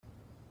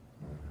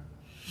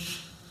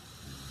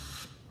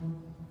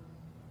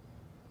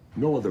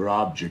No other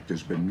object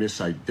has been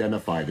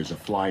misidentified as a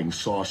flying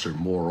saucer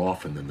more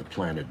often than the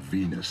planet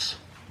Venus.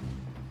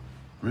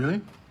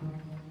 Really?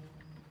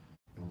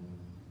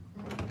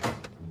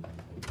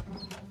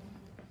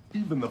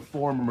 Even the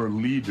former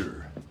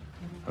leader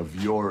of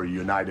your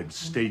United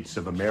States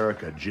of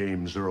America,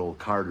 James Earl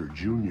Carter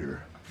Jr.,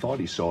 thought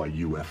he saw a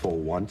UFO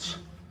once.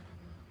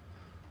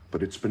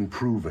 But it's been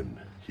proven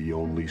he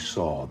only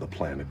saw the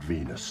planet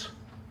Venus.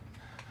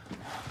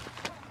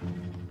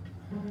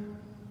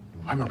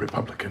 I'm a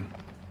Republican.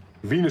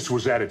 Venus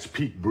was at its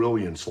peak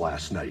brilliance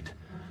last night.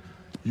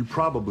 You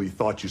probably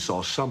thought you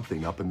saw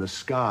something up in the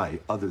sky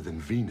other than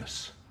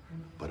Venus.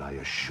 But I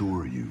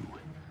assure you,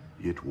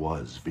 it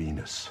was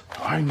Venus.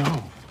 I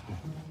know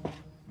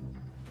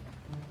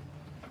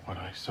what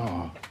I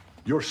saw.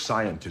 Your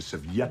scientists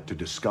have yet to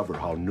discover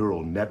how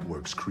neural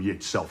networks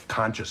create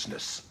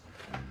self-consciousness,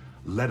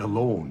 let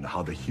alone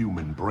how the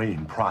human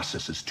brain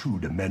processes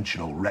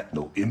two-dimensional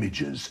retinal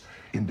images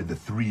into the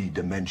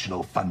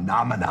three-dimensional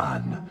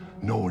phenomenon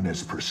known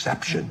as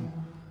perception.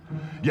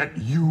 Yet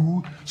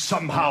you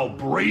somehow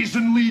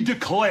brazenly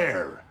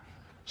declare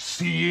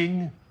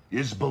seeing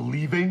is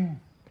believing?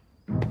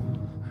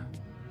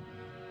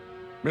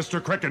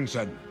 Mr.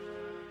 Crickenson,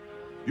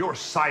 your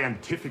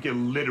scientific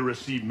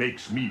illiteracy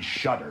makes me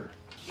shudder.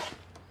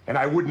 And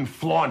I wouldn't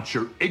flaunt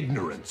your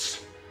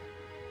ignorance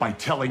by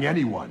telling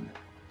anyone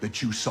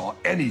that you saw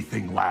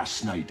anything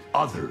last night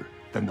other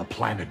than the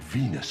planet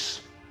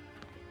Venus.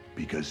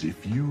 Because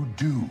if you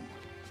do,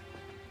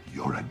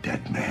 you're a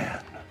dead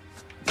man.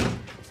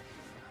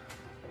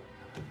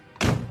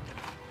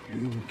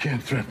 You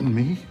can't threaten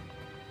me.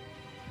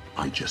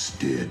 I just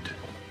did.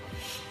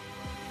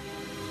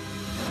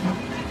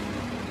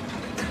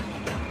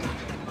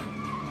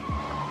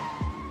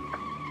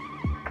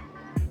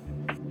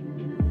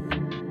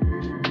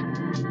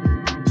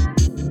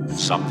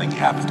 Something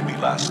happened to me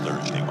last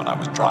Thursday when I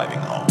was driving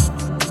home.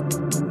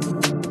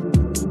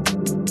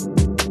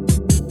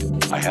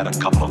 I had a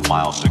couple of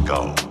miles to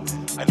go.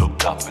 I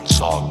looked up and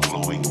saw a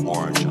glowing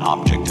orange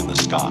object in the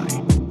sky.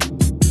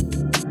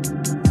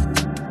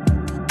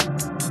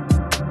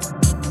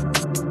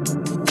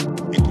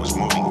 It was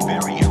moving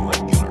very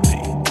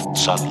irregularly.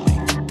 Suddenly,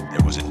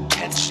 there was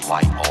intense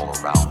light all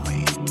around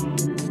me.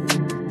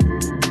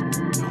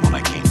 And when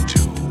I came to,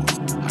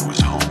 I was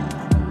home.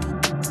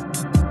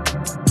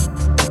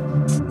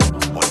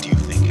 What do you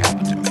think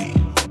happened to me?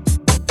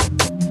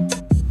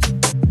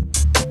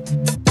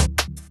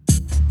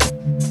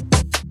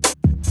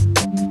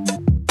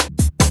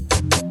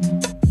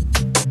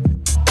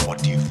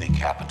 What do you think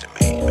happened to me?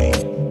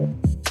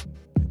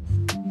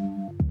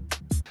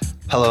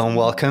 Hello and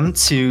welcome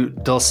to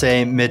Dulce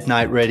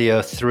Midnight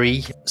Radio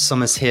 3.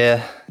 Summer's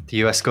here. The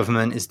US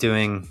government is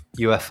doing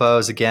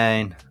UFOs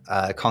again.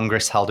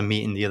 Congress held a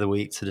meeting the other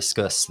week to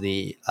discuss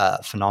the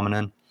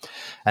phenomenon.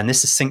 And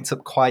this is synced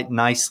up quite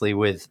nicely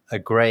with a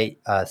great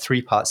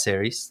three-part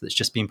series that's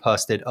just been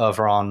posted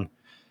over on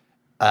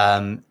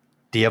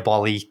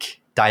Diabolique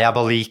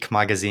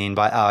magazine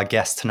by our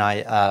guest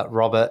tonight,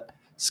 Robert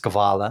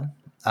Scavala.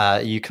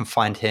 You can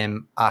find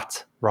him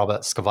at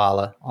Robert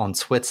Scavala on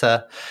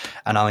Twitter,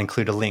 and I'll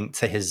include a link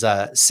to his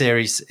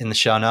series in the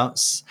show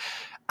notes.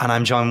 And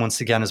I'm joined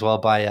once again as well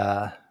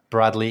by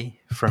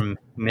Bradley from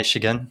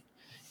Michigan.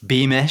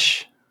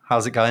 B-Mish,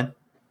 how's it going?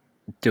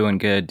 Doing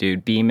good,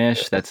 dude.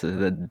 Beamish, that's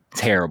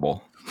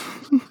terrible.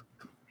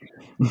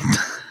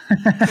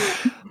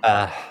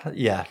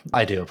 Yeah,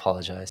 I do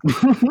apologize.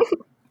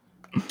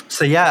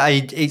 So yeah,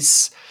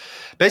 it's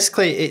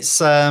basically this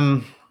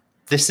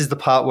is the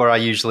part where I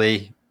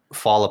usually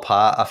fall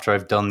apart after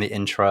I've done the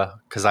intro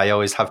because I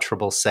always have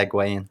trouble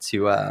segueing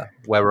into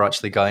where we're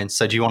actually going.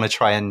 So do you want to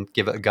try and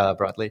give it a go,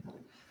 Bradley?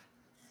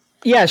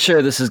 Yeah,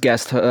 sure. This is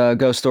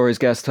Ghost Stories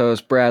guest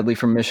host Bradley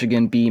from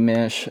Michigan,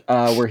 B-Mish.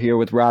 We're here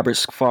with Robert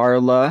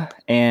Scavala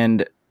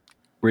and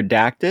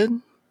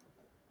Redacted,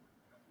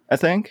 I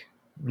think.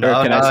 No,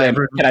 or can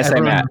I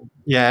say Matt?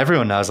 Yeah,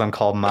 everyone knows I'm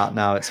called Matt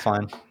now. It's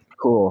fine.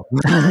 Cool.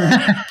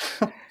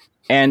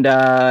 And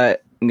I'm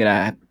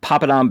gonna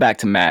pop it on back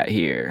to Matt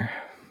here.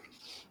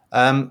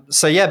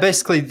 So yeah,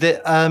 basically,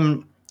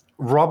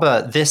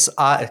 Robert, this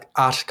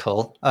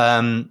article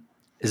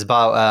is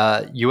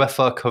about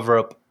UFO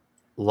cover-up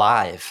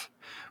live,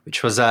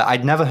 which was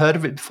I'd never heard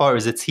of it before. It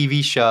was a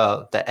TV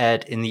show that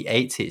aired in the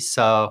 80s.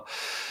 So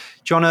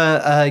do you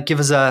want to give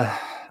us a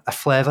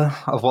flavor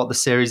of what the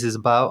series is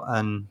about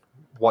and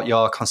what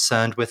you're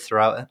concerned with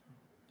throughout it?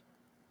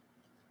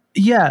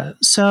 Yeah,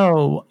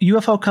 so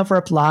UFO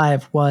Cover-Up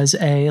Live was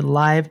a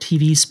live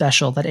TV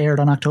special that aired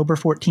on October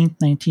 14th,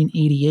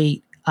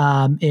 1988.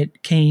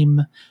 It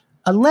came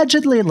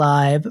allegedly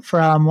live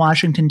from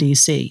Washington,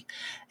 D.C.,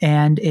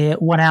 and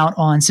it went out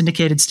on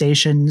syndicated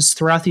stations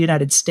throughout the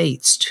United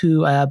States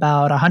to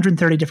about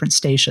 130 different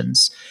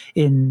stations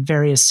in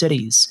various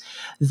cities.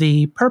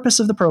 The purpose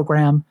of the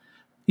program,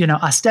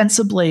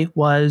 ostensibly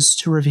was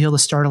to reveal the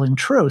startling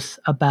truth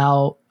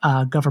about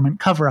government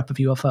cover-up of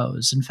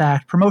UFOs. In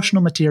fact,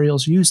 promotional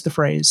materials used the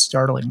phrase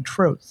startling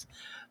truth.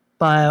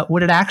 But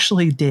what it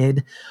actually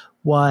did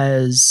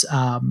was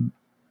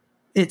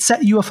it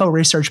set UFO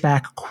research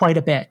back quite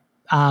a bit.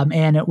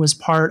 And it was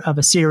part of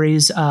a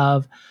series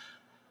of,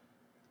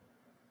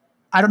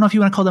 I don't know if you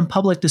want to call them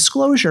public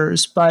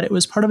disclosures, but it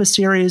was part of a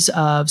series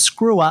of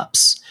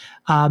screw-ups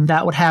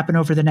that would happen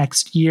over the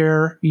next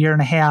year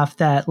and a half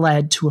that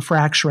led to a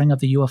fracturing of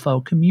the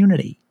UFO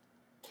community.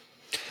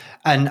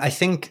 And I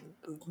think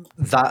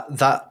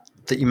that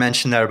you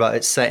mentioned there about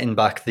it setting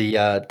back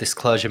the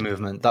disclosure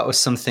movement, that was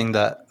something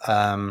that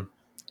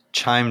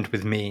chimed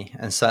with me,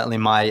 and certainly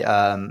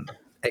my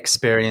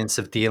experience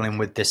of dealing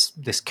with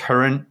this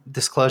current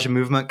disclosure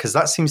movement, because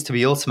that seems to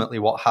be ultimately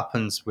what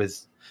happens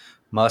with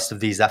most of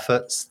these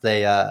efforts.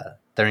 They're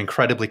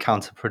incredibly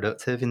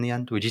counterproductive in the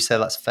end. Would you say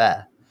that's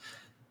fair?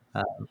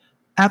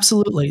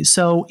 Absolutely.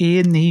 So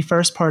in the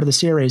first part of the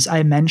series,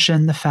 I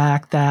mentioned the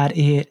fact that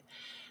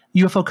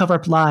UFO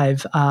Cover-Up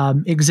Live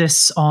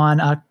exists on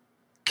a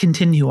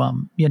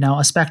continuum,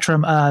 a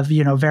spectrum of,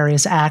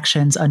 various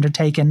actions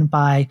undertaken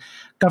by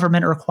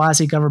government or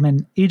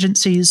quasi-government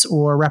agencies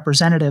or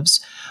representatives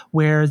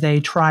where they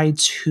try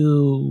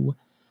to,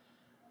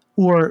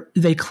 or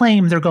they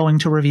claim they're going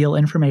to reveal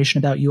information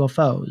about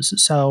UFOs.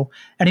 So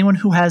anyone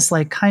who has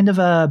like kind of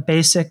a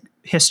basic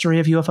history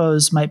of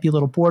UFOs might be a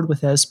little bored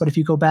with this, but if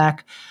you go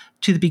back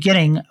to the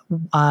beginning,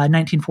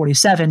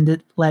 1947,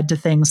 that led to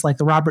things like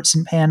the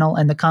Robertson Panel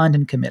and the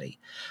Condon Committee.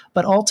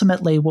 But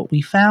ultimately, what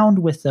we found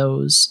with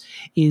those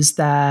is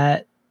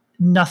that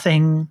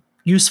nothing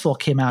useful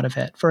came out of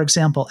it. For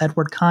example,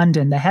 Edward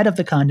Condon, the head of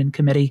the Condon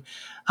Committee,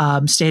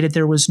 stated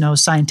there was no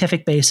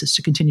scientific basis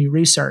to continue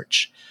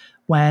research.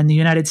 When the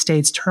United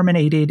States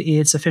terminated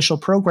its official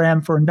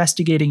program for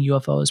investigating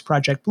UFOs,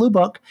 Project Blue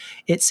Book,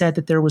 it said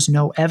that there was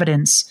no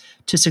evidence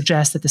to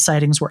suggest that the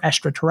sightings were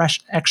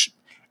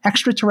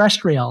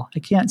extraterrestrial. I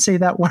can't say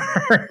that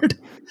word.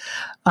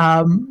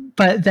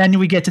 But then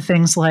we get to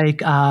things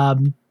like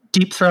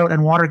Deep Throat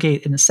and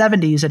Watergate in the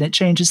 70s, and it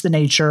changes the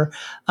nature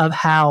of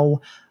how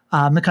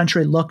the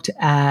country looked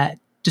at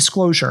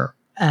disclosure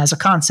as a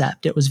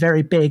concept. It was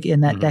very big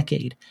in that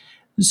decade.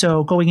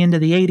 So going into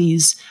the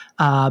 80s,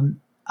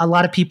 a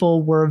lot of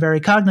people were very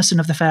cognizant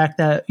of the fact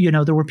that,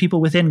 there were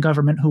people within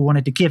government who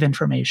wanted to give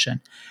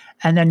information.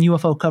 And then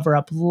UFO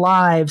Cover-Up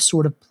Live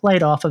sort of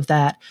played off of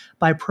that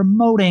by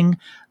promoting,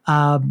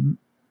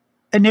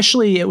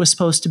 initially it was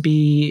supposed to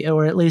be,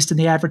 or at least in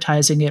the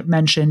advertising, it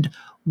mentioned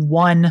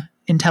one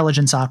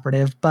intelligence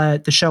operative,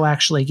 but the show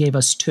actually gave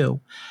us two.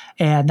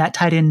 And that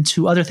tied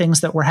into other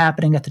things that were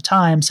happening at the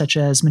time, such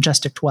as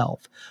Majestic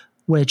 12,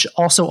 which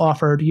also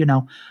offered,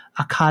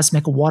 a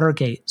cosmic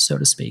Watergate, so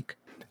to speak.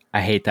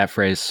 I hate that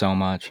phrase so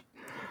much.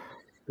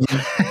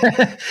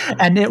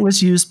 And it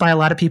was used by a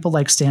lot of people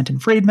like Stanton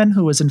Friedman,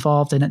 who was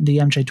involved in the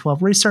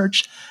MJ12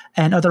 research,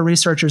 and other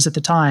researchers at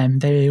the time.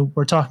 They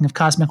were talking of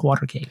cosmic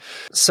Watergate.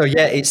 So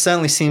yeah, it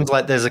certainly seems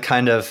like there's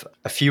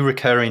a few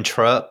recurring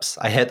tropes.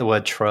 I hate the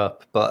word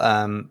trope,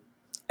 but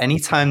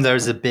anytime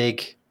there's a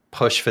big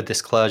push for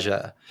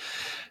disclosure,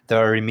 there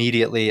are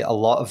immediately a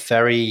lot of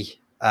very,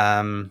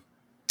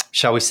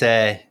 shall we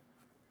say,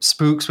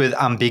 spooks with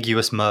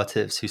ambiguous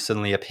motives who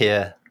suddenly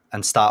appear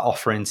and start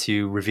offering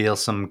to reveal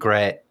some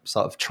great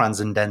sort of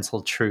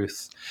transcendental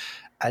truth.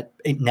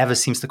 It never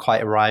seems to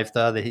quite arrive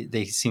there.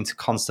 They seem to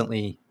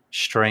constantly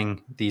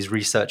string these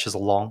researchers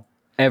along.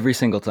 Every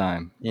single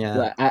time.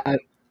 Yeah.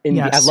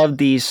 I love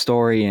the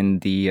story in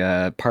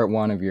the part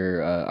one of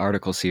your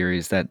article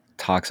series that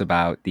talks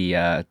about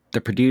the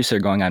producer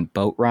going on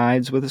boat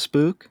rides with a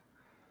spook.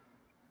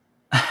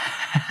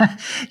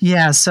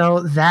 Yeah,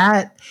 so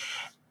that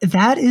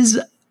is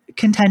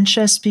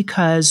contentious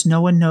because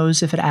no one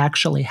knows if it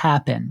actually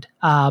happened.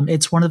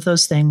 It's one of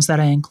those things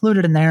that I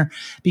included in there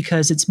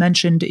because it's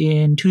mentioned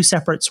in two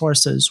separate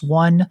sources.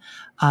 One,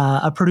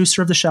 a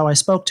producer of the show I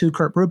spoke to,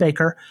 Kurt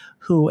Brubaker,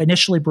 who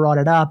initially brought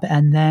it up,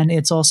 and then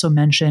it's also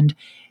mentioned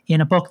in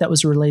a book that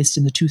was released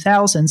in the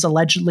 2000s,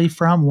 allegedly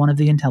from one of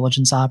the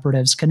intelligence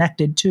operatives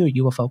connected to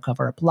UFO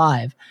Cover-Up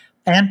Live,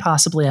 and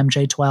possibly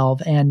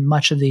MJ12 and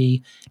much of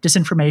the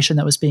disinformation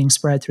that was being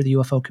spread through the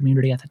UFO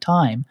community at the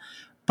time.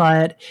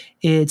 But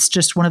it's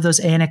just one of those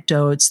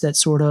anecdotes that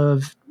sort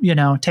of,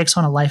 takes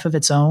on a life of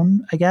its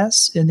own, I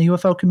guess, in the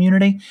UFO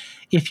community.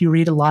 If you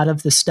read a lot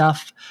of the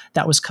stuff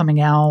that was coming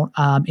out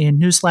in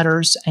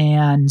newsletters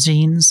and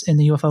zines in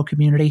the UFO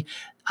community,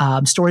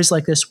 stories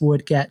like this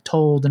would get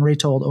told and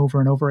retold over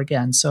and over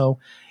again. So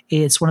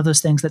it's one of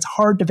those things that's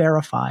hard to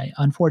verify.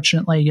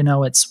 Unfortunately,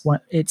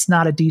 it's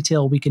not a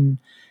detail we can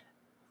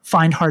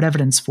find hard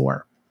evidence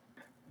for.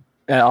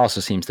 It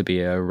also seems to be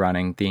a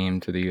running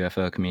theme to the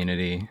UFO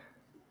community.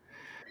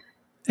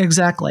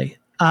 Exactly.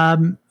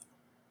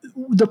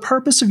 The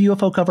purpose of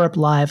UFO Cover-Up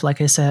Live,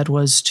 like I said,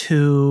 was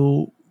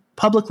to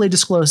publicly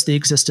disclose the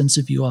existence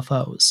of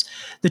UFOs.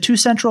 The two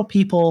central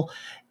people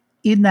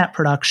in that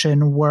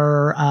production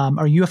were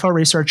our UFO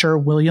researcher,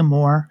 William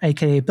Moore,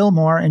 aka Bill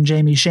Moore, and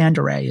Jamie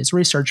Chandere, his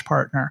research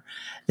partner.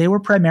 They were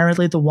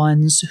primarily the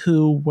ones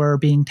who were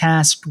being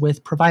tasked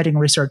with providing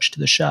research to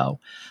the show.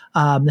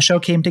 The show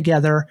came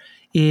together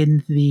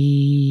in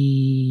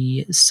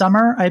the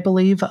summer, I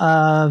believe,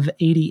 of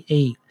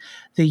 '88.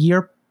 The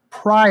year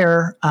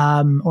prior,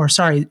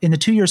 in the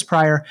 2 years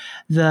prior,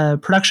 the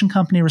production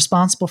company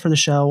responsible for the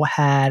show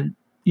had,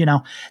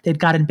 they'd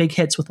gotten big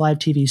hits with live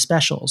TV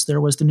specials.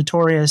 There was the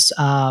notorious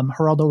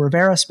Geraldo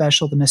Rivera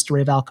special, The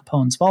Mystery of Al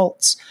Capone's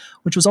Vaults,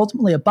 which was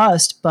ultimately a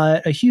bust,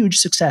 but a huge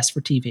success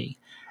for TV.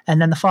 And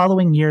then the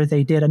following year,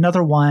 they did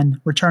another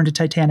one, Return to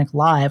Titanic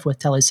Live with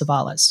Telly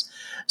Savalas.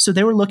 So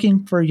they were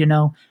looking for,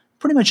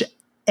 pretty much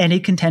any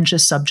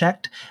contentious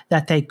subject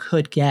that they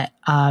could get.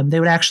 They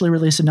would actually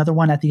release another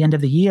one at the end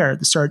of the year,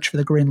 The Search for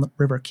the Green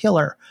River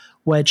Killer,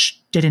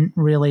 which didn't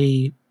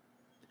really...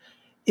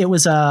 It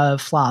was a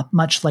flop,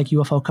 much like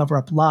UFO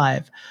Cover-Up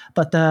Live.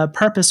 But the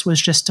purpose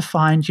was just to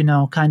find,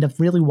 kind of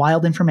really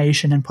wild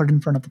information and put it in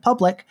front of the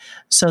public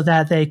so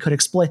that they could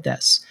exploit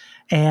this.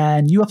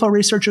 And UFO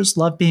researchers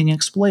love being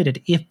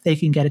exploited if they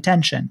can get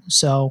attention.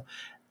 So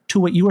to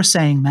what you were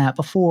saying, Matt,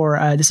 before,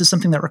 this is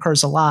something that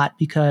recurs a lot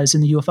because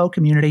in the UFO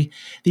community,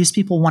 these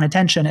people want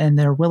attention and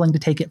they're willing to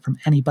take it from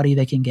anybody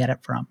they can get it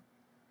from.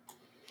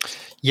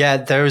 Yeah,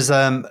 there's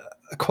a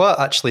quote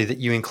actually that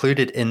you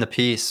included in the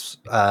piece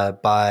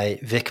by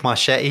Vic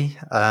Marchetti.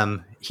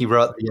 He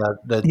wrote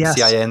the Yes.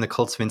 CIA and the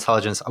Cult of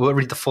Intelligence. I won't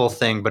read the full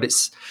thing, but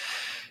it's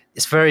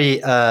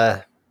very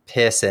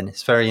piercing.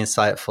 It's very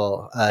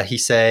insightful. He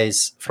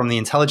says, from the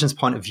intelligence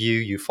point of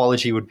view,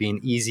 ufology would be an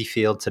easy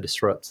field to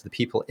disrupt. The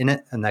people in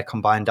it and their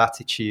combined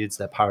attitudes,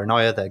 their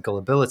paranoia, their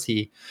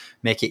gullibility,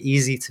 make it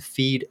easy to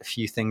feed a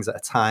few things at a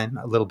time,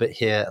 a little bit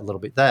here, a little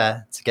bit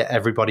there, to get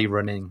everybody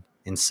running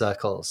in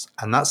circles.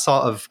 And that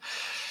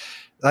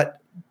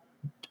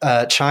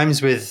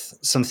chimes with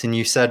something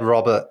you said,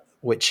 Robert,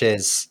 which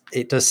is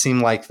it does seem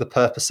like the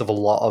purpose of a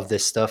lot of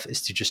this stuff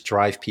is to just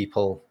drive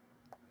people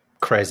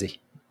crazy,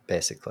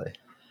 basically.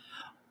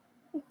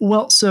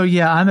 Well, so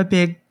yeah, I'm a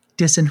big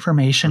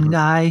disinformation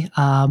guy.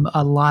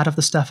 A lot of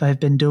the stuff I've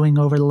been doing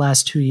over the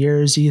last 2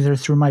 years, either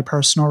through my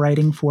personal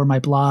writing for my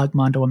blog,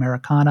 Mondo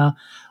Americana,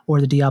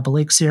 or the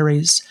Diabolique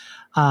series,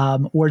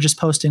 or just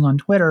posting on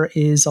Twitter,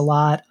 is a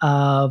lot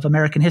of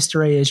American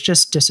history is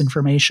just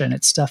disinformation.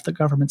 It's stuff that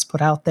governments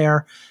put out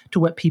there to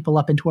whip people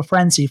up into a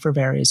frenzy for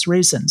various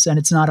reasons. And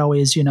it's not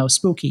always,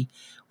 spooky.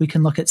 We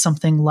can look at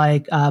something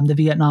like the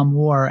Vietnam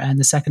War and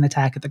the second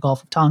attack at the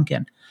Gulf of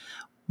Tonkin,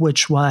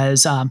 which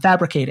was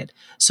fabricated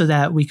so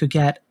that we could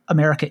get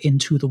America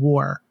into the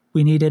war.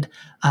 We needed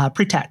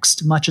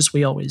pretext, much as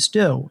we always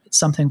do. It's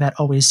something that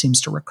always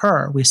seems to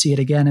recur. We see it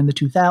again in the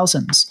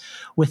 2000s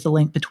with the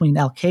link between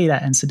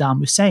Al-Qaeda and Saddam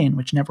Hussein,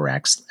 which never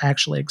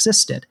actually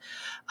existed.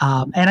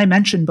 And I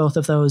mentioned both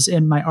of those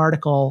in my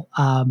article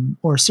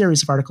or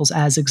series of articles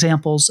as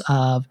examples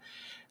of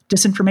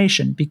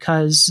disinformation,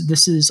 because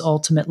this is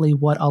ultimately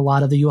what a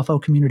lot of the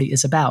UFO community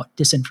is about,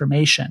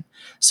 disinformation.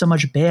 So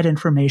much bad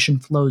information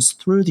flows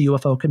through the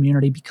UFO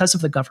community because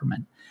of the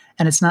government.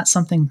 And it's not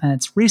something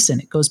that's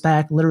recent. It goes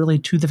back literally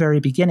to the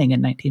very beginning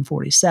in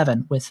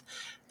 1947 with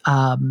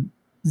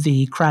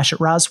the crash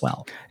at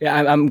Roswell. Yeah,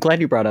 I'm glad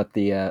you brought up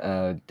the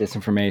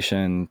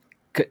disinformation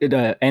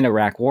and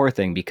Iraq war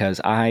thing,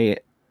 because I,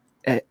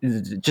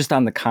 just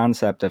on the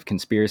concept of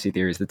conspiracy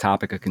theories, the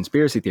topic of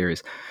conspiracy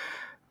theories,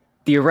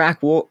 the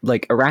Iraq war,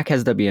 like Iraq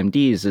has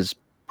WMDs, is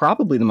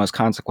probably the most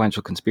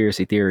consequential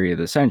conspiracy theory of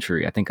the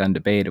century, I think,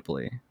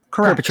 undebatably.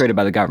 Correct. Perpetrated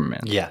by the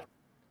government. Yeah.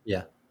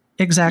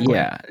 Exactly.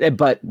 Yeah,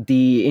 but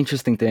the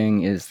interesting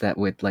thing is that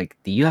with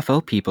the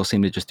UFO people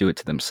seem to just do it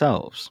to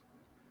themselves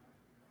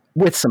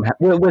with some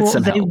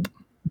help.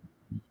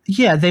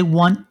 Yeah, they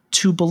want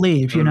to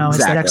believe, it's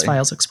that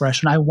X-Files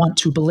expression, I want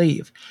to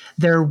believe.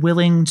 They're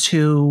willing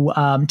to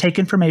take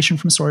information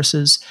from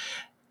sources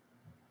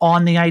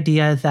on the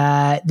idea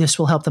that this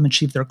will help them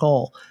achieve their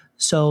goal.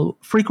 So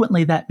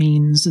frequently that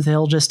means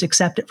they'll just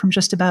accept it from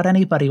just about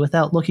anybody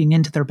without looking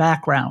into their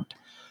background.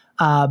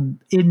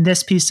 In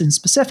this piece in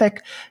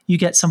specific, you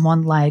get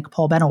someone like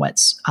Paul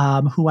Benowitz,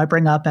 who I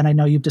bring up and I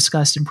know you've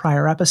discussed in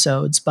prior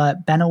episodes,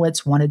 but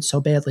Benowitz wanted so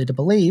badly to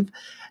believe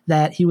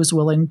that he was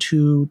willing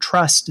to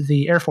trust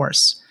the Air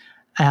Force,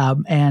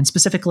 and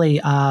specifically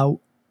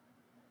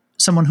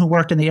someone who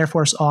worked in the Air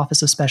Force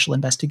Office of Special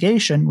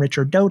Investigation,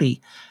 Richard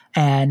Doty.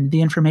 And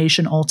the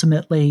information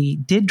ultimately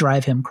did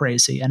drive him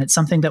crazy. And it's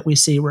something that we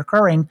see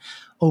recurring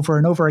over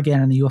and over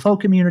again in the UFO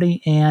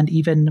community and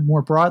even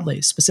more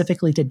broadly,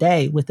 specifically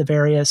today with the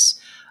various,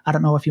 I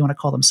don't know if you want to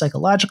call them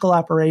psychological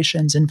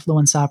operations,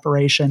 influence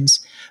operations,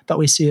 but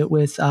we see it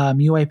with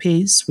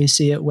UAPs, we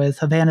see it with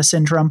Havana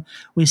Syndrome,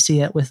 we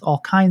see it with all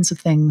kinds of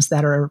things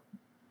that are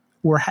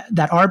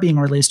being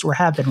released or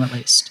have been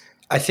released.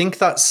 I think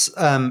that's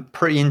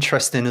pretty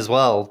interesting as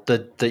well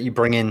that you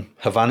bring in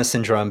Havana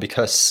Syndrome,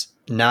 because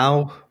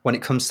now when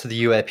it comes to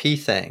the UAP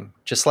thing,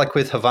 just like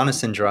with Havana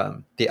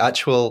Syndrome, the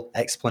actual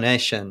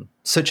explanation,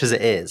 such as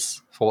it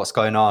is for what's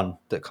going on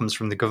that comes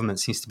from the government,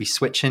 seems to be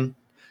switching.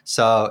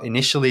 So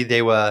initially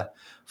they were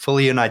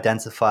fully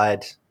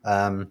unidentified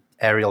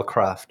aerial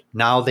craft.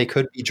 Now they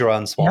could be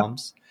drone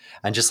swarms. Yep.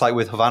 And just like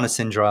with Havana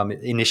Syndrome,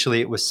 initially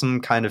it was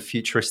some kind of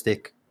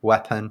futuristic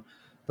weapon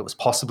that was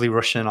possibly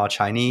Russian or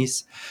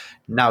Chinese.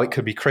 Now it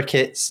could be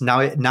crickets.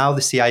 Now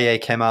the CIA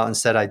came out and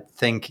said, I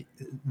think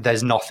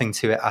there's nothing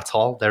to it at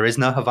all. There is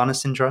no Havana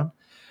syndrome.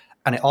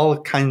 And it all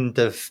kind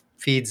of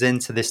feeds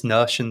into this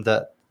notion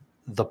that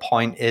the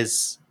point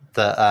is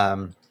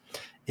that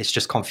it's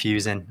just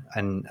confusing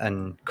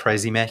and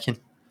crazy making.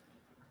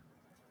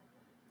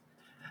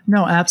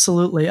 No,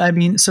 absolutely. I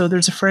mean, so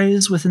there's a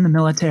phrase within the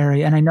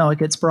military, and I know it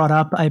gets brought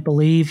up, I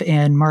believe,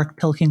 in Mark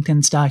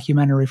Pilkington's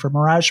documentary for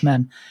Mirage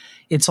Men.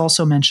 It's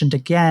also mentioned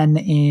again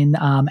in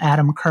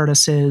Adam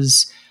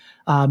Curtis's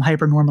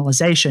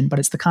Hypernormalization, but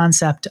it's the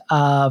concept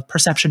of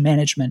perception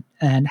management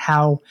and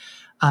how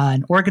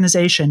an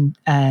organization,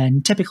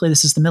 and typically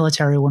this is the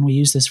military when we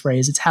use this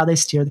phrase, it's how they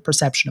steer the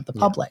perception of the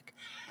public.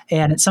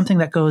 And it's something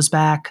that goes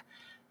back,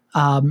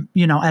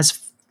 as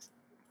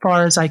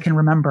far as I can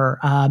remember,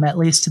 at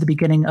least to the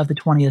beginning of the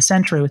 20th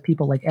century with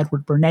people like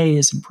Edward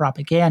Bernays and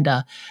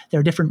propaganda. There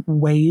are different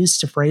ways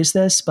to phrase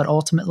this, but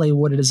ultimately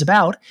what it is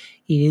about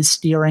is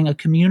steering a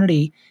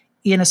community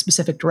in a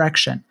specific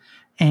direction.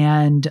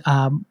 And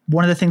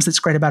one of the things that's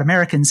great about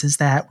Americans is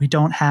that we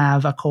don't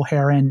have a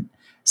coherent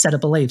set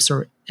of beliefs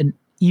or an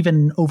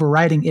even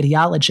overriding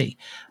ideology.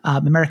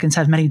 Americans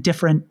have many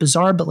different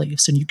bizarre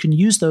beliefs, and you can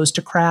use those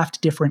to craft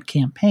different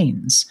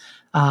campaigns.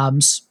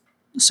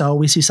 So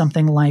we see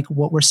something like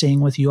what we're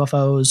seeing with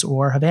UFOs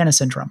or Havana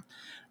syndrome.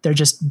 They're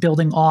just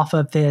building off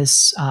of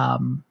this.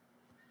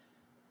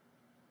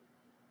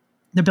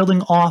 They're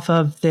building off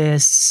of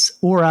this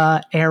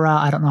era.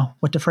 I don't know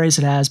what to phrase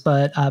it as,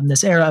 but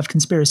this era of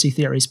conspiracy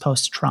theories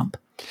post-Trump.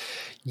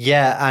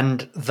 Yeah,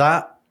 and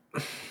that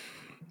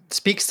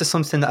speaks to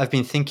something that I've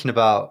been thinking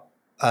about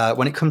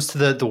when it comes to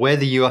the way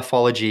the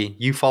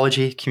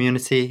ufology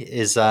community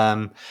is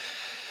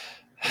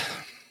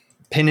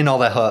pinning all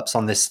their hopes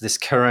on this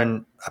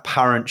current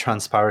apparent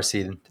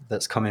transparency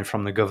that's coming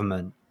from the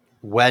government.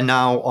 We're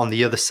now on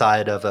the other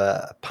side of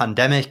a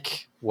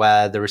pandemic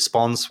where the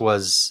response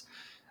was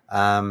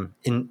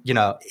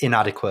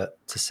inadequate,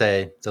 to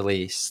say the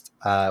least.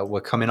 We're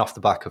coming off the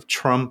back of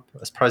Trump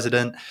as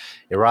president,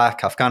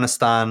 Iraq,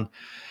 Afghanistan,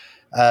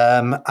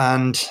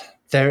 and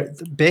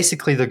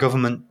basically the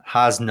government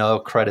has no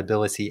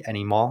credibility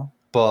anymore.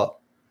 But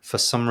for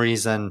some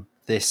reason,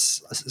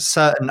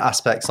 certain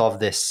aspects of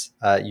this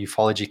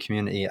ufology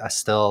community are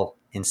still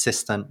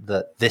insistent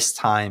that this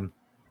time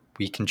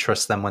we can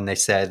trust them when they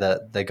say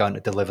that they're going to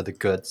deliver the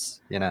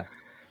goods,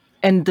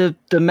 And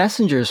the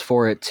messengers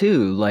for it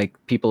too, like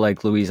people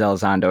like Luis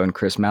Elizondo and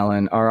Chris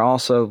Mellon, are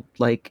also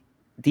like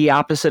the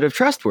opposite of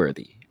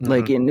trustworthy,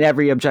 like in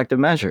every objective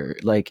measure.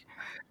 Like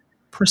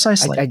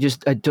Precisely.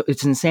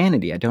 It's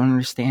insanity. I don't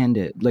understand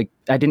it. Like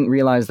I didn't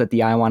realize that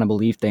the I want to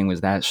believe thing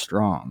was that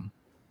strong.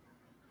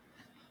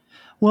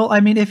 Well,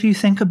 I mean, if you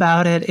think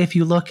about it, if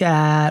you look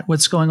at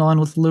what's going on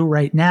with Lou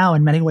right now,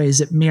 in many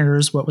ways it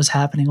mirrors what was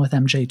happening with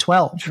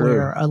MJ-12, True.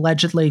 where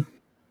allegedly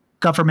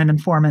government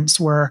informants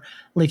were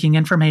leaking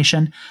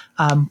information.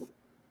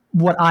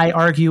 What I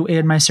argue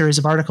in my series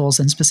of articles,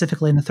 and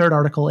specifically in the third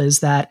article, is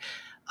that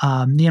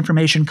the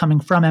information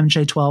coming from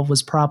MJ-12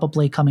 was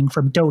probably coming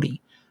from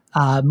Doty,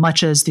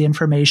 much as the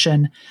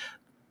information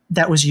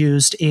that was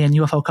used in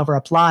UFO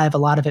Cover-Up Live, a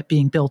lot of it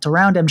being built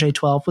around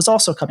MJ-12, was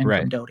also coming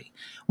from Doty.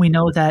 We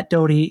know that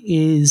Doty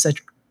is a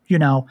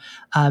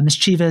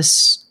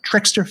mischievous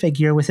trickster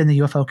figure within the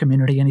UFO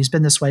community, and he's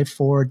been this way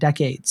for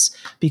decades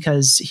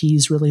because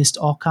he's released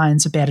all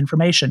kinds of bad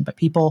information. But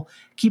people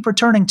keep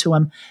returning to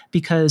him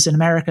because in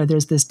America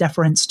there's this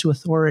deference to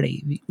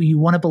authority. You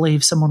want to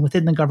believe someone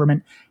within the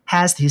government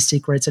has these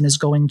secrets and is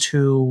going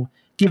to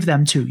give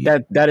them to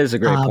you. That is a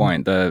great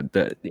point.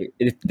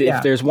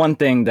 If there's one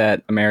thing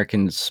that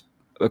Americans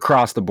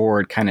across the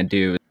board kind of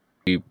do,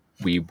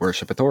 we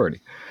worship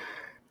authority.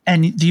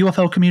 And the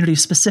UFO community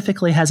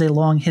specifically has a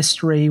long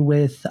history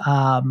with,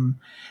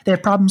 they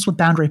have problems with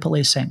boundary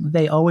policing.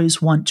 They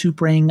always want to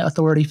bring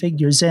authority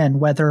figures in,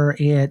 whether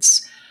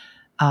it's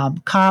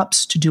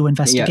cops to do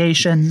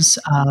investigations,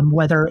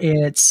 whether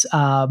it's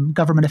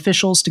government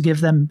officials to give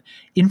them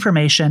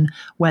information,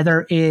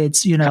 whether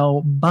it's,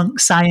 bunk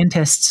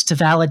scientists to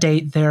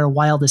validate their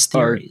wildest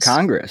theories. Or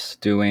Congress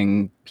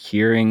doing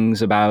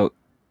hearings about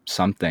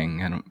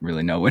something. I don't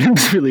really know what it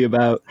was really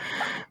about.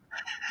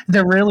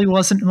 There really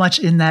wasn't much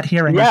in that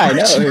hearing. Yeah, I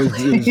know.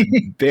 It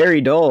was very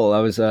dull. I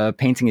was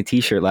painting a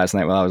T-shirt last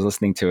night while I was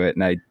listening to it,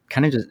 and I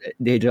kind of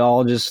they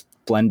all just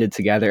blended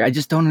together. I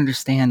just don't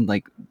understand,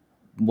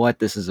 what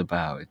this is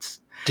about.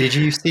 Did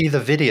you see the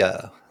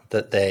video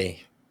that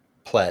they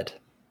played?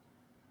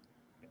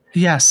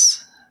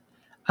 Yes.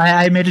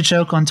 I made a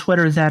joke on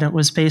Twitter that it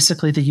was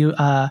basically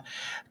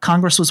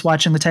Congress was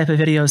watching the type of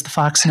videos the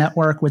Fox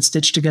network would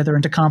stitch together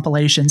into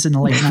compilations in the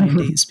late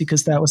 90s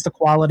because that was the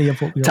quality of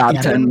what we were Top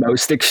getting. 10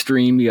 most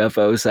extreme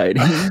UFO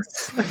sightings.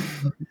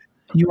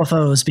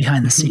 UFOs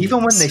behind the scenes. Even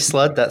when they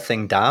slowed that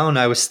thing down,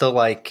 I was still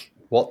like,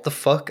 what the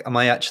fuck am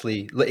I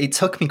actually... It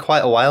took me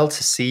quite a while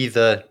to see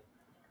the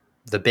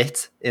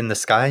bit in the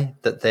sky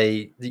that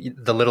the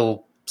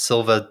little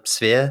silver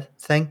sphere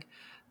thing.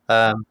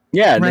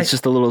 Yeah, right. It's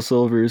just a little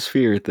silver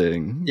sphere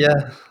thing.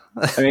 Yeah.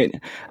 I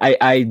mean,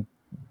 I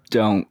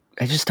don't.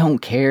 I just don't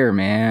care,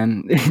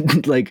 man.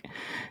 Like,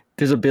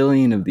 there's a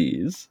billion of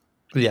these.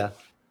 Yeah.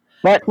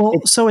 But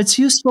Well, so it's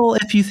useful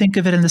if you think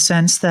of it in the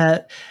sense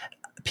that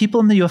people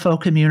in the UFO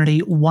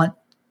community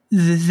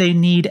they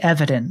need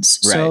evidence.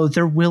 So Right.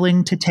 they're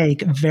willing to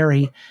take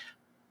very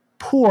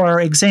poor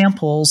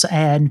examples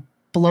and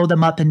blow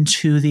them up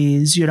into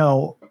these,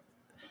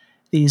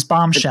 these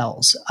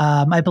bombshells.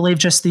 I believe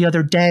just the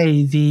other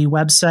day, the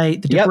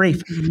website, The Yep.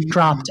 Debrief,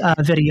 dropped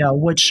a video,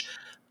 which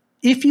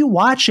if you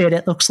watch it,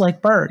 it looks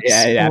like birds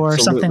yeah, it or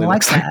absolutely something like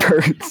looks that.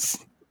 like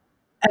birds.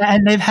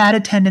 And they've had a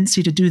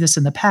tendency to do this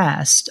in the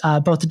past,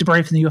 both the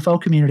Debrief and the UFO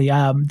community.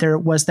 There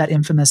was that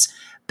infamous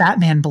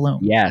Batman balloon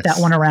Yes. that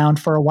went around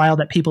for a while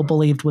that people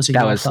believed was a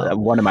That UFO. was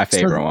one of my So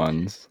favorite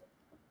ones.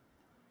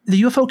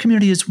 the UFO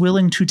community is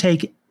willing to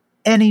take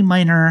any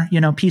minor,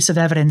 piece of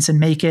evidence and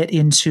make it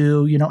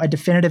into, a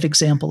definitive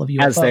example of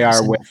UFOs. As they are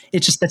And with-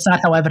 it's just that's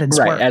not how evidence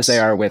Right, works. as they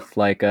are with,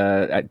 like,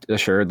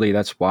 assuredly,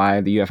 that's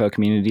why the UFO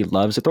community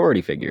loves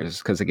authority figures,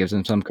 because it gives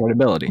them some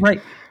credibility.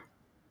 Right.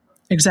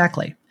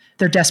 Exactly.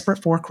 They're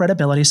desperate for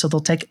credibility, so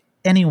they'll take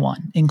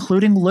anyone,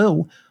 including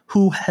Lou,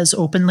 who has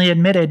openly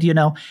admitted,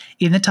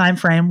 in the time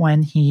frame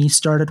when he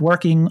started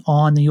working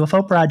on the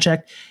UFO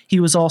project, he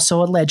was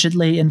also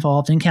allegedly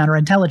involved in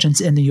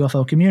counterintelligence in the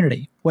UFO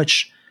community,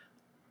 which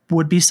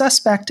would be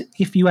suspect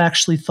if you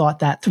actually thought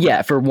that through.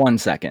 Yeah, for 1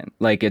 second.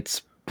 Like,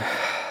 it's...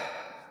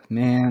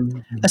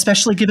 Man.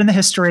 Especially given the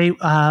history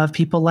of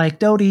people like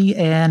Doty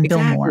and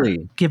Bill Moore,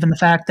 Exactly. given the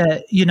fact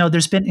that,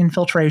 there's been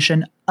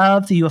infiltration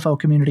of the UFO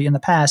community in the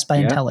past by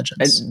Yeah.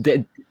 intelligence.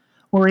 And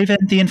Or even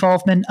the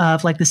involvement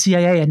of like the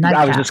CIA and NICAP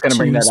I was just gonna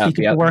bring that up, speak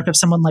of yep. the work of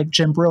someone like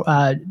Jack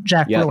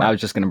Yeah, Brewer. I was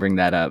just going to bring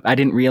that up. I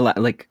didn't realize,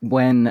 like,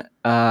 when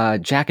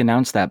Jack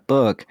announced that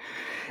book,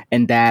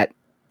 and that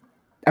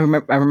I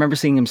remember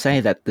seeing him say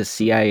that the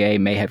CIA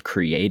may have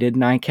created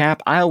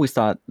NICAP. I always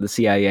thought the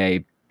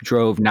CIA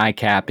drove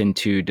NICAP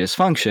into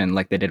dysfunction,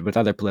 like they did with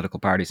other political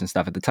parties and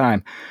stuff at the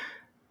time.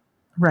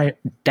 Right.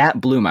 That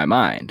blew my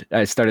mind.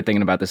 I started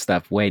thinking about this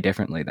stuff way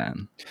differently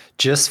then.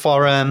 Just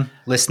for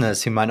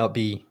listeners who might not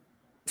be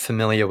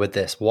familiar with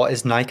this, what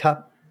is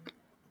NICAP?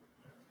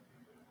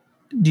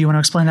 Do you want to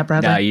explain that,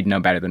 Bradley? No, you'd know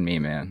better than me,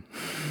 man.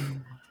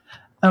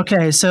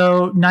 Okay,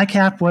 so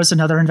NICAP was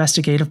another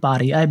investigative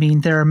body. I mean,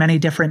 there are many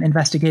different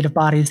investigative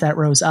bodies that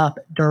rose up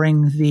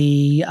during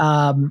the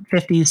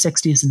 50s,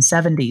 60s, and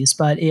 70s,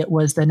 but it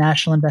was the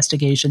National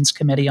Investigations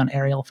Committee on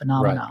Aerial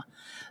Phenomena. Right.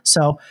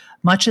 So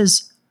much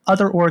as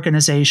other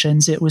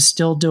organizations, it was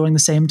still doing the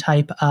same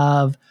type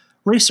of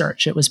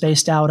research. It was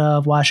based out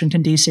of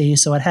Washington, D.C.,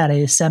 so it had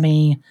a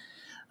semi-formal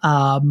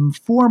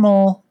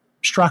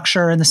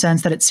structure in the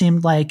sense that it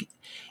seemed like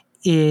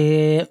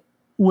it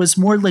was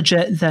more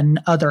legit than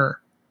other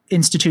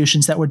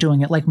institutions that were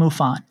doing it, like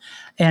MUFON.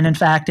 And in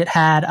fact, it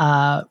had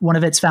one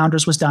of its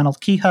founders was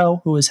Donald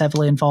Kehoe, who was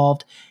heavily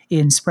involved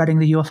in spreading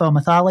the UFO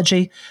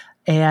mythology.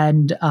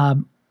 And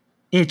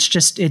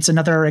it's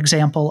another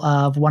example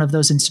of one of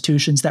those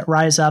institutions that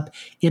rise up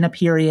in a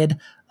period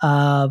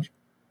of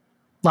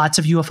lots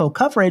of UFO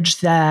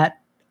coverage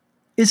that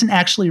isn't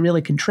actually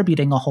really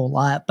contributing a whole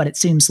lot, but it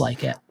seems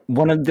like it.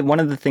 One of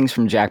the things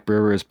from Jack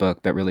Brewer's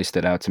book that really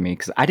stood out to me,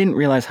 because I didn't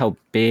realize how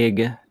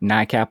big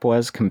NICAP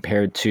was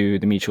compared to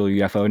the Mutual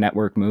UFO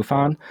Network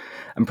MUFON.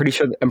 I'm pretty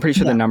sure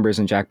the numbers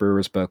in Jack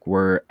Brewer's book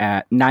were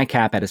at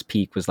NICAP at its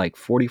peak was like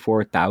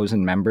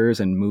 44,000 members,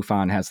 and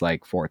MUFON has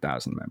like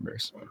 4,000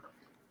 members.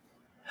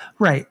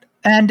 Right.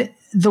 And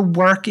the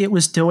work it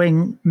was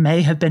doing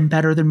may have been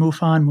better than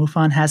MUFON.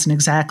 MUFON hasn't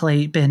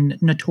exactly been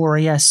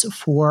notorious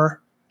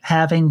for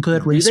having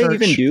good research. Do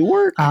they even do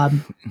work?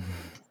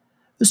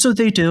 So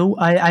they do.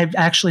 I've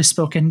actually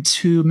spoken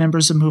to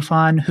members of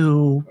MUFON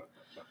who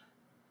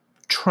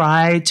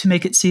try to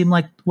make it seem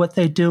like what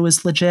they do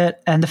is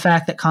legit. And the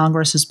fact that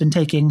Congress has been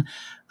taking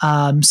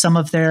some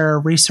of their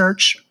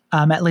research,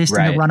 at least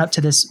in the run up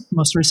to this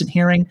most recent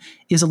hearing,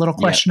 is a little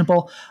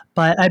questionable.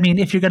 But I mean,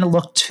 if you're going to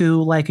look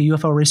to like a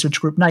UFO research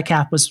group,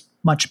 NICAP was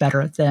much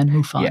better than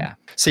MUFON. Yeah.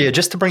 So yeah,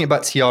 just to bring it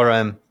back to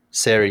your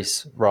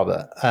series,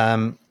 Robert,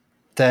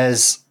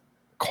 there's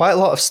quite a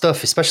lot of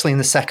stuff, especially in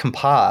the second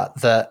part,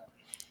 that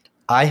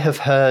I have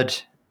heard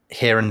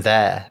here and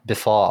there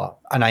before,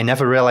 and I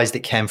never realized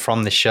it came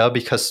from the show,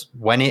 because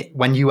when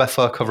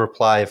UFO Cover Up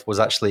Live was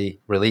actually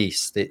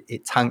released,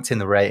 it tanked in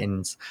the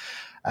ratings,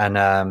 and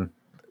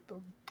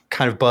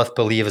kind of both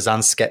believers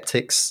and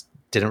skeptics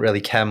didn't really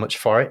care much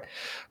for it.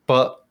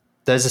 But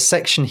there's a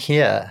section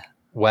here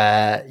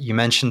where you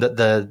mentioned that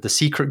the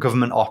secret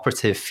government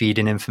operative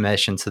feeding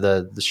information to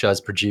the show's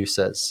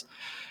producers.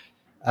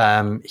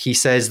 He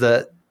says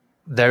that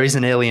there is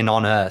an alien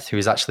on Earth who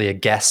is actually a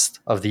guest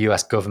of the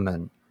US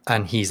government,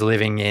 and he's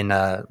living in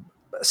a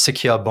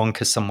secure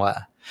bunker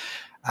somewhere.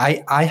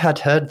 I had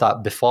heard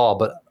that before,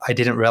 but I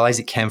didn't realize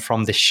it came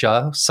from this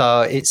show.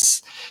 So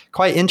it's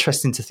quite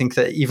interesting to think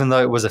that even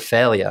though it was a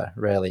failure,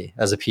 really,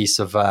 as a piece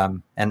of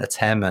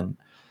entertainment,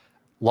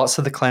 lots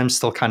of the claims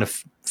still kind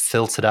of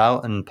filtered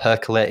out and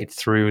percolated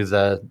through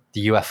the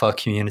UFO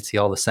community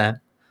all the same.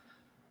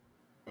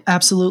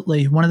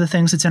 Absolutely. One of the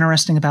things that's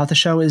interesting about the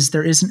show is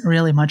there isn't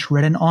really much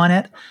written on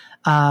it.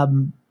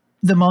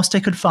 The most I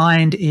could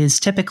find is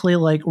typically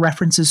like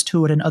references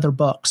to it in other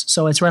books.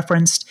 So it's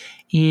referenced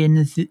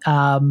in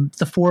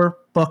the 4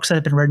 books that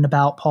have been written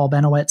about Paul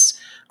Benowitz,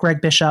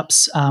 Greg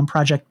Bishop's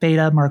Project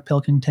Beta, Mark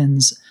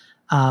Pilkington's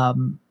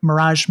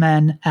Mirage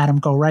Men, Adam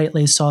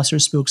Gorightly's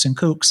Saucers, Spooks, and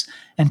Kooks,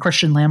 and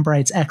Christian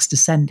Lambright's X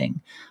Descending.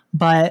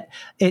 But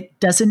it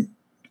doesn't.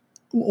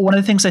 One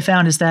of the things I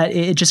found is that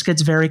it just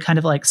gets very kind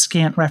of like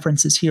scant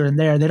references here and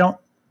there. They don't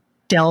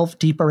delve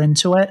deeper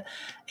into it.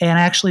 And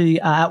I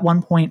actually, at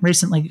one point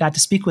recently, got to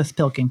speak with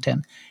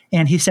Pilkington,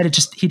 and he said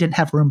he didn't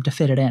have room to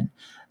fit it in.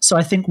 So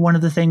I think one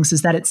of the things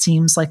is that it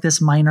seems like this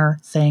minor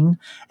thing,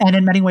 and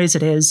in many ways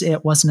it is.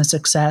 It wasn't a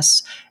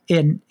success.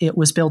 It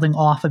was building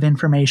off of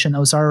information that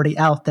was already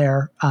out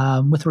there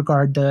with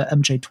regard to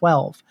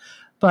MJ12.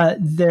 But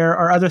there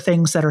are other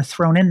things that are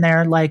thrown in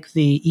there, like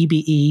the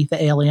EBE,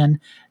 the alien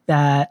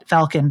that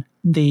Falcon,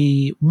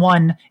 the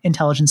one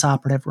intelligence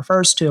operative,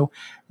 refers to,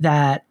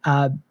 that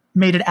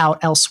made it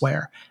out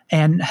elsewhere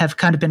and have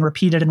kind of been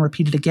repeated and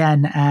repeated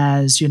again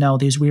as,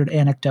 these weird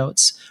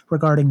anecdotes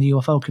regarding the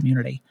UFO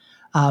community.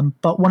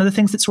 But one of the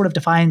things that sort of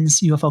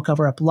defines UFO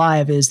Cover-Up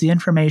Live is the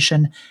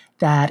information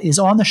that is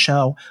on the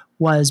show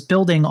was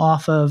building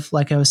off of,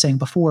 like I was saying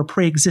before,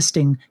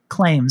 pre-existing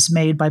claims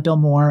made by Bill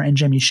Moore and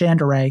Jimmy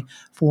Shandaray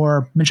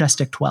for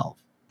Majestic 12.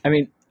 I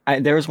mean,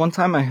 there was one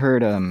time I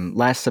heard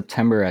last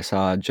September I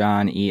saw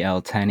John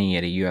E.L. Tenney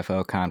at a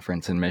UFO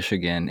conference in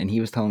Michigan, and he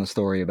was telling a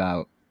story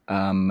about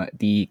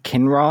the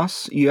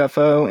Kinross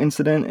UFO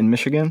incident in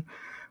Michigan,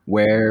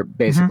 where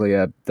basically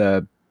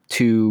the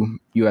 2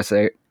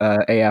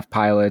 USAF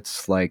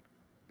pilots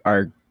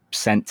are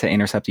sent to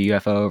intercept a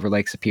UFO over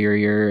Lake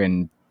Superior,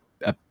 and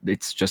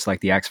it's just like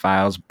the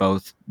X-Files.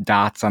 Both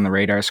dots on the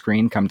radar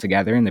screen come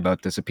together and they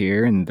both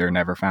disappear and they're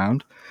never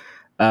found.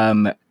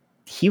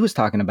 He was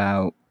talking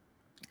about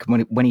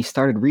when he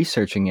started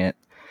researching it,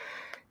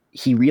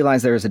 he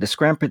realized there was a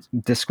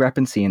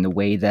discrepancy in the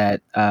way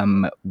that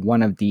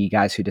one of the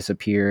guys who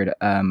disappeared,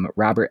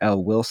 Robert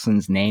L.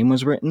 Wilson's name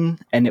was written,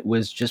 and it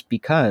was just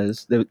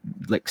because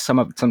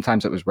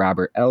sometimes it was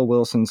Robert L.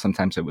 Wilson,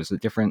 sometimes it was a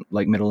different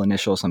middle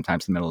initial,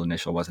 sometimes the middle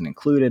initial wasn't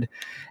included,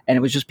 and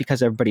it was just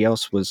because everybody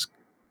else was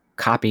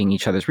copying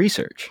each other's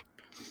research,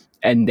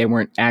 and they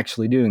weren't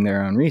actually doing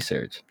their own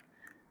research.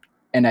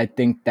 And I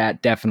think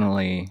that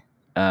definitely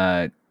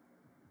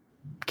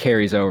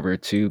carries over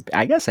to,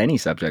 I guess, any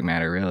subject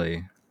matter,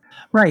 really.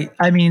 Right.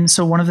 I mean,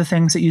 so one of the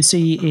things that you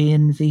see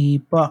in the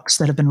books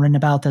that have been written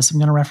about this, I'm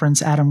going to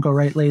reference Adam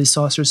Gorightly's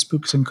Saucers,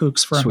 Spooks, and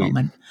Kooks for a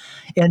moment.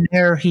 And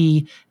there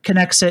he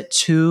connects it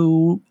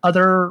to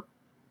other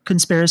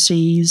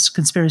conspiracy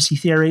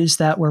theories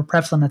that were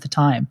prevalent at the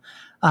time.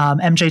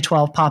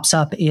 MJ12 pops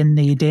up in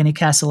the Danny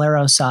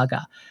Casolaro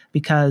saga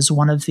because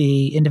one of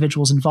the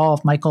individuals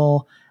involved,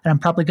 Michael, and I'm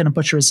probably going to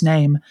butcher his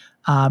name.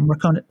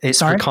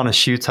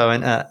 Riconosciuto,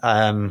 isn't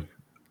it?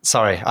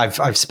 Sorry,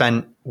 I've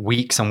spent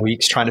weeks and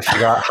weeks trying to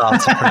figure out how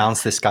to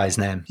pronounce this guy's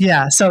name.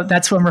 Yeah, so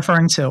that's what I'm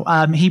referring to.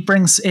 He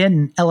brings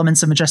in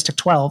elements of Majestic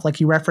 12, like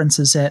he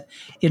references it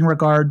in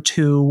regard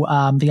to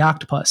the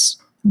octopus.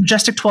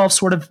 Majestic 12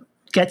 sort of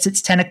gets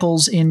its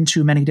tentacles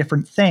into many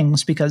different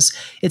things because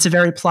it's a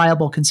very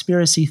pliable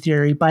conspiracy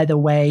theory by the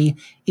way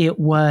it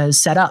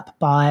was set up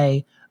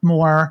by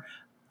Moore,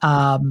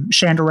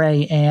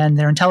 Shandaray, and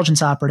their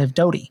intelligence operative,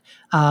 Doty.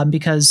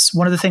 Because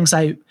one of the things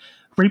I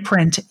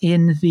reprint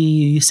in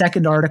the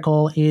second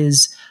article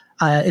is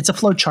it's a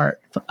flowchart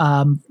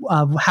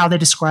of how they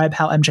describe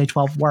how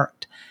MJ12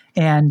 worked.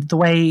 And the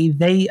way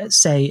they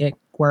say it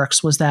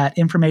works was that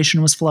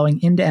information was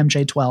flowing into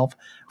MJ12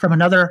 from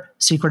another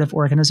secretive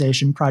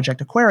organization, Project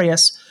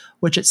Aquarius,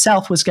 which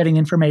itself was getting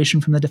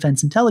information from the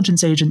Defense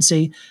Intelligence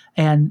Agency,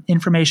 and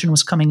information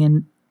was coming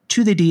in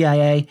to the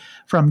DIA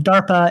from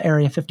DARPA,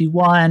 Area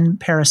 51,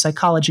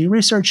 parapsychology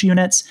research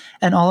units,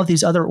 and all of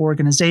these other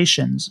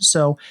organizations.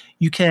 So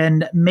you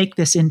can make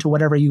this into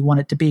whatever you want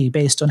it to be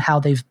based on how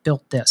they've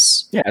built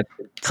this. Yeah,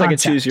 it's like a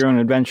choose your own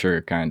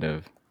adventure kind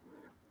of.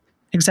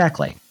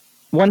 Exactly.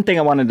 One thing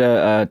I wanted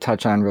to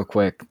touch on real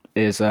quick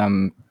is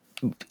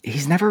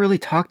he's never really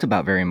talked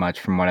about very much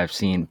from what I've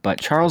seen, but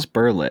Charles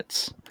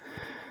Berlitz.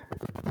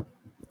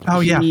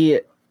 He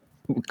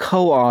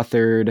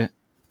co-authored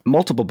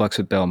multiple books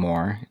with Bill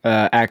Moore,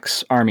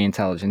 ex-Army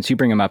intelligence. You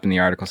bring him up in the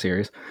article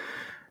series.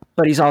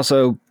 But he's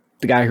also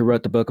the guy who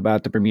wrote the book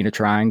about the Bermuda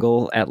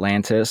Triangle,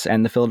 Atlantis,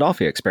 and the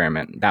Philadelphia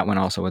experiment. That one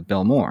also with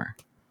Bill Moore.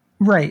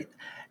 Right.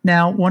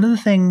 Now, one of the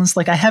things,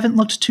 I haven't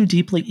looked too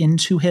deeply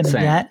into him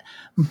yet,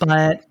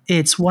 but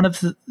it's one of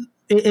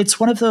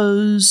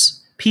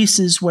those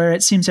pieces where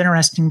it seems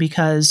interesting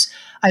because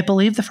I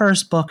believe the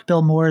first book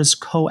Bill Moore is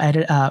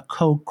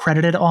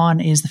co-credited on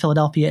is the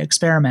Philadelphia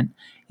experiment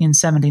in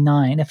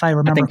 1979, if I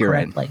remember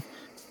correctly.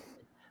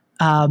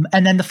 Right.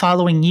 And then the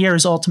following year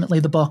is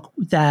ultimately the book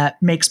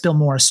that makes Bill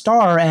Moore a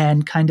star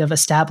and kind of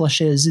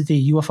establishes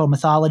the UFO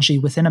mythology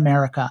within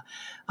America.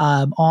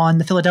 On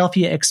the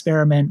Philadelphia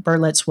experiment,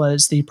 Berlitz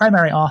was the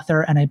primary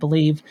author, and I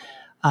believe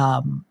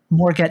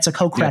Moore gets a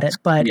co-credit,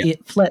 but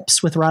it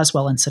flips with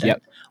Roswell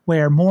incident,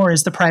 where Moore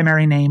is the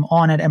primary name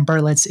on it and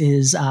Berlitz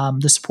is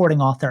the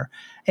supporting author.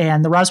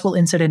 And the Roswell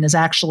incident is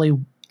actually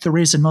the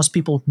reason most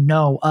people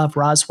know of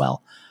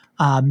Roswell.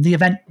 The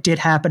event did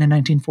happen in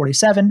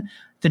 1947.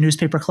 The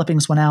newspaper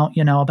clippings went out,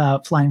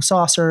 about flying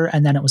saucer,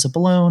 and then it was a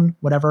balloon,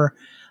 whatever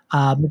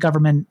the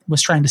government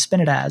was trying to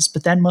spin it as.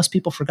 But then most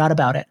people forgot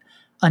about it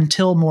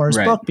until Moore's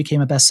book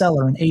became a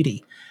bestseller in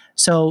 80.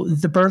 So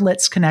the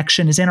Berlitz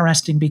connection is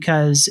interesting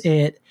because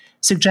it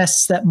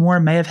suggests that Moore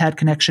may have had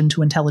connection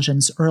to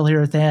intelligence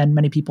earlier than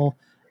many people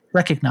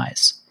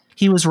recognize.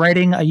 He was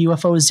writing a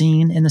UFO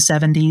zine in the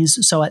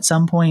 70s, so at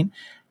some point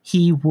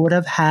he would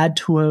have had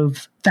to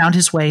have found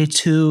his way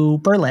to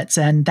Berlitz,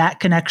 and that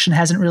connection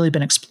hasn't really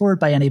been explored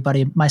by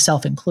anybody,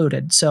 myself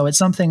included. So it's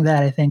something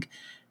that I think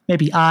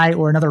maybe I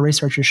or another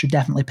researcher should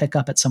definitely pick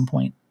up at some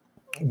point.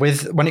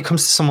 When it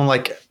comes to someone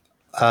like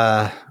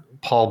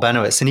Paul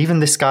Bennewitz, and even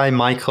this guy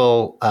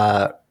Michael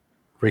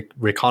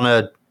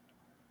Reconnor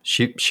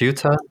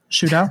Shooter,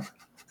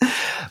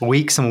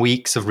 weeks and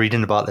weeks of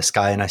reading about this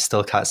guy, and I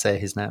still can't say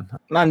his name.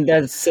 Man,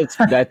 that's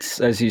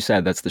as you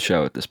said, that's the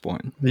show at this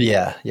point.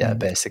 Yeah,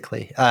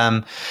 basically.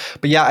 But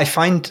yeah, I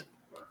find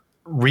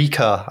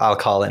Rico, I'll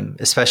call him,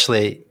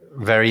 especially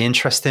very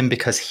interesting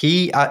because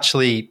he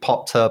actually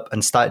popped up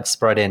and started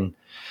spreading.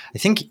 I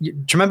think, do you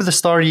remember the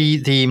story,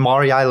 the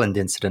Maury Island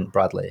incident,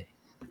 Bradley?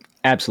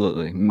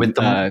 Absolutely. With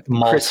the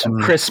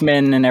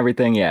Chrisman and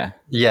everything, yeah.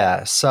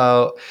 Yeah,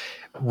 so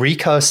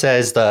Rico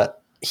says that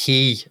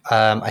he,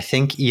 I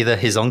think either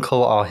his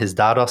uncle or his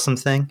dad or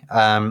something,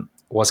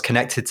 was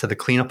connected to the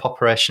cleanup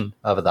operation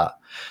over that.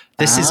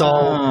 This is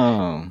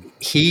all.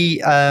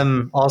 He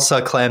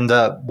also claimed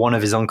that one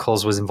of his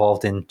uncles was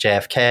involved in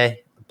JFK,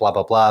 blah,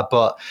 blah, blah.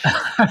 But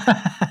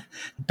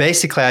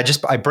basically,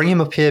 I bring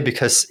him up here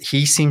because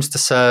he seems to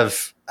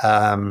serve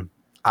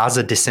as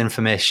a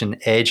disinformation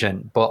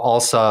agent, but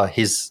also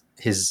his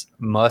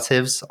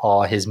motives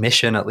or his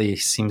mission at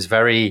least seems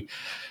very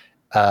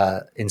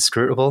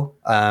inscrutable.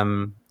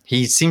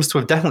 He seems to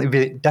have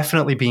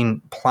definitely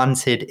been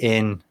planted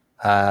in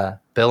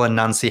Bill and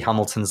Nancy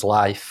Hamilton's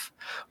life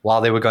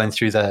while they were going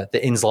through the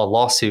Inslaw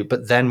lawsuit.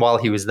 But then while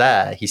he was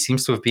there, he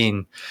seems to have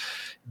been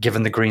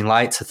given the green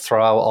light to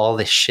throw out all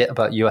this shit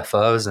about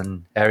UFOs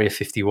and Area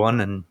 51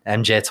 and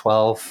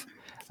MJ12.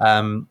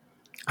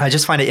 I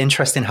just find it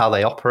interesting how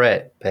they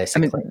operate,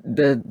 basically. I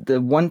mean,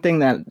 the one thing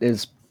that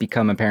has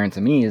become apparent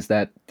to me is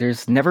that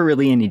there's never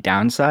really any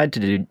downside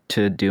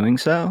to doing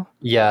so.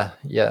 Yeah.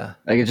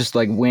 Like it's just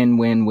like win,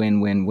 win,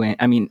 win, win, win.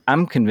 I mean,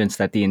 I'm convinced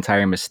that the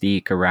entire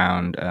mystique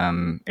around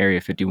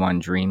Area 51,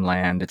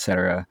 Dreamland,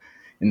 etc.,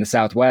 in the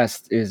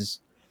Southwest is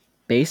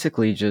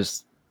basically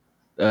just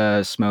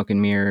smoke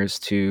and mirrors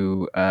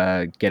to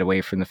get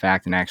away from the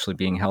fact and actually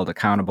being held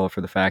accountable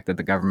for the fact that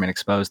the government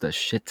exposed a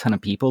shit ton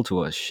of people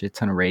to a shit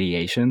ton of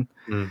radiation.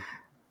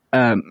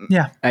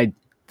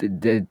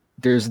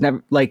 There's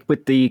never, like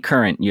with the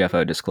current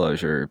UFO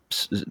disclosure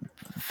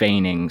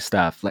feigning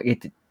stuff,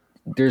 like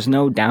there's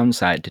no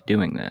downside to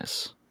doing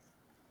this.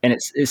 And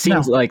it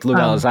seems like Lou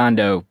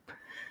Elizondo,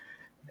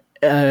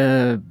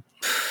 I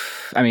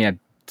mean,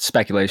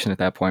 speculation at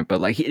that point,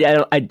 but like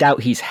I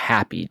doubt he's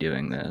happy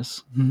doing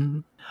this. Mm-hmm.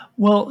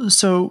 Well,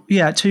 so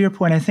yeah, to your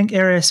point, I think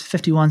Area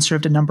 51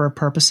 served a number of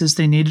purposes.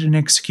 They needed an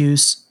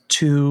excuse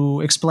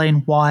to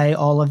explain why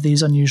all of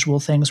these unusual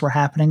things were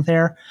happening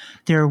there.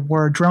 There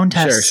were drone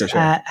tests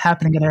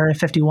happening at Area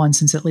 51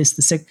 since at least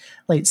the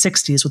late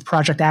 60s with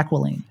Project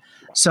Aquiline.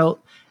 So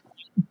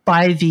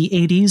by the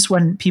 80s,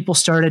 when people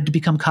started to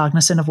become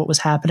cognizant of what was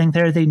happening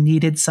there, they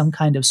needed some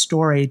kind of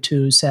story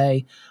to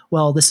say,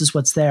 well, this is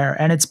what's there.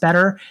 And it's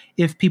better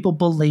if people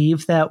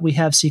believe that we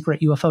have secret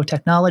UFO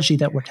technology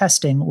that we're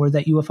testing or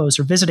that UFOs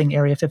are visiting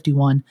Area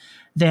 51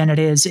 than it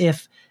is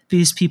if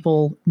these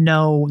people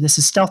know this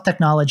is stealth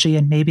technology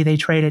and maybe they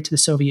trade it to the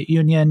Soviet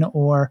Union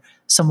or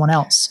someone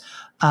else.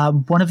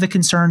 One of the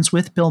concerns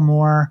with Bill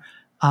Moore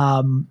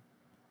and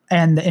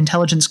the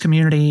intelligence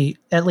community,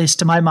 at least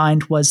to my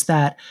mind, was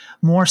that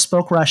Moore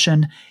spoke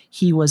Russian.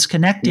 He was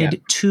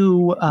connected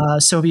to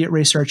Soviet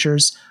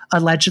researchers.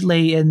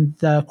 Allegedly, in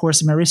the course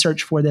of my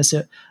research for this,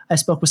 I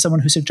spoke with someone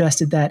who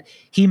suggested that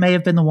he may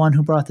have been the one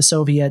who brought the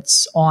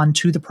Soviets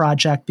onto the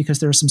project because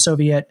there were some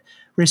Soviet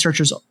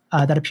researchers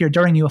that appeared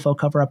during UFO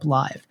Cover-Up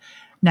Live.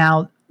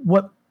 Now,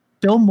 what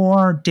Bill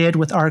Moore did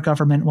with our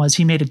government was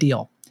he made a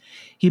deal.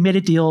 He made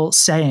a deal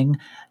saying,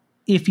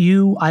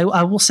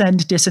 I will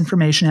send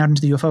disinformation out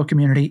into the UFO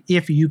community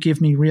if you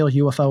give me real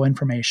UFO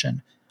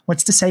information.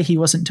 What's to say he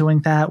wasn't doing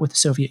that with the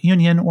Soviet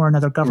Union or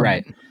another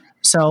government? Right.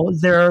 So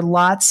there are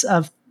lots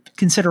of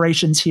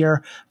considerations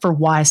here for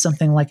why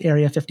something like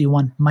Area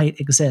 51 might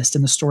exist,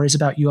 and the stories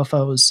about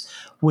UFOs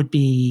would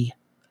be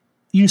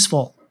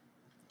useful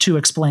to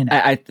explain it.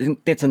 I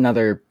think that's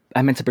another.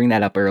 I meant to bring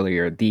that up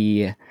earlier.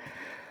 The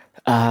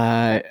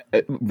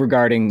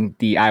regarding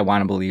the I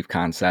want to believe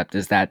concept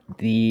is that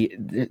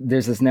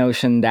there's this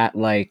notion that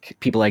like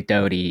people like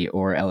Doty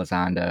or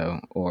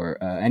Elizondo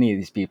or any of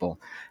these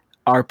people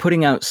are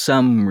putting out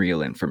some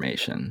real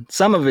information.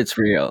 Some of it's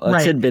real. A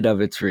Right. tidbit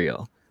of it's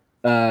real.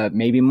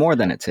 Maybe more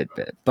than a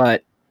tidbit,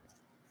 but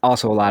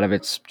also a lot of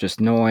it's just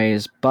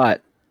noise.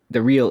 But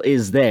the real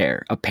is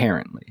there,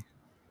 apparently.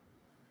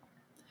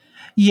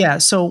 Yeah.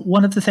 So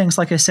one of the things,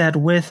 like I said,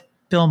 with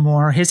Bill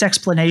Moore, his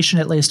explanation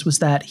at least was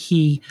that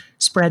he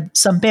spread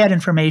some bad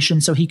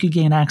information so he could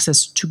gain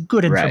access to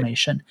good Right.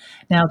 information.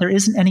 Now, there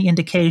isn't any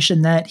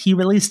indication that he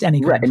released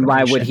any good Right. And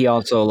information. why would he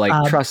also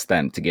trust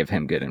them to give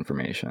him good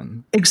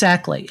information?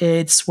 Exactly.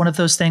 It's one of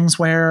those things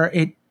where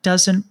it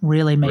doesn't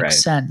really make Right.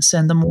 sense.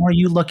 And the more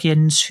you look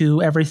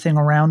into everything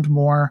around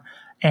Moore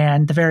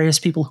and the various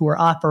people who are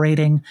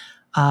operating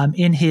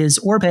in his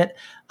orbit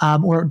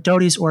or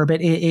Doty's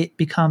orbit, it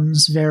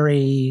becomes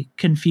very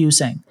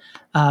confusing.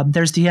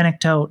 There's the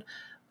anecdote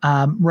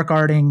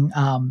regarding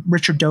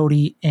Richard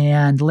Doty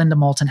and Linda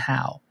Moulton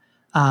Howe.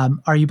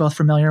 Are you both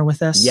familiar with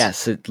this?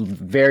 Yes, it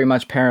very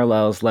much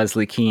parallels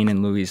Leslie Kean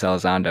and Luis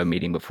Elizondo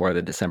meeting before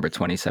the December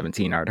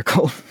 2017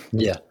 article.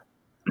 Yeah.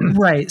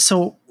 Right.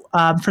 So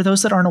for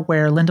those that aren't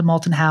aware, Linda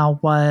Moulton Howe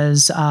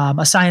was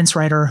a science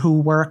writer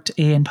who worked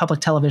in public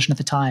television at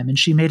the time, and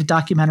she made a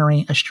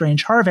documentary, A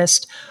Strange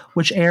Harvest,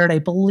 which aired, I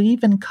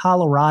believe, in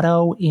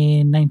Colorado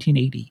in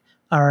 1980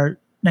 or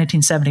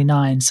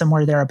 1979,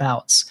 somewhere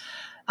thereabouts.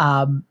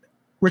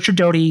 Richard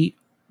Doty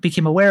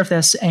became aware of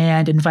this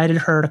and invited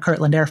her to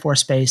Kirtland Air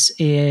Force Base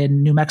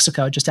in New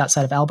Mexico, just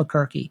outside of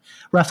Albuquerque,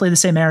 roughly the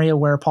same area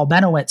where Paul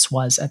Benowitz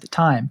was at the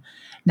time.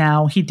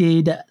 Now, he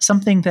did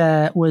something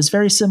that was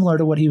very similar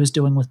to what he was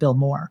doing with Bill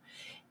Moore.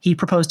 He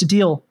proposed a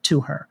deal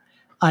to her.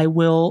 I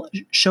will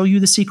show you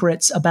the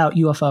secrets about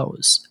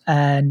UFOs.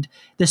 And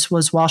this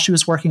was while she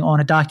was working on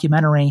a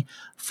documentary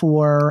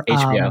for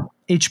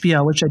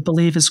HBO, which I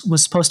believe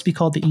was supposed to be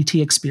called the ET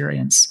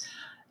Experience.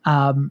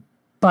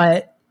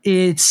 But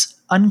it's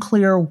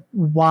unclear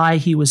why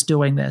he was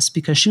doing this,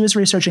 because she was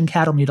researching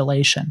cattle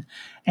mutilation.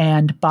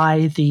 And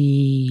by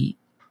the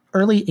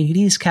early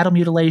 80s, cattle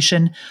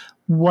mutilation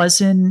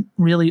wasn't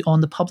really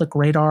on the public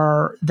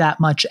radar that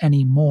much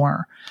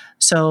anymore.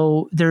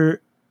 So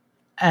there,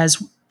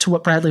 as to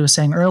what Bradley was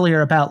saying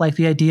earlier about like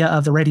the idea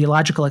of the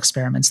radiological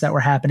experiments that were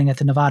happening at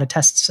the Nevada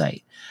test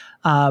site,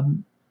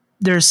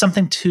 there's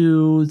something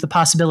to the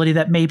possibility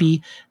that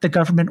maybe the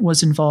government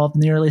was involved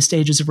in the early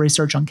stages of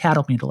research on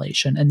cattle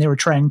mutilation, and they were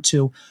trying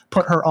to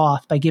put her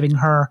off by giving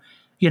her,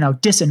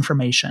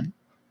 disinformation.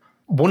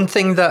 One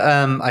thing that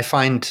I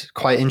find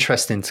quite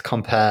interesting to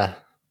compare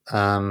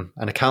an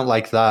account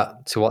like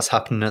that to what's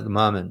happening at the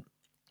moment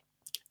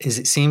is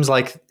it seems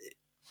like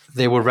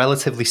they were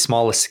relatively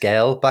smaller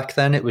scale back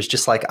then. It was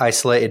just like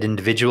isolated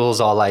individuals,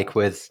 or like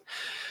with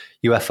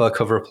UFO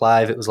Cover Up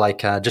Live, it was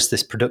like just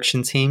this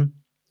production team.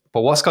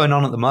 But what's going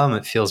on at the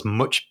moment feels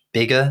much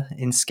bigger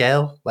in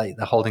scale. Like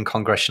they're holding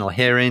congressional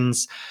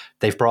hearings.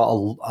 They've brought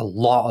a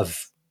lot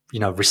of,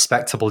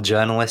 respectable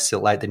journalists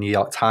like the New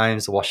York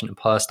Times, the Washington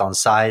Post on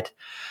side.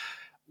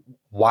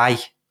 Why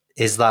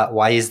is that?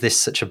 Why is this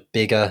such a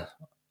bigger,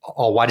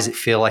 or why does it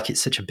feel like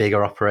it's such a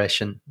bigger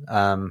operation?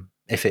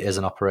 If it is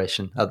an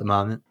operation at the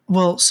moment?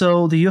 Well,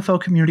 so the UFO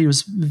community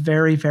was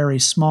very, very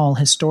small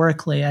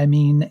historically. I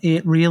mean,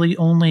 it really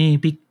only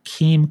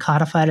became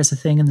codified as a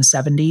thing in the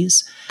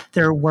 70s.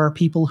 There were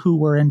people who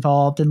were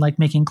involved in like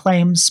making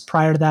claims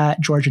prior to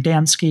that, George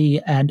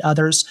Adamski and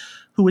others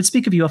who would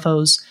speak of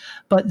UFOs,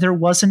 but there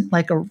wasn't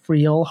like a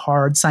real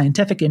hard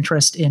scientific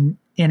interest in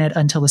it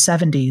until the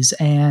 70s.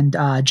 And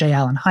J.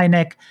 Allen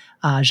Hynek,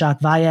 Jacques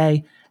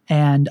Vallée,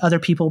 and other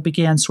people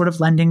began sort of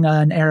lending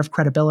an air of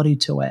credibility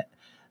to it.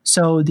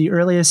 So the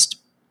earliest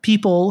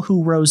people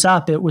who rose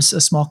up, it was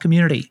a small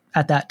community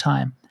at that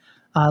time.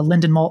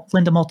 Linda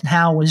Moulton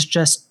Howe was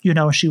just,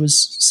 she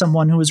was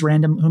someone who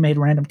made a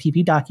random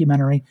TV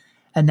documentary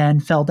and then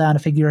fell down a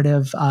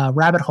figurative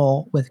rabbit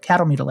hole with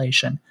cattle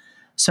mutilation.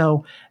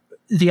 So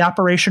the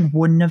operation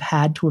wouldn't have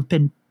had to have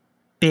been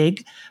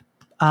big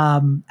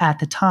at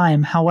the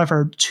time.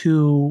 However,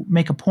 to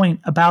make a point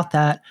about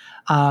that,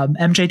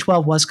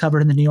 MJ-12 was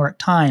covered in the New York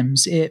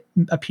Times. It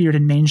appeared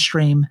in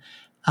mainstream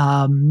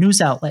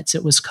news outlets.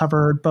 It was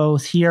covered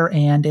both here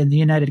and in the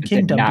United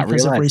Kingdom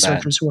because of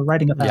researchers who were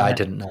writing about it. Yeah, I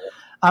didn't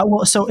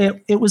know. So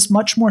it was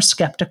much more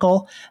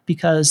skeptical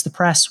because the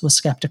press was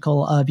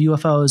skeptical of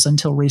UFOs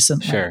until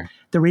recently. Sure.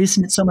 The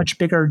reason it's so much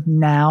bigger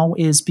now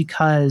is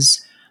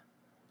because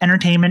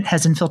entertainment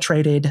has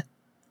infiltrated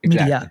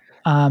media.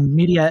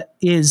 Media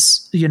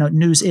is,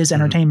 news is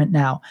entertainment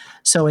now.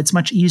 So it's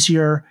much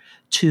easier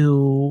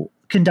to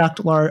conduct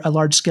a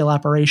large-scale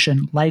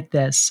operation like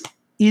this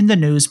in the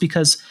news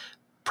because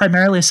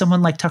primarily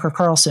someone like Tucker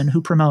Carlson, who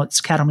promotes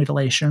cattle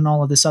mutilation and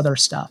all of this other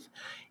stuff.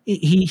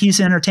 He's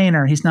an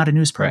entertainer. He's not a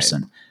news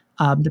person.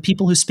 Right. The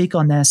people who speak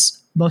on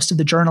this, most of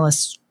the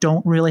journalists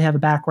don't really have a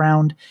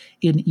background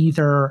in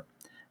either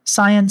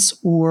science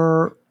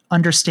or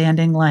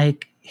understanding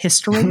like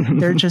history.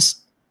 They're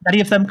just, many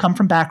of them come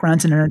from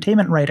backgrounds in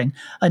entertainment writing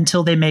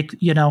until they make,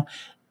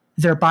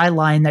 their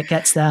byline that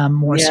gets them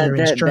more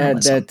serious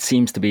journalism. That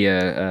seems to be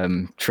a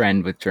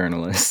trend with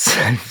journalists.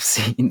 I've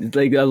seen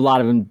like a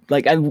lot of them,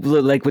 like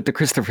with the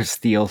Christopher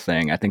Steele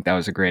thing. I think that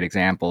was a great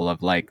example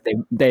of like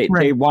they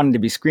wanted to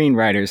be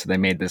screenwriters, so they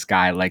made this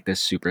guy like this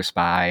super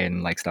spy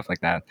and like stuff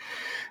like that.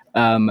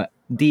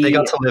 They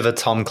got to live a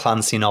Tom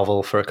Clancy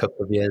novel for a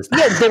couple of years.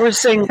 Yeah, they were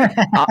saying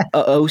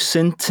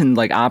OSINT and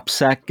like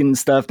OPSEC and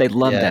stuff. They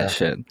loved that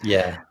shit.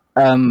 Yeah.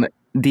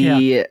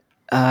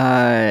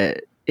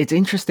 It's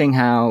interesting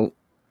how,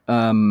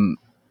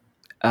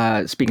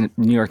 speaking of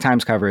New York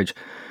Times coverage,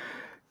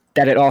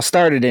 that it all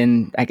started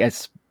in, I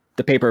guess,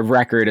 the paper of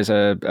record is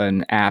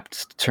an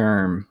apt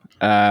term.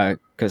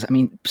 Because, I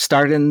mean,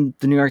 started in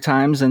the New York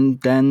Times and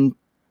then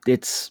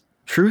it's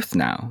Truth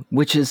now,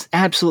 which is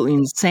absolutely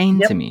insane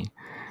to me.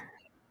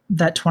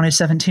 That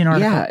 2017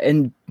 article. Yeah,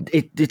 and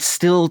it's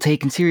still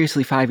taken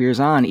seriously 5 years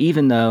on,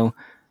 even though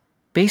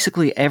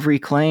basically every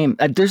claim,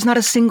 there's not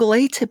a single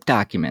ATIP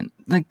document.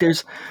 Like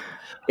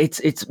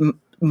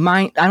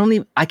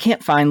I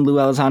can't find Lou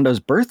Elizondo's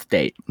birth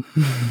date.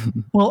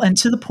 Well, and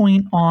to the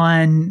point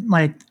on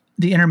like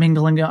the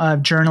intermingling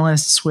of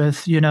journalists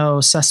with,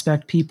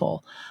 suspect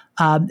people.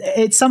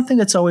 It's something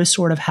that's always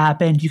sort of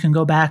happened. You can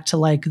go back to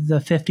like the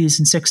 50s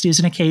and 60s,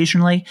 and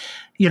occasionally,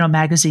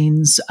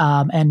 magazines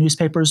and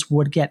newspapers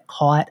would get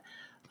caught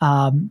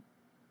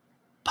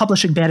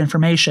publishing bad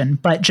information.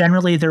 But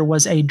generally, there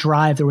was a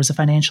drive, there was a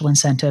financial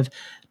incentive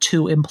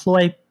to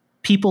employ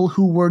people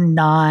who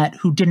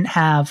didn't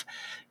have,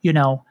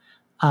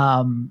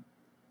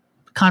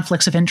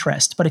 conflicts of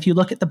interest. But if you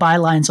look at the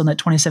bylines on that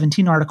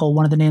 2017 article,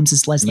 one of the names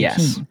is Leslie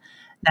Kean.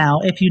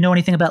 Now, if you know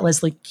anything about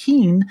Leslie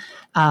Kean,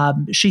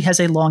 she has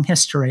a long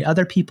history.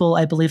 Other people,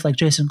 I believe, like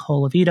Jason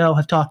Colavito,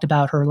 have talked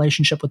about her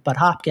relationship with Bud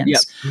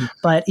Hopkins. Yep.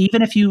 But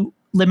even if you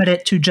limit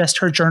it to just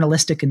her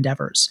journalistic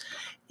endeavors,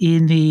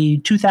 in the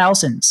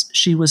 2000s,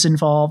 she was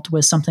involved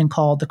with something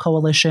called the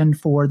Coalition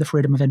for the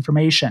Freedom of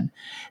Information.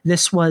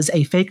 This was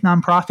a fake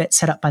nonprofit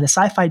set up by the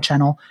Sci-Fi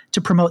Channel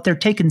to promote their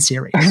Taken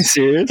series. Are you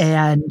serious?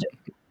 And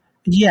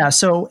yeah,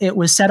 so it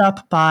was set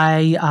up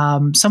by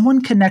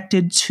someone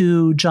connected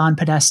to John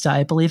Podesta.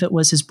 I believe it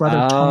was his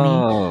brother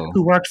Tony,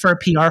 who worked for a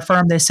PR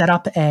firm. They set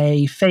up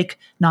a fake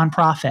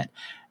nonprofit.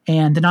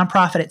 And the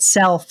nonprofit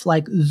itself,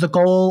 like the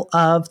goal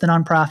of the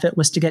nonprofit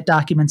was to get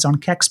documents on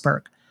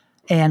Kecksburg.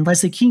 And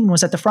Leslie Kean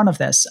was at the front of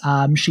this.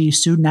 She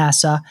sued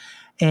NASA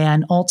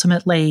and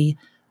ultimately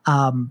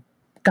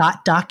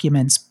got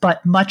documents,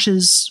 but much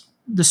as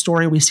the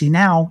story we see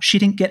now, she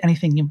didn't get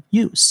anything in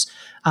use.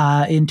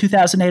 In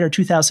 2008 or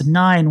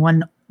 2009,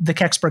 when the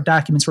Kecksburg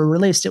documents were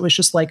released, it was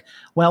just like,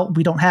 well,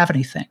 we don't have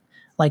anything.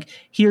 Like,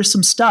 here's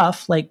some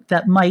stuff like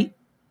that might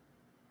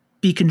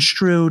be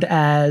construed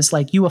as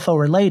like UFO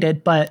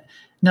related, but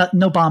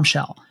no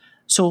bombshell.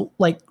 So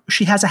like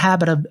she has a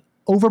habit of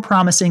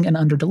overpromising and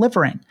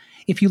underdelivering.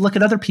 If you look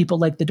at other people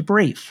like the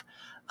Debrief,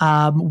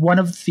 one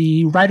of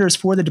the writers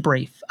for the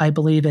Debrief, I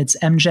believe it's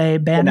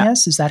MJ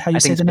Banias. Is that how you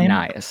say the name?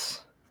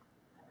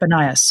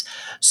 Banias.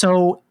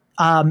 So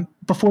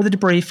before the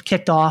Debrief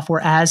kicked off, or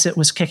as it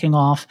was kicking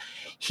off,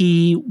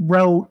 he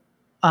wrote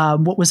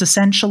what was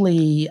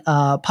essentially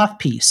a puff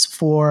piece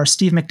for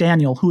Steve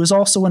McDaniel, who is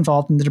also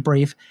involved in the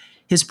Debrief,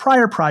 his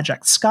prior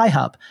project,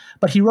 Skyhub.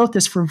 But he wrote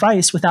this for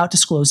Vice without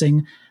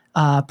disclosing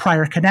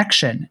prior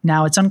connection.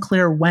 Now, it's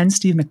unclear when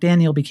Steve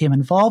McDaniel became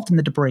involved in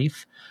the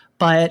Debrief,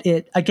 but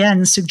it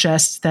again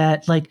suggests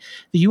that like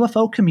the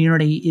UFO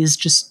community is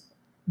just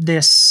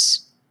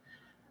this,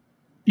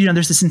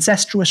 there's this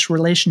incestuous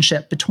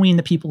relationship between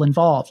the people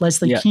involved.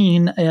 Leslie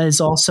Kean has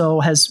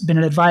been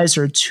an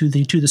advisor to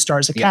the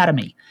Stars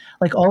Academy.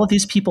 Like all of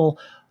these people,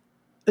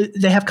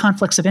 they have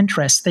conflicts of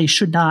interest. They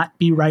should not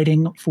be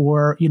writing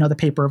for, the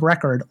paper of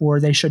record, or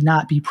they should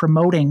not be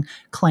promoting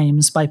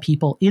claims by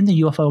people in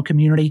the UFO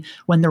community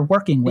when they're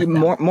working with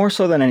them. More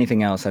so than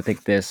anything else, I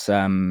think this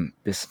saga,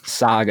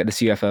 this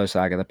UFO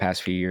saga, the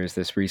past few years,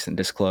 this recent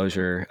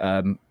disclosure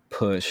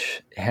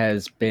push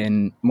has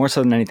been more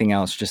so than anything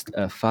else just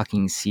a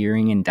fucking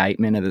searing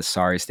indictment of the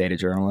sorry state of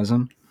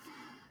journalism.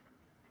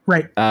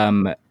 Right.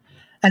 And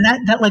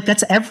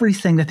that's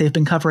everything that they've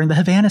been covering, the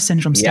Havana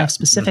Syndrome stuff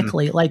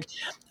specifically. Mm-hmm. Like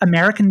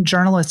American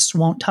journalists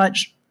won't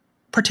touch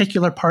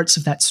particular parts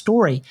of that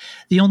story.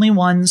 The only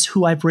ones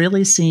who I've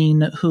really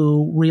seen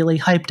who really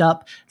hyped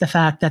up the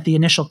fact that the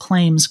initial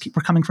claims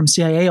were coming from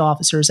CIA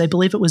officers, I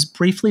believe it was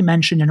briefly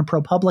mentioned in a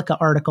ProPublica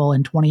article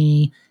in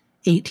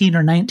 2018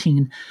 or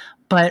 19.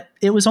 But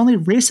it was only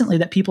recently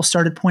that people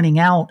started pointing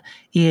out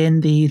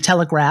in the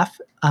Telegraph,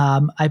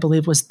 I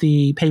believe was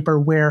the paper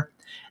where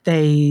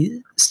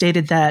they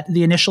stated that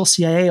the initial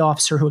CIA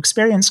officer who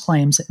experienced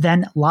claims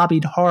then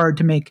lobbied hard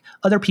to make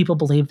other people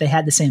believe they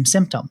had the same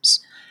symptoms.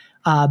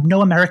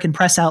 No American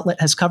press outlet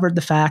has covered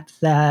the fact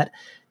that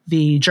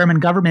the German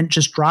government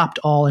just dropped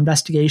all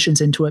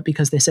investigations into it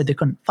because they said they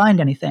couldn't find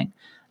anything.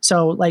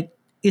 So, like,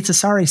 it's a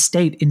sorry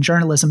state in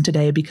journalism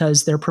today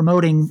because they're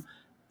promoting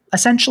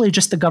essentially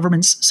just the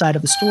government's side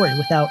of the story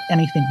without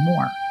anything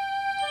more.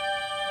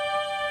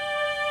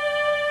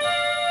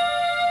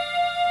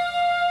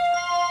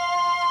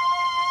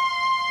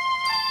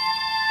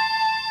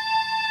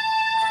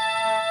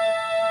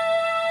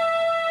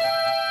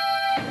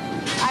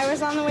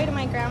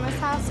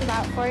 house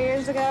about 4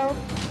 years ago,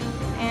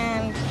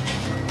 and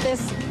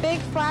this big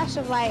flash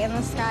of light in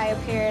the sky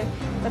appeared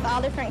with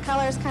all different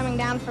colors coming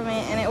down from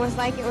it, and it was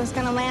like it was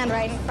going to land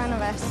right in front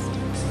of us.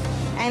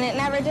 And it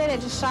never did.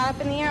 It just shot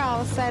up in the air all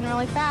of a sudden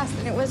really fast,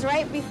 and it was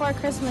right before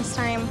Christmas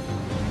time.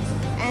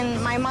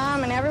 And my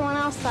mom and everyone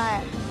else saw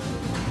it,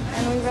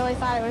 and we really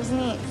thought it was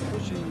neat.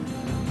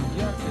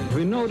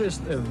 We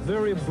noticed a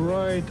very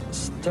bright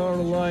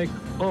star-like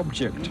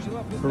object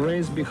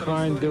raised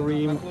behind the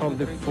rim of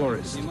the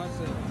forest.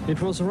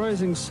 It was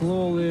rising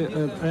slowly at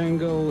an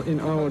angle in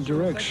our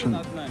direction.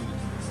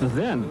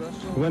 Then,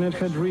 when it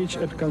had reached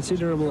a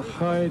considerable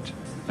height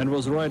and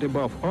was right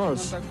above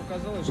us,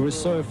 we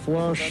saw a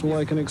flash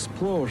like an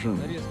explosion.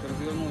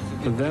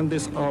 Then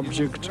this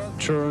object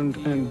turned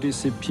and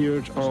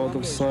disappeared out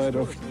of sight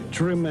of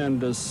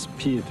tremendous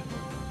speed.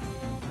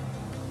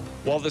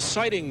 While the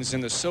sightings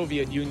in the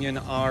Soviet Union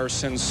are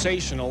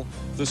sensational,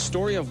 the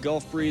story of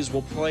Gulf Breeze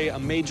will play a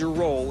major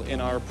role in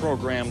our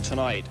program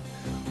tonight.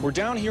 We're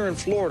down here in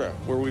Florida,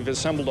 where we've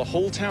assembled a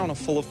whole town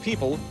full of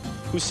people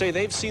who say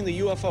they've seen the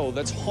UFO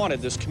that's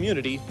haunted this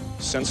community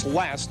since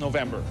last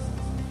November.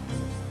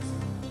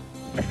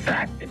 The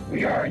fact that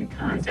we are in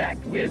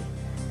contact with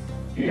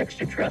the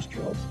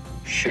extraterrestrials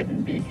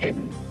shouldn't be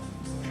hidden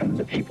from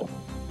the people.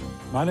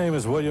 My name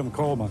is William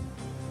Coleman.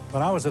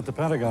 When I was at the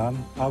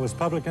Pentagon, I was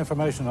Public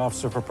Information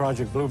Officer for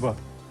Project Blue Book.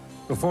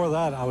 Before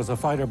that, I was a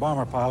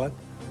fighter-bomber pilot,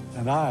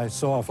 and I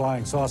saw a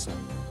flying saucer.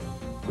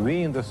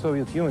 We in the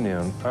Soviet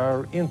Union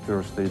are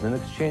interested in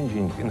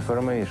exchanging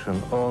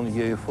information on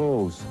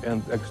UFOs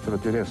and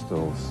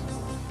extraterrestrials.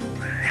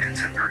 The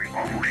head's in very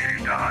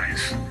oval-shaped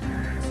eyes,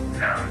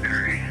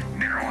 very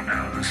narrow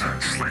nose,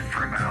 slit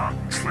for a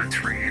mouth, slits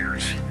for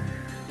ears,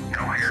 no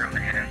hair on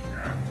the head,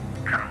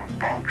 kind of a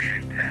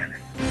bulb-shaped head.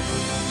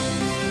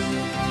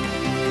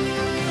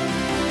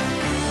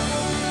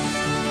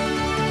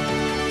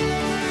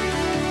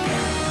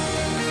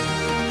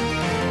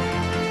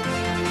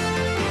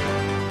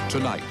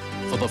 Tonight,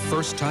 for the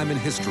first time in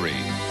history,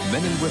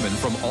 men and women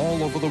from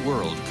all over the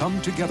world come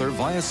together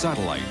via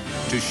satellite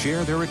to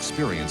share their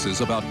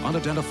experiences about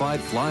unidentified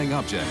flying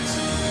objects.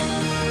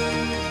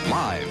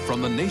 Live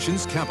from the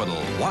nation's capital,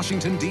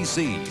 Washington,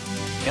 D.C.,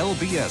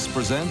 LBS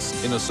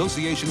presents, in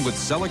association with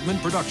Seligman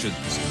Productions,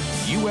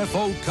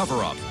 UFO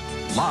Cover-Up,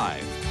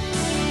 live.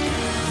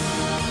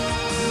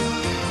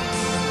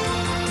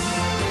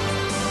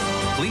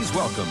 Please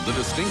welcome the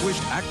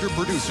distinguished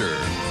actor-producer,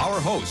 our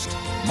host,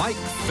 Mike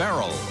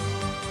Farrell.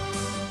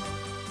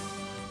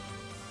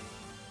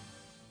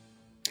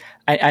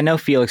 I know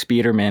Felix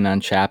Biederman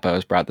on Chapo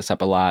has brought this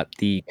up a lot.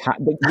 The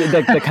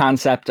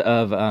concept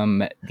of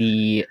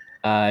the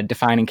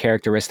defining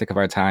characteristic of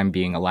our time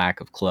being a lack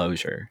of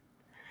closure.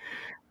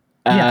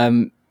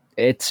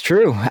 It's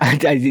true.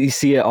 You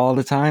see it all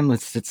the time.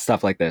 It's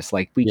stuff like this.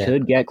 Like we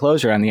could get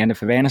closure on the end of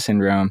Havana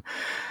syndrome,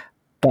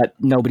 but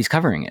nobody's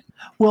covering it.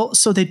 Well,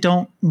 so they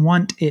don't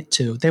want it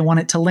to. They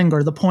want it to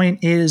linger. The point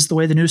is, the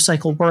way the news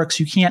cycle works,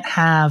 you can't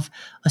have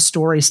a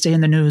story stay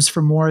in the news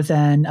for more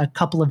than a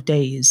couple of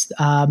days.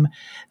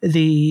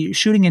 The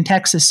shooting in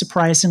Texas,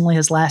 surprisingly,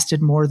 has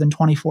lasted more than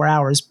 24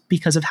 hours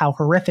because of how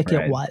horrific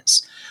it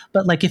was.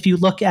 But like if you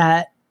look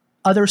at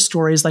other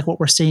stories like what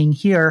we're seeing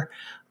here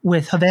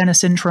with Havana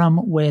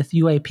Syndrome, with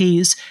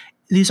UAPs,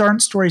 these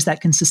aren't stories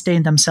that can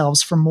sustain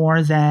themselves for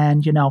more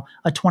than,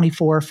 a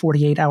 24,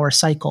 48-hour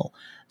cycle.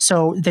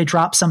 So they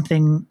drop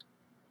something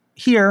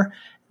here,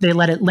 they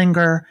let it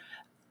linger,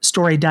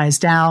 story dies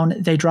down,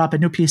 they drop a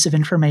new piece of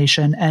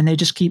information, and they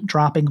just keep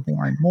dropping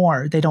more and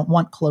more. They don't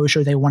want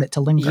closure, they want it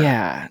to linger.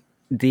 Yeah.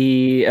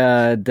 The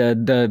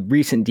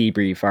recent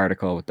debrief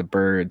article with the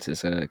birds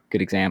is a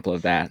good example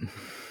of that.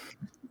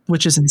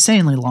 Which is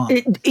insanely long.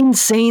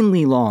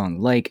 Insanely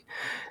long. Like,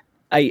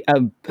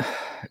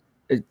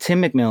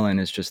 Tim McMillan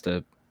is just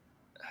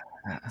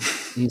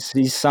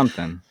he's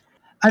something.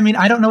 I mean,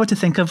 I don't know what to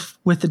think of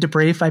with the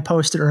debrief I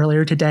posted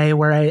earlier today,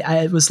 where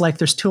I was like,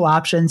 there's two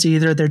options.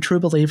 Either they're true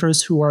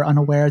believers who are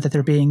unaware that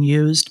they're being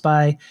used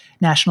by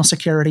national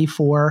security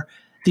for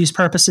these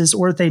purposes,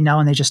 or they know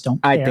and they just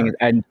don't care.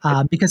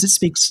 Because it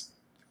speaks.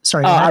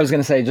 Sorry. I was going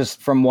to say, just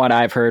from what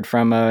I've heard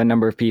from a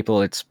number of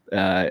people, it's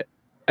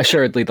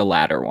assuredly the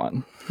latter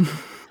one.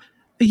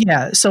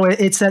 Yeah, so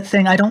it's that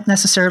thing. I don't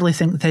necessarily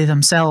think they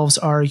themselves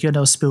are,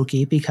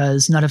 spooky,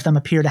 because none of them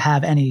appear to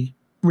have any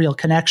real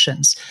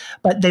connections,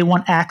 but they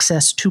want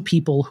access to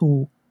people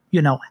who,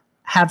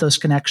 have those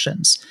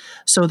connections.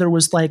 So there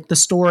was like the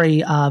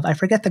story of, I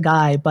forget the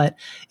guy, but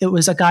it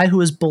was a guy who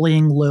was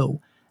bullying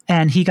Lou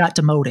and he got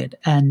demoted,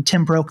 and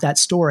Tim broke that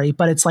story.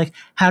 But it's like,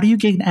 how do you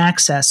gain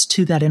access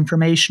to that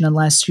information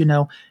unless,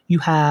 you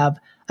have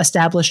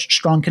established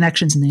strong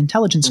connections in the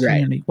intelligence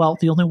community? Well,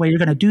 the only way you're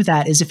going to do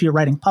that is if you're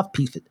writing puff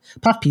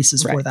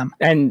pieces for them.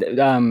 And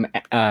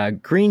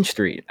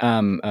Greenstreet,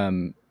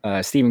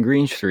 Stephen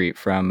Greenstreet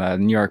from the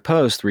New York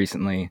Post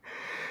recently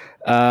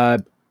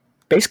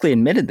basically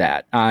admitted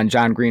that on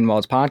John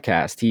Greenwald's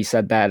podcast. He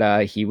said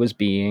that he was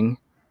being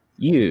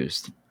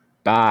used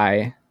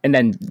by And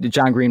then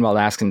John Greenwald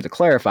asks him to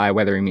clarify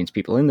whether he means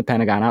people in the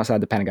Pentagon,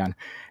 outside the Pentagon.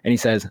 And he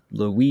says,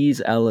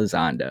 Luis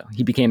Elizondo.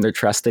 He became their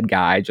trusted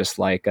guy, just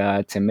like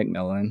Tim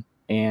McMillan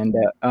and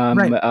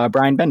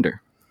Brian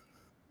Bender.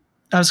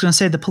 I was going to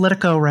say the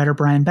Politico writer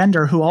Brian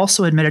Bender, who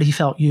also admitted he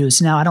felt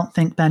used. Now, I don't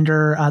think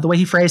Bender, the way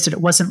he phrased it,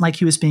 it wasn't like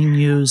he was being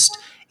used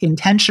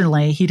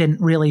intentionally. He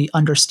didn't really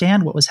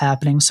understand what was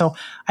happening. So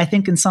I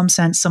think in some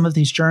sense, some of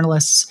these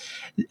journalists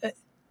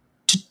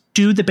to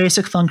do the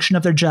basic function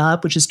of their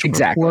job, which is to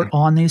report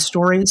on these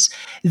stories,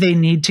 they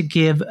need to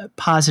give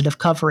positive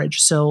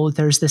coverage. So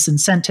there's this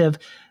incentive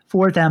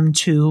for them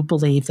to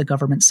believe the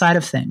government side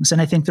of things. And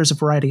I think there's a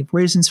variety of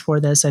reasons for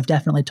this. I've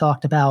definitely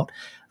talked about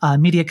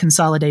media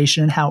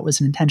consolidation and how it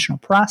was an intentional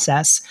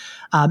process.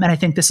 And I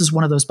think this is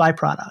one of those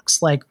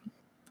byproducts. Like,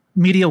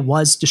 media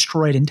was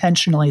destroyed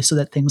intentionally so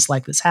that things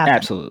like this happen.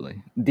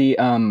 Absolutely.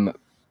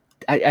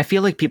 I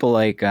feel like people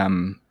like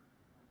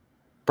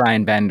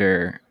Brian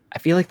Bender, I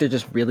feel like they're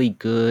just really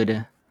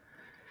good,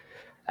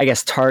 I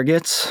guess,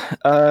 targets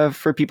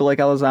for people like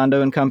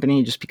Elizondo and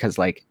company, just because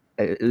like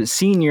a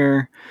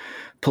senior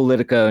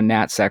Politico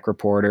NatSec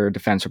reporter,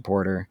 defense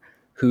reporter,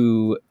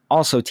 who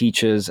also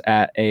teaches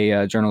at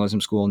a journalism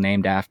school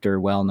named after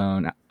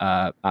well-known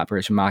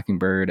Operation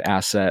Mockingbird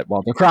asset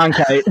Walter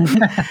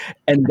Cronkite.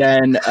 And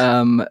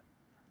then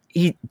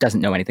he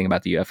doesn't know anything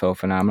about the UFO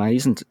phenomenon. He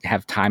doesn't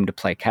have time to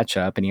play catch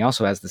up. And he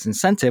also has this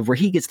incentive where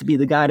he gets to be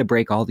the guy to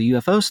break all the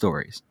UFO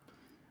stories.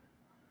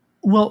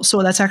 Well,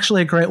 so that's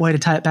actually a great way to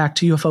tie it back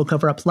to UFO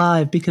Cover Up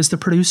Live, because the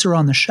producer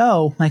on the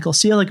show, Michael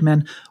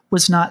Seligman,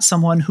 was not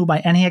someone who by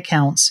any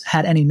accounts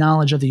had any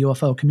knowledge of the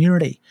UFO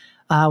community.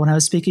 When I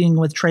was speaking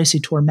with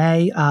Tracy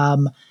Torme,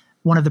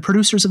 one of the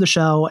producers of the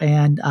show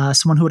and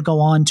someone who would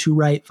go on to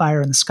write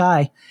Fire in the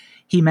Sky,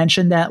 he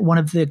mentioned that one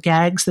of the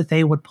gags that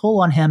they would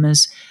pull on him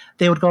is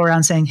they would go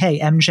around saying, hey,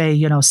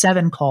 MJ,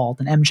 7 called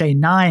and MJ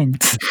 9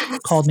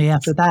 called me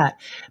after that,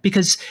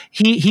 because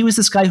he was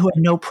this guy who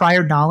had no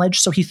prior knowledge.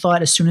 So he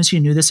thought as soon as he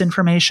knew this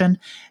information,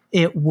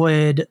 it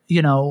would,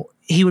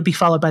 he would be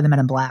followed by the Men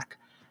in Black.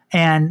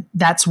 And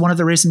that's one of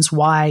the reasons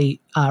why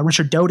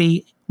Richard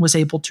Doty was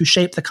able to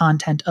shape the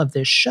content of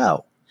this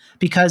show,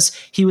 because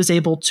he was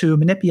able to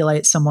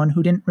manipulate someone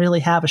who didn't really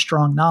have a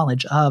strong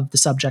knowledge of the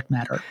subject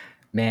matter.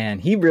 Man,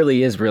 he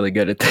really is really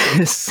good at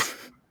this.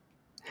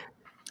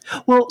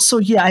 Well, so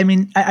yeah, I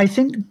mean, I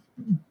think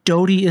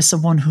Doty is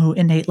someone who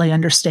innately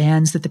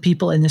understands that the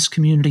people in this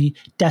community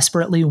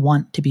desperately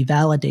want to be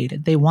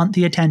validated. They want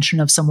the attention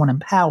of someone in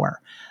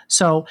power.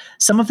 So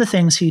some of the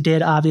things he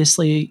did,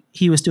 obviously,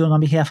 he was doing on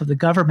behalf of the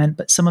government,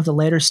 but some of the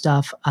later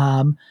stuff,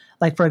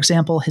 like, for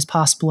example, his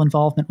possible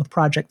involvement with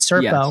Project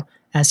Serpo,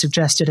 as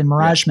suggested in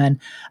Mirage Men,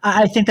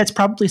 I think that's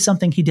probably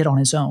something he did on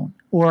his own,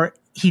 or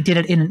he did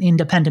it in an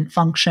independent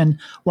function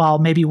while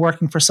maybe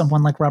working for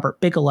someone like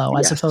Robert Bigelow,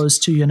 as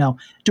opposed to,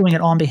 doing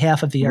it on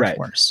behalf of the Air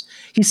Force.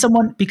 He's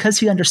someone, because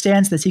he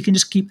understands this, he can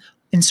just keep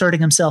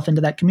inserting himself into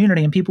that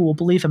community and people will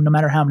believe him no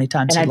matter how many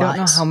times he lies. And I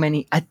don't know how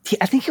many, I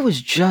think it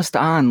was just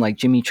on like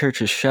Jimmy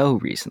Church's show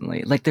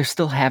recently. Like they're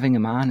still having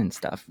him on and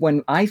stuff.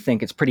 When I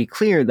think it's pretty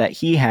clear that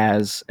he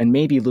has, and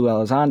maybe Lou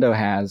Elizondo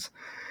has,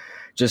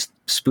 just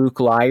spook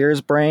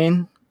liar's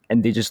brain,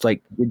 and they just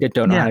like, they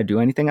don't know how to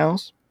do anything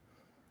else.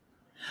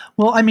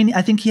 Well, I mean,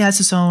 I think he has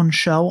his own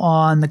show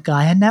on the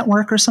Gaia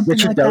Network or something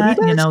like that.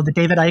 Does? The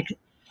David Icke.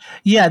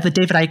 Yeah, the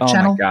David Icke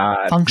channel,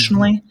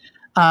 functionally.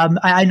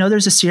 I know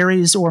there's a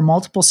series or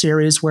multiple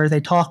series where they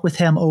talk with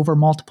him over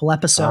multiple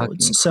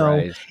episodes.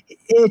 So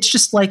it's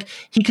just like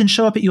he can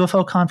show up at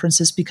UFO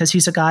conferences because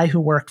he's a guy who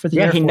worked for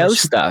the Air Force. Yeah, he knows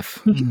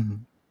stuff.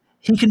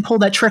 He can pull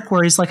that trick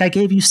where he's like, I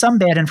gave you some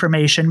bad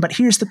information, but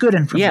here's the good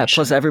information. Yeah,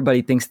 plus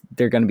everybody thinks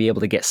they're going to be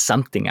able to get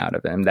something out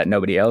of him that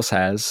nobody else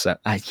has. So,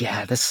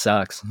 this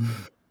sucks.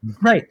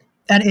 Right.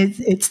 And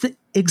it's the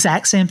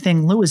exact same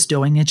thing Lou is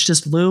doing. It's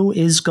just Lou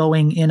is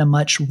going in a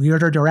much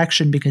weirder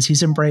direction because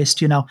he's embraced,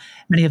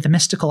 many of the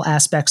mystical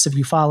aspects of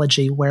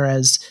ufology,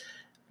 whereas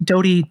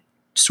Doty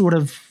sort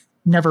of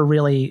never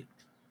really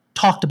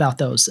talked about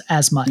those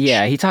as much.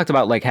 Yeah, he talked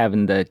about like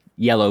having the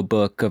yellow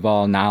book of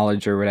all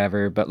knowledge or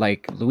whatever, but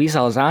like Luis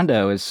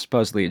Elizondo is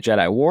supposedly a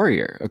Jedi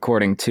warrior,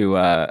 according to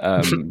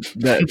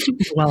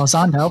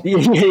Elizondo.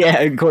 Yeah,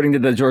 according to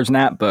the George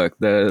Knapp book,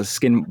 the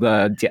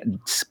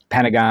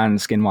Pentagon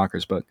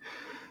Skinwalkers book.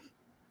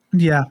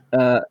 Yeah.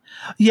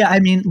 I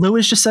mean, Lou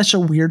is just such a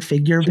weird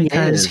figure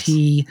because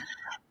he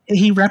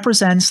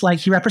represents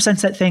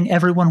that thing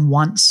everyone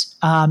wants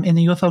in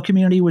the UFO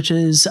community, which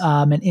is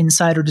an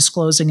insider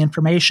disclosing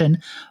information.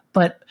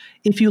 But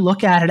if you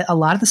look at it, a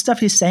lot of the stuff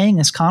he's saying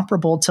is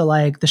comparable to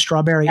like the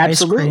strawberry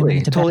ice cream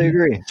and totally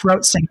agree.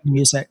 Throat singing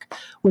music,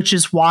 which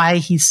is why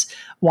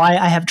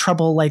I have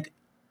trouble like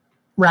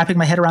wrapping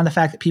my head around the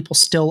fact that people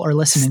still are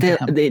listening to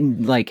him.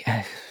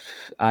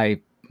 I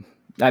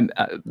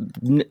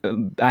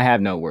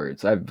have no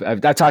words.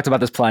 I've talked about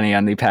this plenty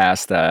on the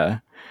past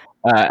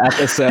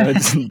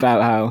episodes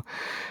about how,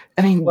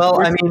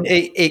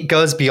 it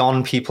goes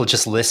beyond people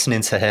just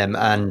listening to him,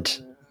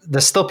 and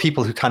there's still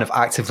people who kind of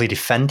actively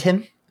defend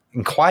him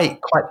in quite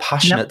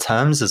passionate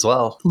terms as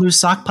well. Lou's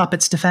sock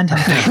puppets defend him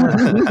for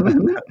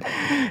sure.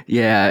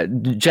 Yeah,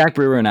 Jack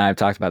Brewer and I have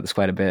talked about this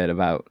quite a bit,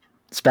 about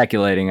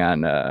speculating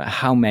on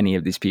how many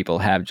of these people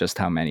have just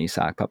how many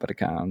sock puppet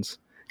accounts.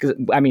 Because,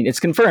 I mean, it's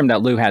confirmed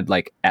that Lou had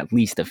like at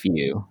least a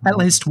few. At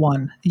least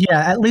one. Yeah,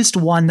 at least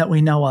one that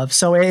we know of.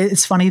 So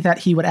it's funny that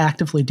he would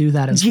actively do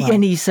that as well.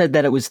 And he said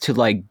that it was to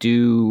like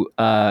do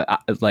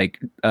Oppo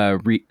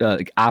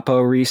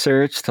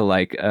research to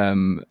like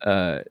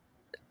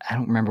I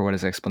don't remember what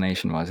his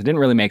explanation was. It didn't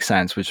really make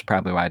sense, which is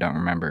probably why I don't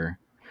remember.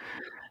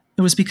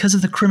 It was because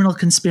of the criminal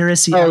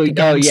conspiracy. Oh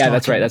yeah,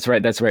 that's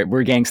right.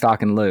 We're gang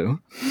stalking Lou.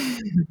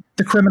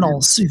 The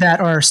criminals that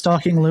are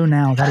stalking Lou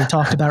now that he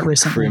talked about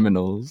recently.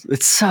 Criminals.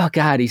 It's so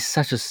God. He's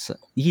such a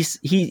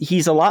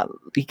he's a lot.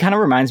 He kind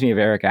of reminds me of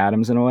Eric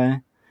Adams in a way.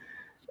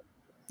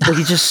 Like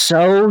he's just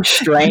so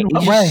strange.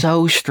 He's just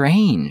so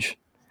strange.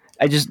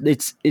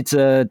 It's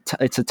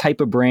a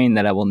type of brain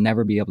that I will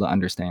never be able to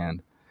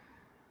understand.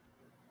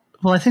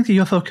 Well, I think the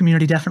UFO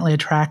community definitely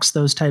attracts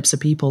those types of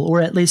people,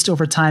 or at least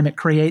over time it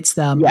creates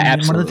them. Yeah, I mean,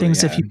 absolutely. One of the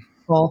things,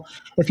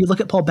 if you look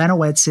at Paul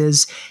Benowitz,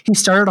 is he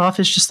started off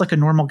as just like a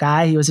normal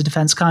guy. He was a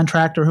defense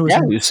contractor who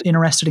was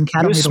interested in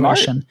cattle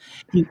mutilation.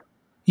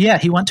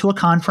 He went to a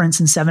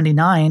conference in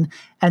 '79,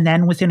 and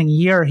then within a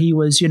year, he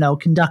was,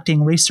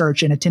 conducting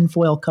research in a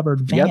tinfoil covered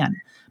van. Yep.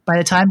 By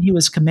the time he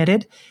was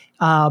committed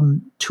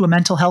to a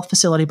mental health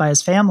facility by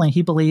his family,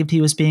 he believed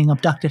he was being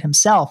abducted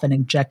himself and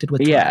injected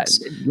with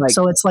drugs.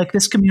 So it's like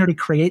this community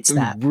creates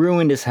that.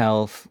 Ruined his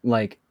health.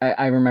 Like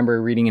I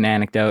remember reading an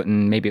anecdote,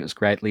 and maybe it was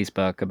Greitley's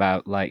book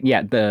about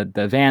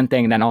the van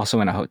thing, and then also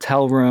in a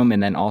hotel room,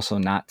 and then also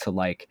not to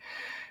like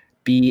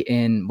be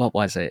in, what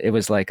was it? It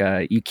was like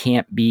you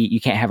can't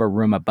have a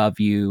room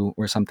above you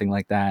or something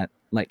like that.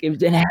 Like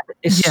it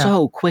happened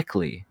so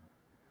quickly.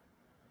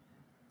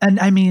 And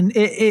I mean,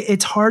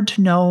 it's hard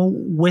to know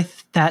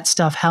with that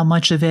stuff how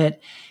much of it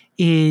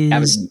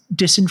is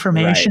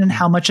disinformation,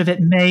 how much of it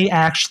may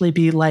actually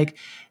be like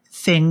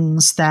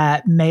things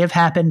that may have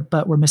happened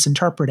but were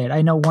misinterpreted.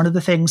 I know one of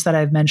the things that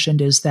I've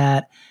mentioned is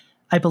that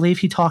I believe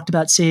he talked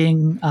about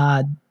seeing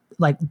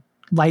like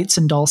lights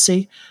in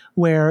Dulce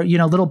where,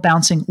 little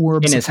bouncing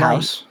orbs in his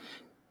house.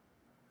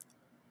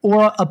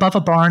 Or above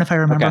a barn, if I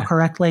remember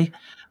correctly.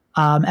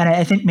 And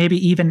I think maybe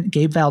even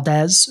Gabe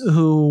Valdez,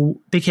 who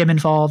became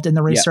involved in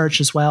the research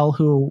as well,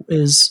 who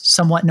is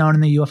somewhat known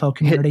in the UFO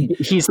community.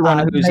 He's the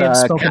one who's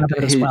spoken of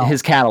it as well.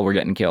 His cattle were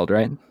getting killed,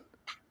 right?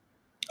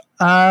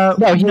 I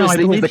believe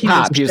he was the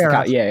cop. He was the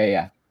cop.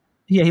 Yeah.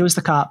 Yeah, he was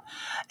the cop.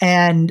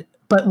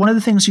 But one of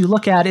the things you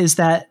look at is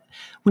that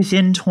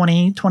within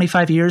 20,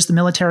 25 years, the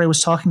military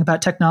was talking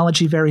about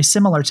technology very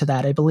similar to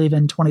that. I believe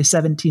in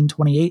 2017,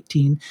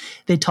 2018,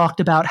 they talked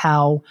about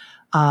how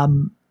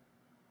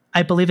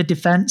I believe a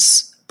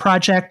defense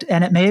project,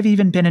 and it may have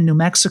even been in New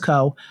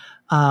Mexico,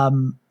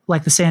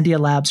 like the Sandia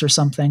Labs or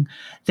something.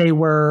 They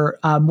were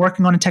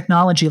working on a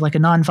technology, like a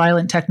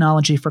nonviolent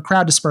technology for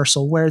crowd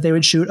dispersal, where they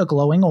would shoot a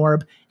glowing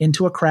orb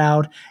into a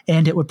crowd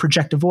and it would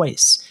project a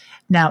voice.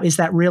 Now, is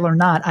that real or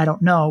not? I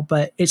don't know,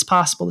 but it's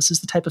possible. This is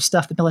the type of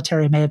stuff the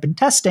military may have been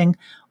testing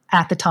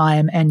at the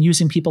time and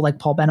using people like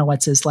Paul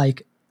Benowitz as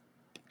like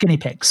guinea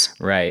pigs.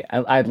 Right.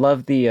 I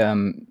love the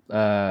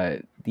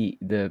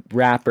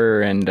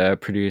rapper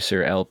and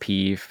producer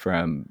LP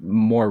from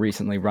more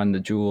recently Run the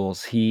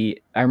Jewels. I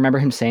remember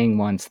him saying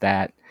once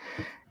that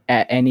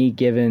at any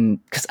given,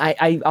 because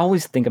I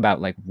always think about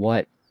like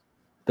what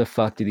the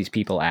fuck do these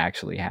people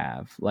actually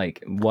have?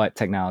 Like what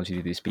technology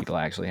do these people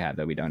actually have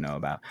that we don't know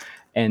about?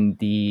 And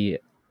the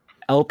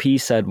LP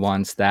said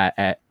once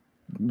that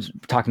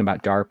talking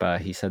about DARPA,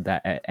 he said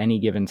that at any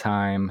given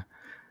time,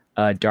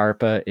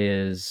 DARPA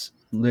is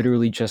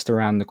literally just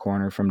around the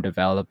corner from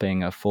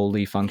developing a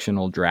fully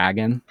functional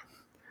dragon,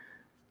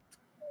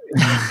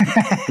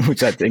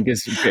 which I think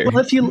is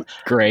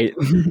great.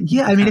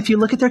 Yeah, I mean, if you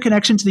look at their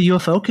connection to the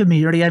UFO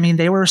community, I mean,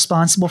 they were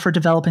responsible for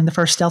developing the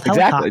first stealth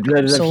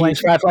helicopter. So like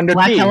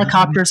black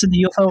helicopters in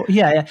the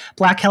UFO,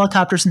 black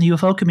helicopters in the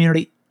UFO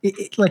community,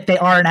 like they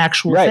are an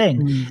actual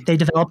thing. They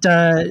developed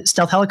a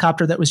stealth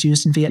helicopter that was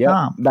used in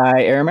Vietnam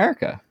by Air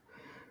America.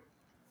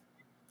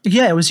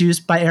 Yeah, it was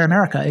used by Air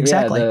America.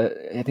 Exactly. Yeah,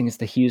 I think it's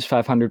the Hughes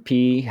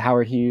 500P.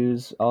 Howard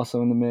Hughes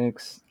also in the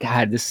mix.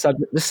 God, this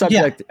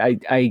subject.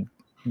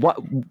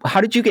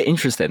 How did you get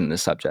interested in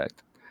this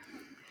subject?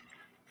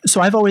 So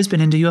I've always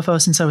been into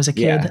UFO since I was a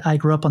kid. I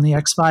grew up on the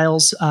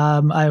X-Files.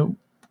 I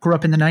grew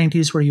up in the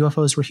 90s where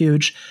UFOs were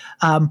huge.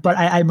 But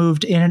I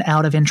moved in and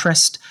out of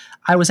interest.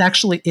 I was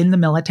actually in the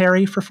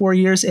military for 4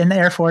 years in the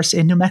Air Force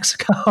in New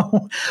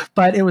Mexico.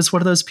 But it was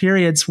one of those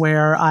periods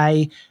where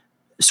I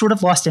sort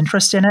of lost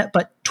interest in it,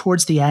 but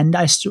towards the end,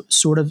 I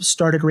sort of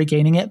started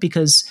regaining it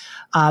because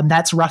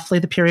that's roughly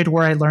the period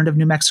where I learned of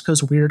New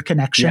Mexico's weird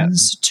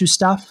connections to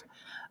stuff.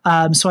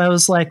 So I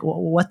was like,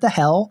 what the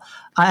hell?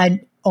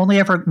 I only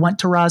ever went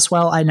to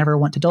Roswell. I never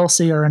went to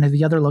Dulce or any of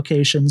the other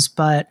locations,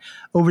 but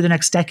over the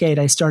next decade,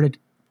 I started,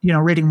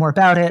 reading more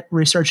about it,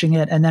 researching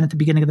it. And then at the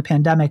beginning of the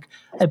pandemic,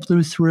 I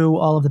blew through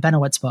all of the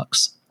Benowitz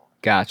books.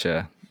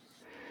 Gotcha.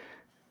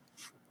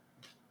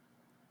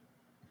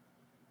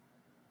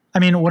 I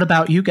mean, what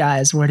about you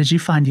guys? Where did you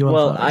find UFOs?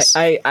 Well,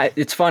 I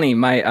it's funny.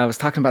 I was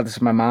talking about this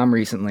with my mom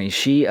recently.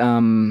 She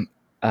when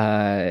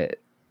I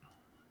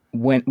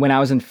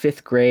was in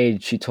 5th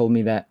grade, she told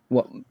me that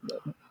when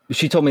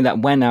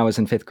I was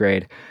in 5th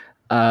grade,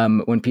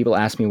 when people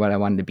asked me what I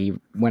wanted to be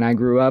when I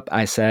grew up,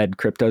 I said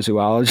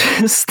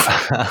cryptozoologist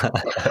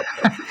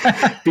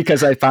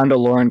because I found a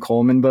Lauren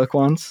Coleman book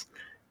once.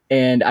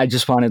 And I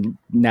just wanted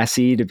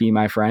Nessie to be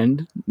my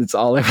friend. That's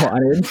all I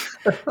wanted.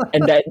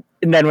 and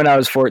then when I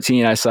was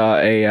 14, I saw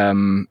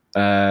an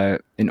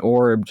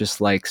orb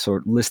just like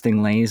sort of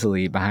listing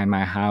lazily behind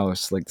my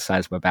house, like the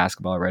size of a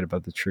basketball right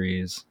above the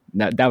trees.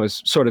 That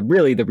was sort of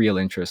really the real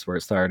interest where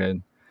it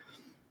started.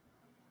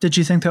 Did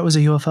you think that was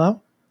a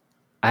UFO?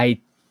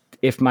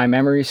 If my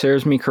memory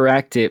serves me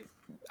correct,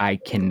 I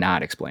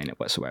cannot explain it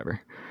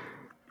whatsoever.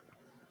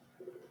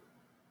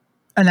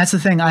 And that's the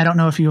thing. I don't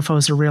know if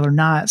UFOs are real or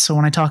not. So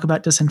when I talk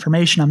about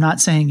disinformation, I'm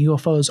not saying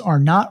UFOs are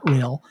not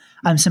real.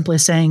 I'm simply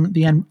saying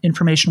the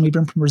information we've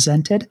been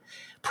presented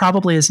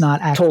probably is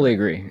not accurate. Totally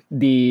agree.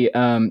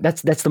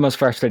 That's the most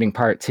frustrating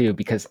part too,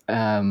 because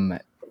I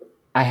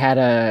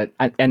had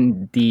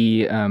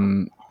the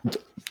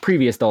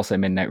previous Dulce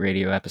Midnight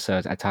Radio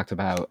episodes, I talked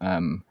about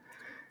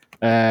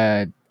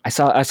I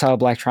saw a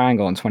black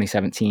triangle in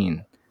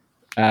 2017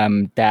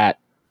 that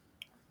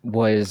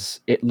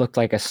it looked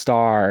like a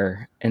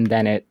star, and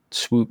then it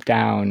swooped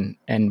down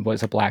and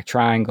was a black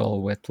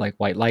triangle with like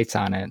white lights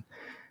on it.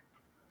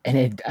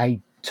 And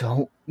I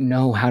don't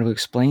know how to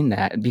explain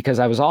that, because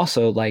I was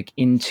also like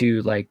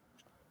into like,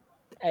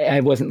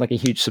 I wasn't like a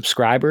huge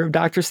subscriber of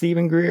Dr.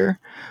 Stephen Greer,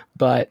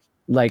 but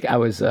like I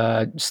was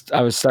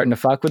starting to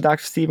fuck with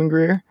Dr. Stephen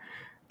Greer.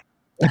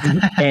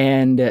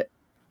 And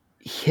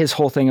his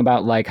whole thing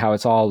about like how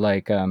it's all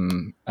like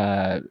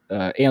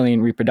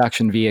alien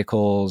reproduction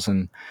vehicles,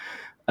 and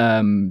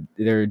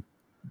they're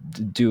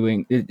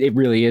doing it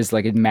really is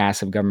like a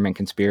massive government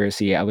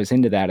conspiracy. I was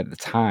into that at the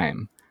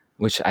time,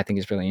 which I think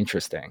is really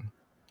interesting.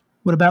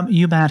 What about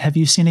you, Matt? Have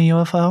you seen a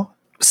UFO?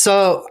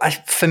 So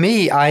for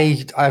me,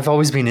 I've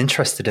always been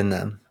interested in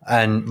them.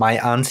 And my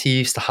auntie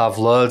used to have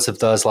loads of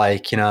those,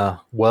 like, you know,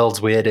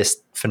 world's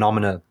weirdest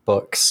phenomena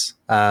books.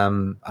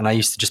 And I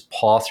used to just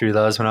pore through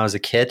those when I was a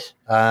kid.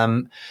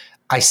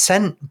 I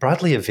sent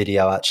Bradley a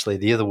video actually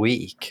the other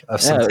week of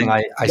something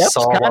I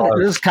saw.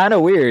 It was kind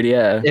of weird,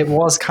 yeah. It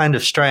was kind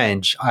of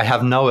strange. I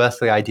have no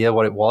earthly idea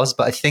what it was,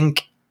 but I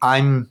think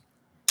I'm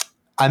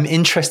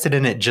interested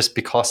in it just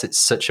because it's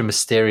such a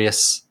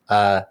mysterious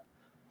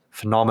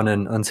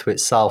phenomenon unto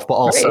itself. But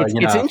also,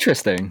 it's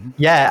interesting.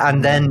 Yeah,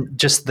 and then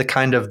just the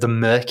kind of the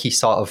murky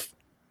sort of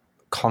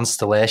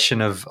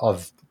constellation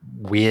of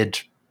weird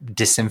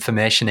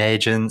disinformation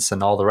agents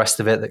and all the rest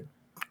of it that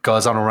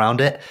goes on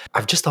around it.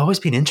 I've just always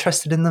been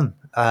interested in them.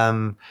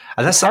 And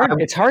that's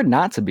it's hard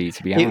not to be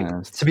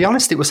honest. To be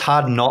honest, it was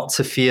hard not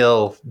to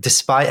feel,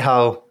 despite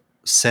how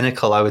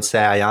cynical I would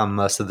say I am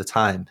most of the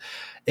time,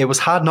 it was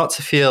hard not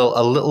to feel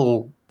a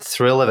little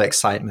thrill of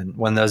excitement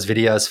when those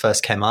videos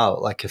first came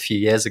out like a few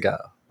years ago,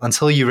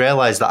 until you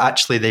realize that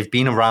actually they've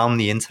been around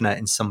the internet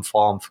in some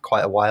form for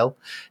quite a while.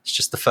 It's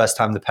just the first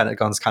time the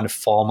Pentagon's kind of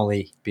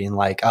formally being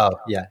like, oh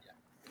yeah,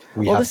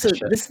 this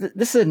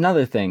is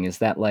another thing, is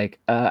that like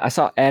I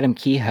saw Adam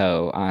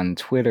Kehoe on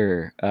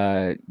Twitter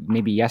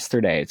maybe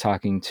yesterday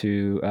talking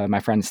to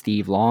my friend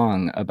Steve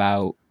Long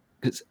about,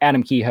 because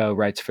Adam Kehoe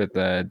writes for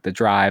the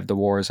Drive, the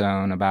War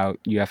Zone, about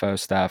UFO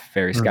stuff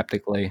very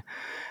skeptically,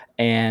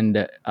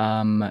 and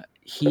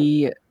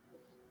he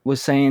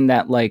was saying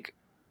that like,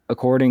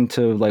 according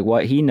to like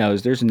what he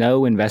knows, there's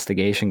no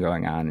investigation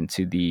going on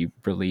into the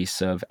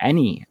release of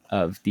any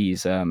of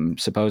these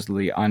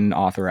supposedly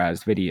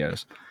unauthorized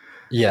videos.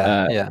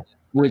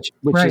 Which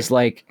right. Is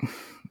like,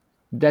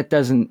 that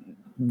doesn't,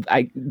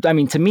 I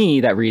mean, to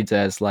me, that reads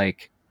as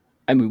like,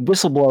 I mean,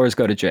 whistleblowers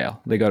go to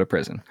jail, they go to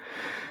prison.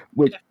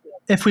 Which,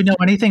 if we know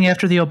anything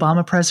after the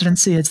Obama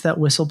presidency, it's that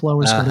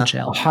whistleblowers go to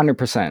jail.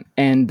 100%.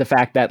 And the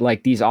fact that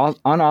like these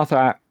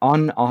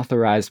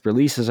unauthorized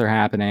releases are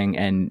happening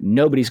and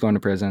nobody's going to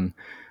prison,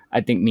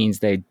 I think means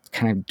they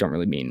kind of don't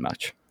really mean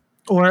much.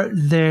 Or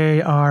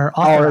they are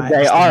authorized. Or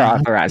they are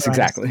authorized,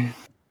 exactly.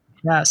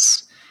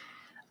 Yes.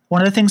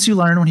 One of the things you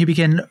learn when you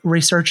begin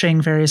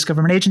researching various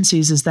government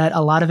agencies is that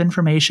a lot of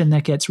information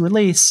that gets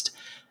released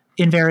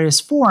in various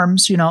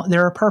forms, you know,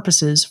 there are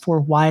purposes for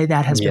why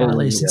that has been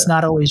released. It's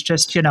not always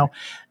just, you know,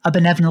 a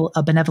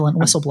benevolent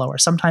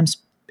whistleblower. Sometimes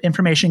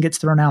information gets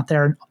thrown out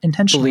there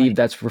intentionally. I believe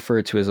that's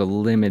referred to as a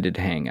limited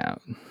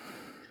hangout.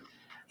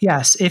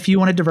 Yes. If you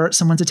want to divert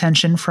someone's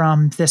attention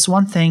from this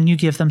one thing, you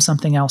give them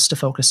something else to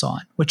focus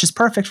on, which is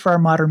perfect for our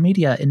modern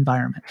media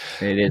environment.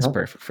 It is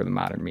perfect for the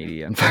modern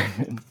media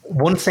environment.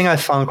 One thing I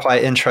found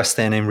quite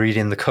interesting in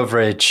reading the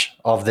coverage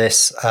of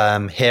this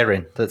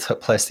hearing that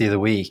took place the other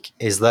week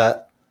is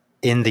that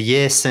in the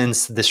year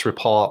since this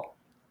report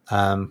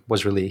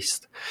was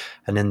released,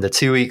 and in the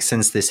 2 weeks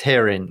since this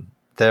hearing,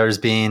 there's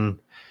been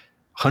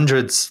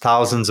hundreds,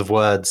 thousands of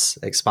words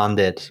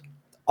expanded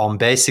on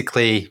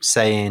basically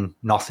saying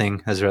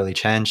nothing has really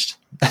changed.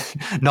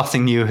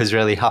 Nothing new has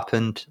really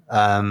happened.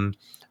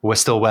 we're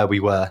still where we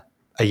were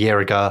a year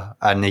ago,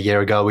 and a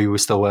year ago we were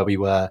still where we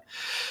were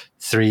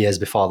 3 years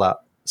before that.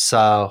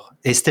 So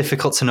it's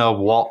difficult to know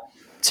what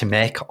to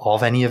make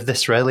of any of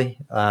this, really.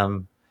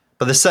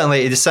 But it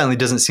certainly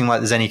doesn't seem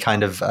like there's any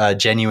kind of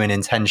genuine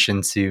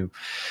intention to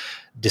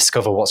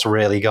discover what's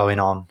really going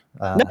on.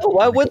 No,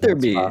 why would there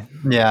be?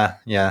 Yeah.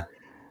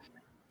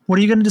 What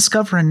are you going to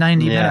discover in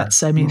 90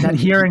 minutes? I mean, that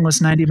hearing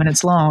was 90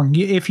 minutes long.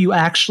 If you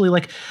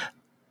actually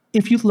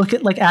if you look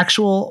at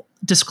actual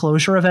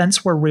disclosure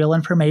events where real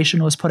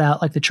information was put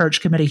out, like the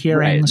Church Committee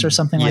hearings or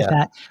something like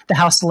that, the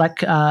House Select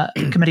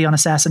Committee on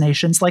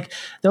Assassinations,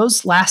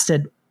 those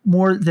lasted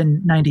more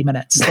than 90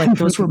 minutes.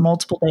 Those were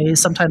multiple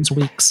days, sometimes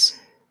weeks.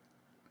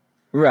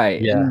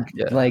 Right. Yeah.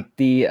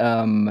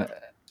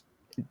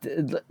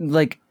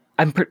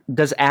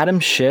 Does Adam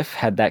Schiff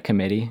had that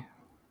committee?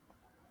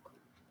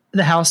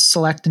 The House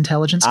Select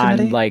Intelligence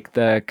Committee? On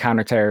the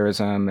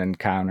counterterrorism and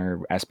counter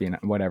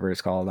espionage, whatever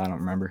it's called. I don't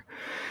remember.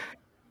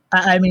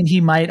 I mean,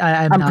 he might.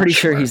 I'm pretty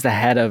sure he's the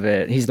head of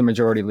it. He's the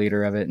majority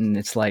leader of it. And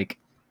it's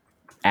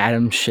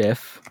Adam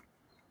Schiff.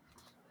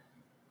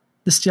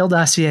 The Steele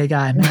dossier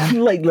guy,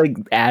 man. like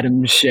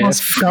Adam Schiff.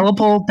 Most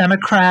gullible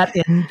Democrat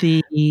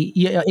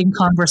in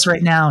Congress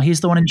right now.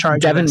 He's the one in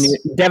charge of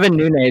this. Devin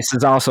Nunes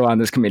is also on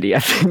this committee, I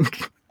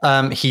think.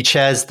 He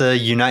chairs the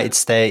United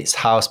States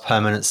House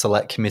Permanent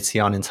Select Committee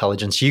on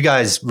Intelligence. You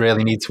guys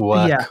really need to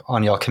work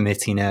on your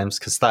committee names,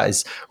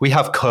 because we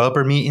have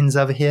Cobra meetings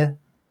over here.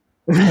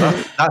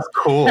 That's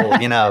cool,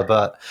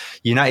 but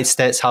United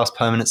States House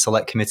Permanent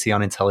Select Committee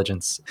on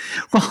Intelligence.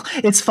 Well,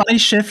 it's funny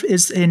Schiff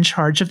is in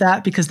charge of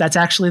that, because that's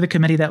actually the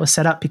committee that was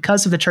set up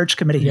because of the Church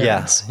Committee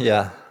hearings.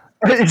 Yeah.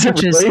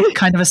 Which is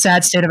kind of a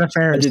sad state of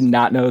affairs. I did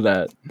not know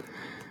that.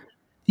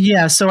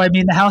 Yeah, so I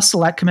mean, the House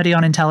Select Committee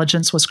on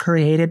Intelligence was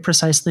created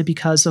precisely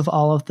because of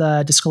all of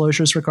the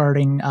disclosures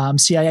regarding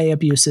CIA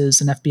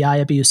abuses and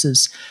FBI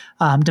abuses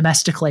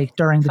domestically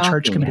during the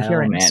Church Committee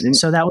hearings. Man.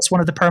 So that was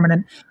one of the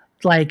permanent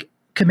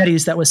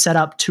committees that was set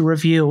up to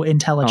review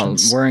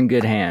intelligence. We're in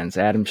good hands.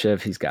 Adam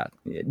Schiff, he's got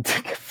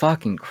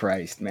fucking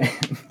Christ, man.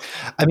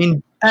 I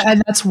mean,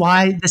 and that's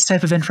why this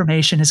type of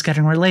information is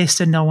getting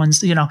released, and no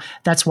one's,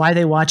 that's why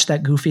they watched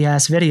that goofy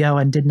ass video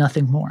and did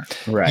nothing more.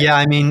 Right. Yeah.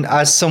 I mean,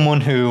 as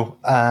someone who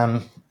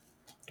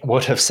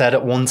would have said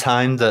at one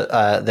time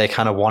that they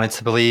kind of wanted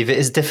to believe, it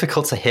is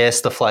difficult to hear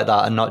stuff like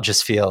that and not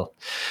just feel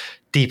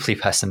deeply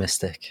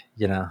pessimistic,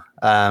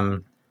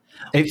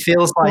 It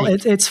feels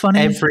like it's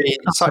funny.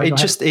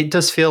 It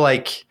does feel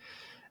like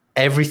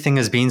everything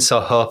has been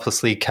so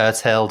hopelessly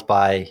curtailed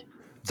by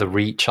the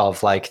reach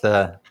of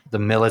the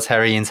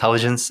military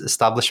intelligence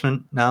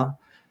establishment now.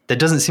 There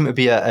doesn't seem to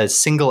be a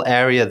single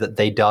area that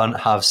they don't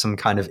have some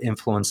kind of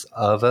influence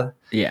over.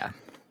 Yeah.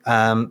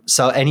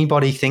 So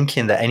anybody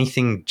thinking that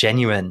anything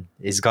genuine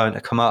is going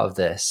to come out of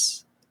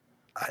this,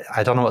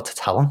 I don't know what to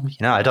tell them.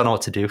 I don't know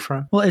what to do for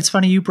them. Well, it's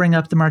funny you bring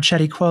up the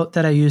Marchetti quote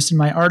that I used in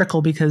my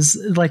article, because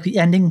the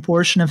ending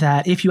portion of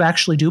that, if you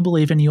actually do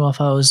believe in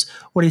UFOs,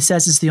 what he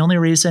says is the only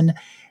reason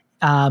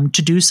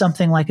to do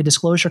something like a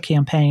disclosure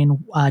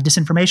campaign,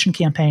 disinformation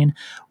campaign,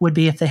 would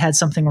be if they had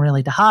something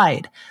really to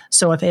hide.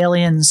 So if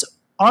aliens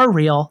are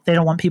real, they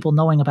don't want people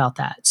knowing about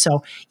that.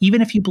 So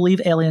even if you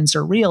believe aliens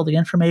are real, the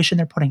information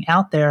they're putting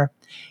out there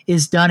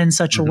is done in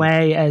such a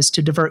way as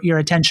to divert your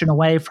attention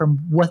away from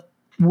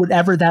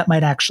whatever that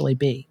might actually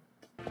be.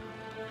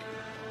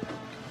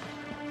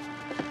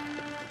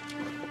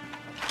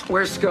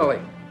 Where's Scully?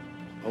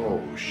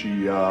 Oh,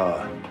 she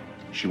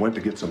went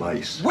to get some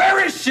ice.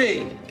 Where is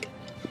she?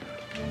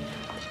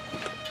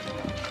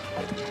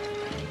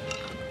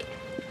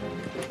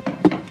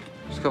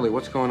 Scully,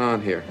 what's going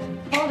on here?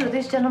 Walter,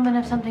 these gentlemen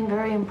have something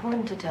very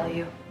important to tell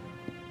you.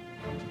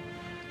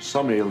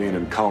 Some alien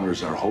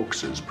encounters are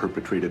hoaxes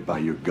perpetrated by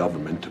your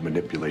government to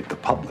manipulate the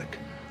public.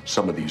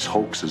 Some of these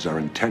hoaxes are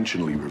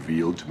intentionally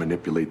revealed to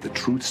manipulate the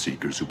truth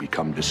seekers who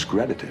become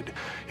discredited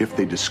if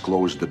they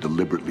disclose the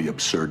deliberately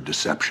absurd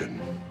deception.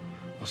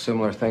 Well,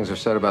 similar things are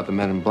said about the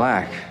Men in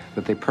Black,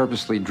 that they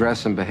purposely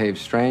dress and behave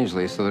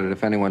strangely so that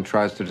if anyone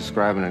tries to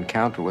describe an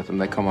encounter with them,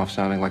 they come off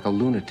sounding like a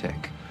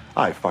lunatic.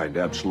 I find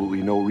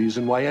absolutely no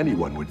reason why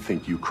anyone would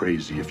think you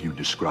crazy if you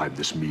describe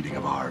this meeting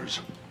of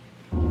ours.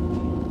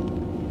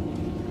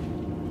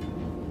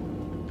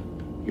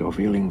 You're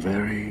feeling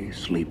very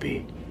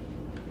sleepy.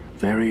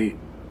 Very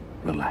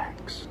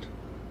relaxed.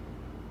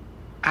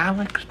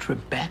 Alex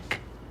Trebek?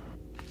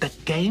 The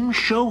game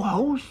show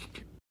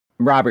host?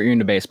 Robert, you're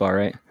into baseball,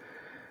 right?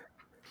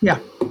 Yeah.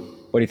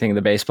 What do you think of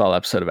the baseball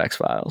episode of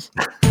X-Files?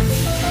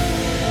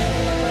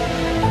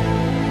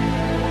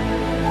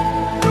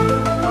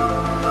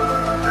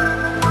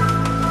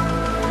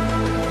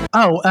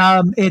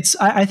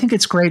 I think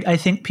it's great. I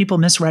think people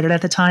misread it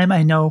at the time.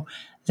 I know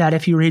that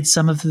if you read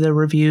some of the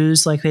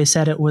reviews, they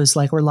said it was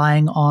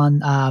relying on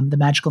the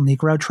magical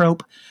Negro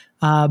trope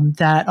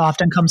that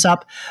often comes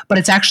up, but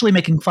it's actually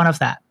making fun of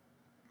that.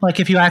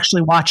 If you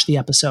actually watch the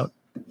episode.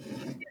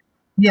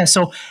 Yeah,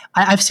 so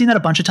I've seen that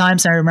a bunch of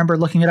times, and I remember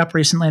looking it up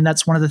recently, and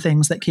that's one of the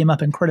things that came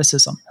up in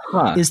criticism,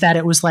 is that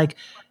it was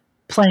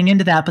playing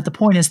into that. But the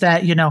point is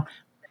that,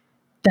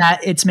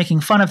 that it's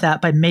making fun of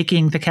that by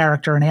making the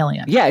character an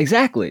alien. Yeah,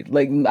 exactly.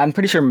 Like, I'm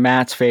pretty sure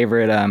Matt's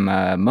favorite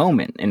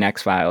moment in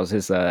X-Files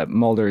is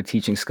Mulder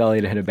teaching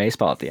Scully to hit a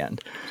baseball at the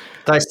end.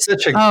 That's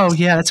such a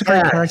that's a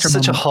great character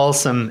such moment. a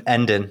wholesome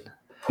ending.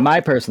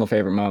 My personal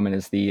favorite moment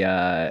is the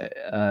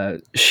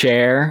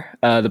Cher,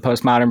 the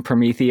postmodern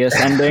Prometheus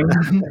ending.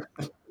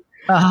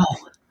 Oh,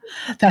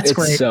 that's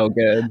great. It's so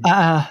good.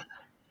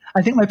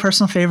 I think my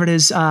personal favorite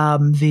is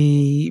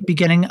the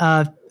beginning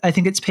of, I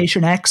think it's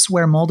Patient X,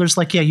 where Mulder's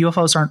like, yeah,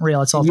 UFOs aren't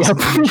real. It's all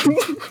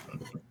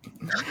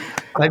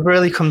I've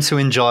really come to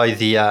enjoy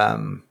the,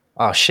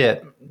 oh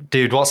shit,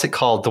 dude, what's it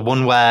called? The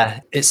one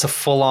where it's a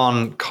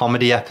full-on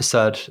comedy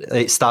episode.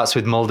 It starts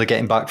with Mulder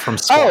getting back from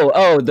SWAT.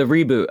 Oh, the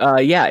reboot.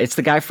 Yeah, it's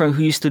the guy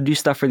who used to do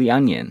stuff for The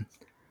Onion.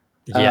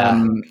 Yeah.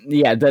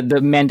 The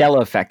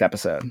Mandela Effect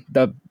episode.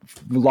 The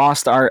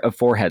Lost Art of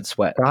Forehead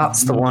Sweat.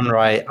 That's the one,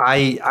 right?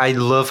 I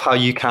love how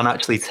you can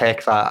actually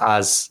take that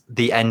as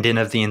the ending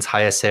of the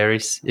entire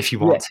series if you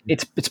want to.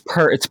 It's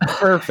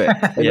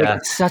perfect. Yeah.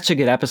 It's such a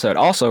good episode.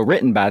 Also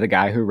written by the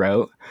guy who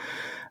wrote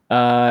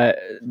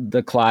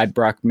the Clyde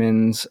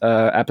Bruckman's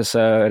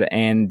episode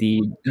and the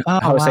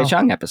Jose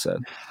Chung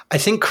episode. I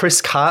think Chris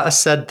Carter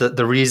said that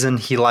the reason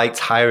he liked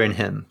hiring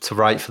him to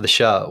write for the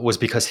show was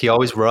because he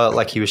always wrote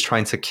like he was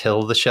trying to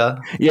kill the show.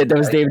 Yeah, that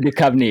was David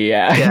Duchovny.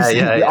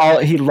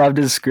 Yeah. He loved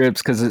his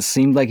scripts because it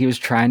seemed like he was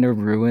trying to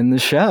ruin the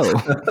show.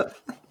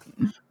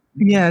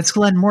 Yeah, it's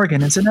Glenn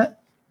Morgan, isn't it?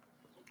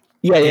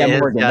 Yeah,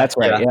 Morgan. That's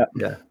right.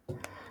 Yeah.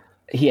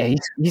 Yeah,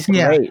 he's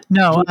great.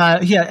 No,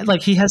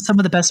 like he has some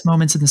of the best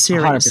moments in the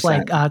series.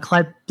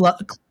 100%. Like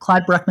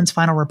Clyde Bruckman's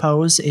Final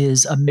Repose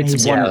is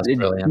amazing.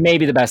 It's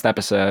maybe the best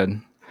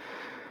episode.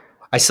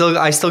 I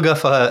still go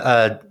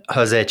for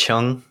Jose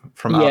Chung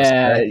from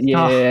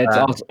It's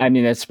also, I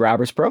mean, it's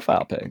Robert's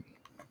profile pic.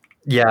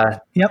 Yeah.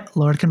 Yep,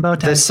 Lord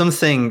Kenbote. There's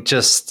something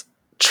just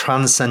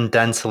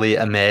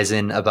transcendentally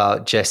amazing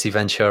about Jesse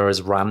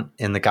Ventura's rant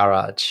in the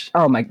garage.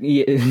 Oh my!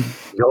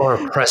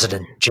 You're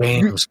President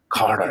James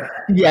Carter.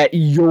 Yeah,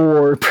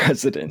 your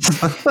president.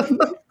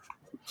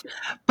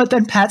 But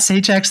then Pat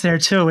Sajak's there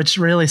too, which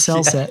really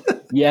sells it.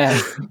 Yeah.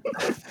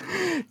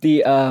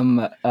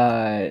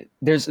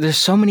 There's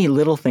so many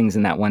little things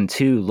in that one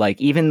too.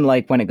 Like even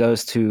like when it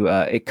goes to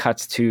it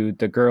cuts to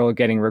the girl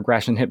getting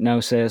regression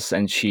hypnosis,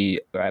 and she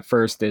at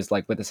first is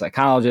like with a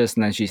psychologist,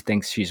 and then she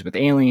thinks she's with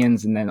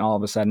aliens, and then all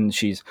of a sudden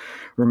she's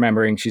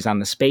remembering she's on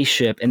the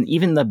spaceship, and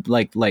even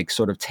the like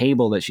sort of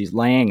table that she's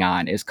laying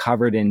on is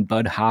covered in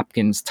Bud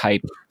Hopkins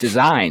type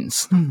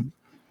designs.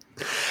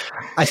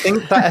 I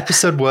think that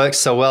episode works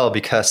so well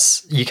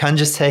because you can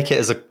just take it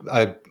as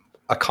a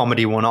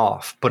comedy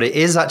one-off, but it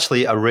is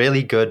actually a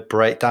really good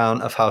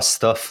breakdown of how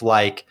stuff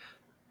like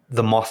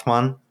the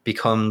Mothman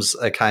becomes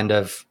a kind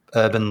of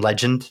urban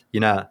legend, you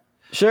know?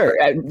 Sure.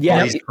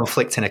 Yeah. These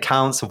conflicting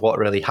accounts of what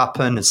really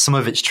happened, and some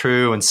of it's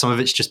true, and some of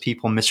it's just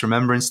people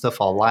misremembering stuff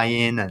or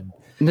lying. And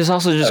there's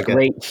also just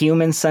great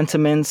human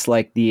sentiments,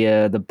 like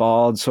the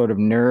bald sort of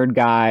nerd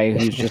guy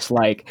who's just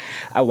like,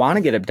 I want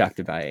to get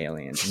abducted by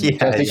aliens. And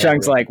Jesse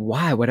Chung's like,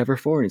 why? Whatever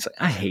for? And he's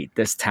like, I hate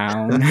this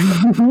town.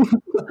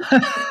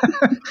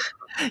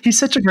 He's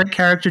such a great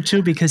character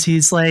too, because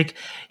he's like,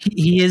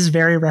 he is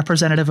very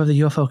representative of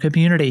the UFO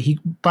community. He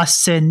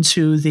busts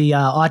into the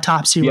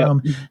autopsy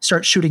room,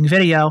 starts shooting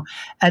video,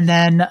 and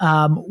then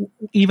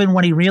even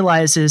when he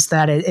realizes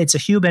that it's a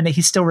human,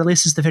 he still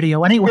releases the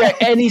video anyway.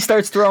 Yeah, and he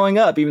starts throwing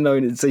up even though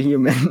it's a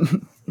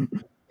human.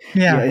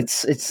 Yeah,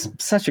 it's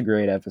such a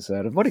great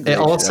episode. What a great it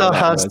also show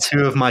has was.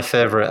 two of my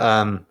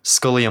favorite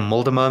Scully and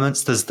Mulder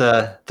moments. There's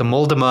the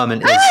Mulder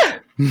moment is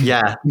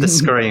the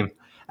scream.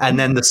 And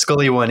then the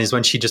Scully one is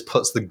when she just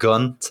puts the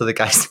gun to the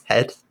guy's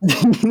head.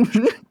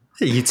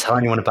 You tell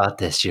anyone about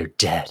this, you're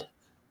dead.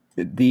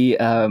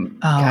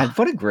 God,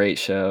 what a great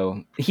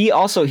show. He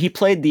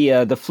played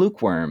the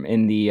fluke worm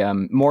in the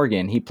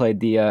Morgan. He played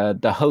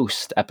the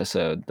host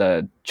episode,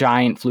 the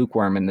giant fluke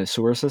worm in the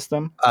sewer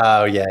system.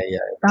 Oh yeah.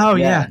 Oh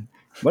yeah.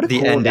 What a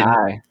cool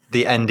guy.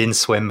 The ending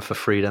swim for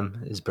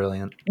freedom is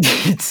brilliant.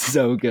 It's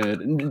so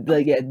good.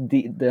 Like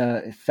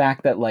the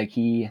fact that like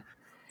he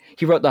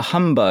wrote the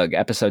Humbug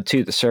episode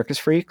too, the Circus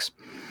Freaks.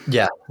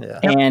 Yeah.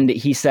 And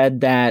he said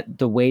that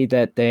the way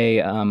that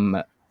they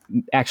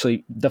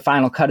actually the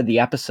final cut of the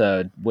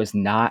episode was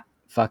not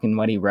fucking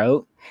what he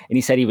wrote, and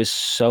he said he was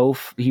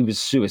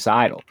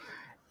suicidal,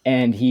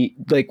 and he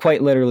like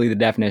quite literally the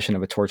definition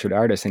of a tortured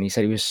artist, and he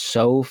said he was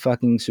so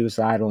fucking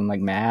suicidal and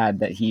like mad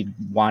that he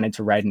wanted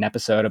to write an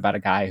episode about a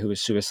guy who was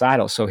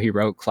suicidal, so he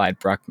wrote Clyde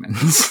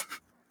Bruckman's.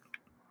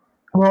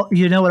 Well,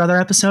 you know what other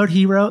episode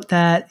he wrote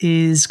that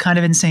is kind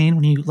of insane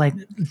when you like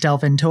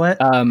delve into it?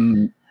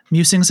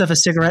 Musings of a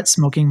Cigarette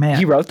Smoking Man.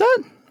 He wrote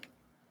that?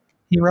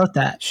 He wrote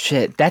that.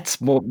 Shit, that's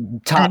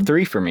top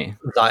 3 for me.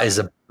 That is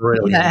a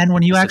brilliant. Yeah, and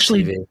when you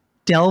actually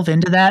delve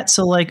into that,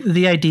 so like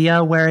the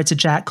idea where it's a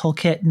Jack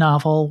Colquitt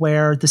novel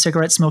where the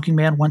cigarette smoking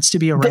man wants to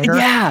be a writer.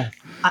 Yeah.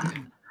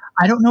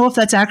 I don't know if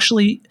that's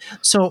actually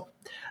so.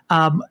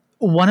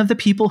 One of the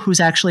people who's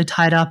actually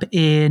tied up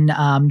in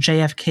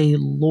JFK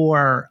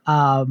lore,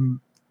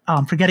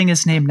 I'm forgetting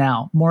his name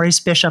now. Maurice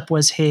Bishop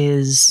was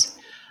his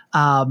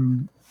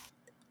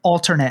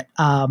alternate.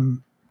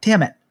 Damn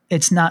it,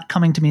 it's not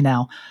coming to me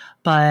now.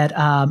 But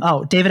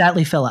David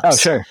Atlee Phillips. Oh,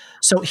 sure.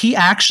 So he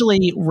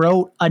actually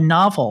wrote a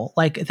novel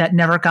like that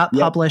never got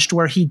published,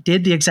 where he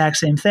did the exact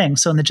same thing.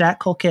 So in the Jack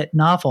Colquitt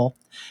novel,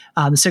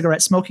 The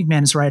Cigarette Smoking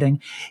Man is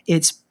writing,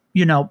 it's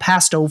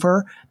passed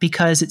over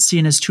because it's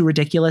seen as too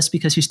ridiculous,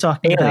 because he's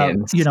talking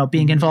aliens. about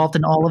being involved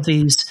in all of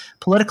these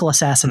political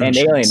assassinations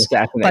and alien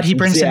assassinations. But he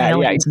brings in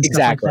aliens and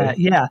exactly. stuff like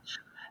that. Yeah.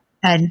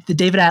 And the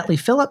David Atlee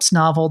Phillips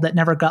novel that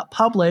never got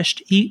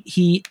published,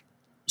 he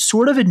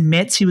sort of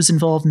admits he was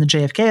involved in the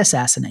JFK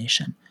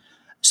assassination.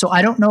 So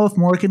I don't know if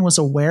Morgan was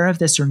aware of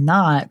this or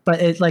not, but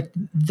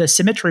the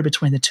symmetry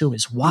between the two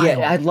is wild.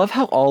 Yeah, I love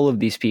how all of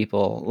these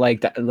people,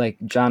 like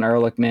John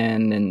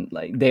Ehrlichman,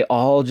 and they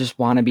all just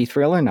want to be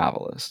thriller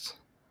novelists.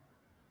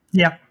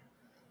 Yeah.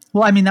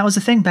 Well, I mean, that was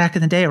the thing back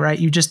in the day, right?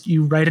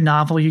 You write a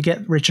novel, you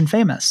get rich and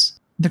famous.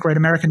 The Great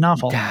American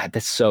Novel. God,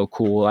 that's so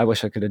cool. I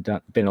wish I could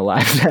have been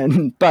alive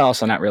then, but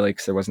also not really,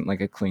 because there wasn't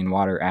a Clean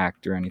Water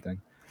Act or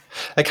anything.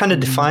 It kind of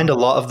defined a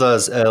lot of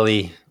those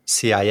early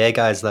CIA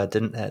guys there,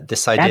 didn't it?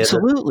 This idea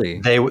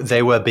Absolutely. that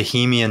they were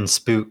bohemian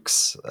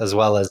spooks as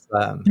well as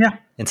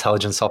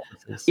intelligence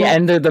officers. Yeah,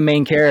 and they're the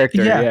main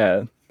character.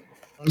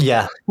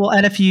 Yeah. Well,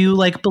 and if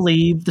you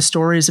believe the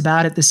stories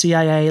about it, the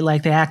CIA,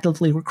 they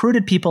actively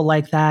recruited people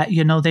like that.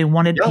 They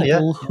wanted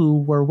people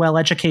who were well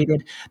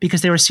educated,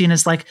 because they were seen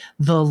as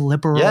the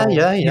liberal,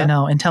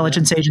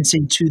 intelligence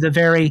agency to the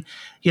very,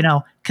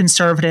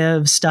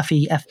 conservative,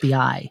 stuffy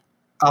FBI.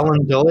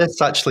 Alan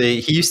Dulles, actually,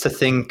 he used to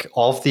think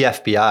of the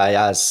FBI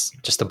as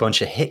just a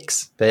bunch of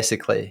hicks,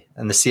 basically.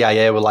 And the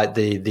CIA were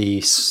the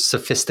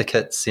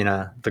sophisticates,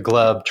 the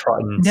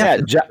globe-trotting.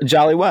 Yeah,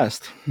 Jolly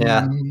West.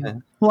 Yeah.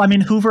 Well, I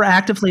mean, Hoover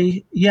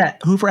actively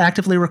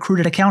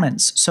recruited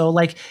accountants. So,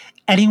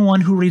 anyone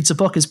who reads a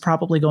book is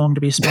probably going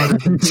to be smarter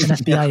than an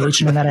FBI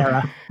agent in that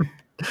era.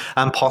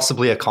 And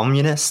possibly a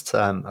communist.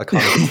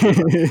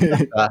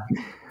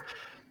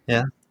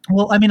 Yeah.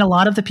 Well, I mean, a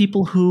lot of the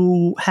people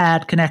who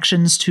had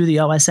connections to the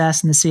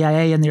OSS and the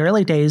CIA in the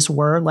early days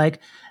were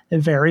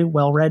very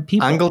well-read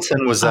people.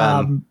 Angleton was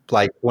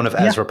one of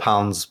Ezra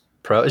Pound's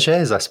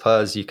proteges, I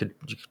suppose. You could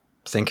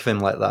think of him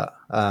like that.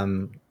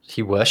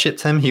 He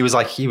worshipped him. He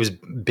was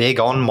big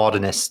on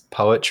modernist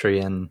poetry,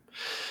 and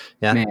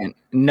man,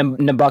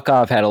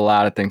 Nabokov had a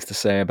lot of things to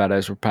say about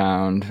Ezra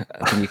Pound.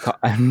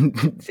 I'm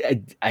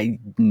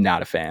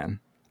not a fan.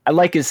 I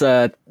like his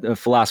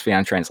philosophy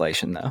on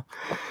translation, though.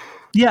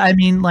 Yeah, I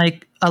mean,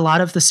 a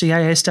lot of the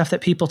CIA stuff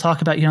that people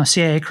talk about,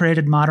 CIA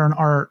created modern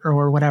art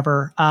or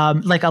whatever. A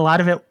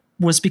lot of it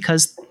was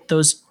because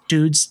those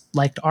dudes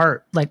liked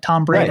art.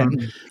 Tom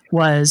Braden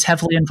was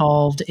heavily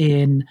involved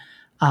in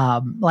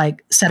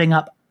setting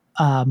up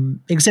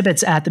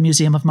exhibits at the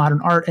Museum of Modern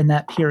Art in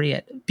that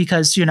period,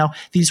 because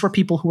these were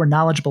people who were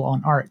knowledgeable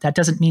on art. That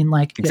doesn't mean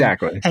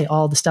exactly, hey,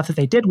 all the stuff that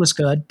they did was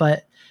good,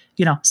 but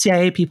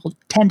CIA people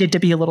tended to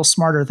be a little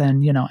smarter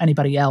than,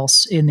 anybody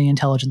else in the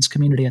intelligence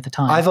community at the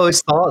time. I've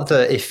always thought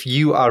that if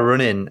you are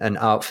running an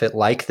outfit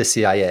like the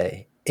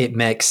CIA, it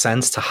makes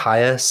sense to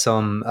hire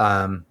some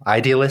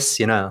idealists,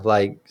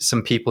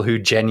 some people who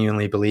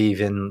genuinely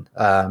believe in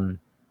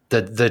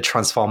the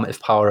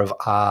transformative power of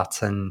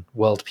art and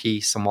world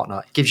peace and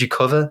whatnot. It gives you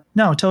cover.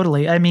 No,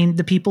 totally. I mean,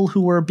 the people who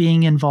were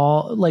being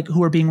involved, who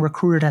were being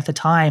recruited at the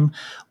time,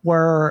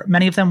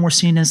 many of them were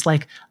seen as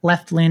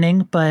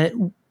left-leaning, but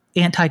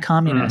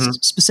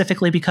anti-communist,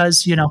 specifically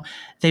because,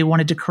 they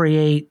wanted to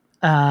create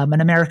an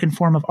American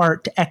form of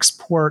art to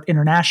export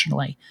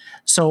internationally.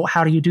 So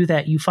how do you do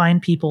that? You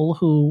find people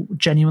who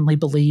genuinely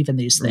believe in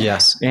these things.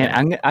 Yes.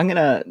 And I'm going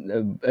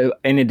to,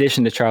 in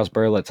addition to Charles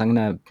Berlitz, I'm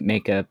going to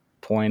make a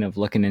point of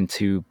looking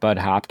into Bud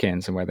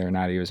Hopkins and whether or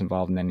not he was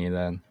involved in any of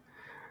that.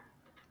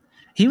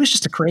 He was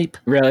just a creep.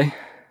 Really?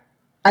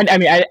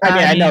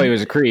 I know he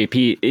was a creep.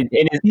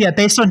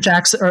 Based on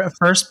Jack's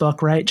first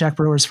book, right? Jack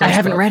Brewer's first book. I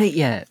haven't read it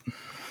yet.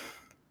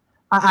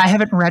 I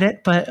haven't read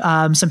it,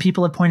 but some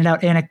people have pointed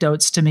out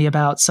anecdotes to me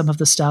about some of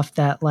the stuff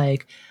that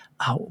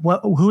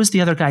who was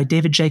the other guy?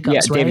 David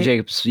Jacobs, right? David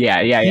Jacobs.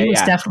 Yeah. He was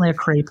definitely a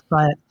creep,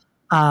 but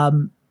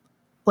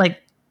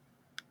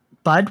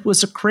Bud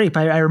was a creep.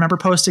 I remember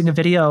posting a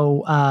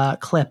video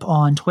clip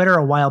on Twitter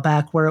a while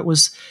back where it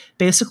was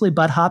basically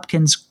Bud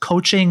Hopkins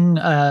coaching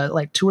 2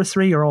 or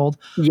 3-year-old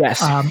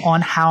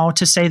on how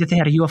to say that they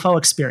had a UFO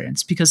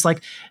experience, because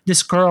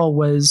this girl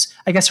was,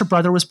 I guess her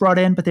brother was brought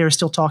in, but they were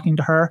still talking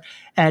to her,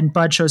 and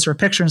Bud shows her a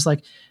picture and is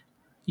like,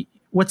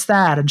 what's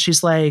that? And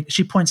she's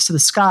she points to the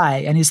sky,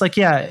 and he's like,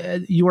 yeah,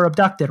 you were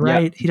abducted,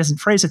 right? Yep. He doesn't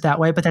phrase it that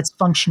way, but that's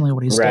functionally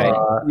what he's doing.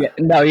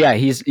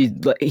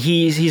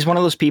 He's one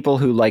of those people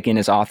who, in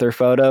his author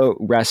photo,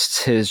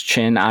 rests his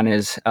chin on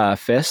his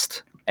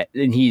fist,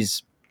 and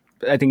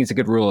I think it's a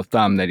good rule of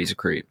thumb that he's a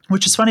creep.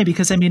 Which is funny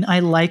because, I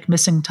like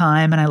Missing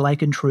Time and I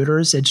like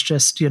Intruders. It's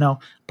just,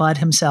 Bud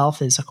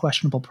himself is a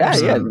questionable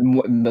person.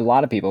 Yeah, a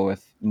lot of people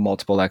with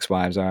multiple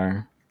ex-wives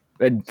are.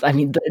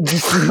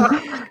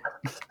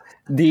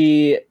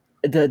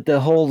 the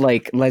whole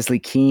like Leslie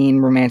Keane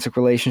romantic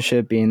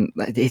relationship being,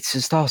 it's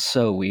just all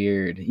so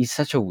weird. He's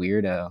such a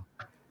weirdo.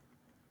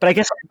 But I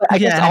guess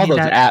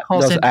all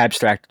those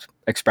abstract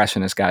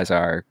expressionist guys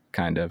are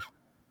kind of.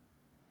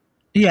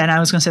 Yeah, and I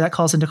was going to say that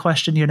calls into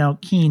question,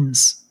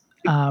 Keen's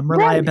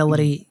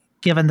reliability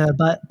given the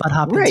Bud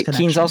Hopkins connection.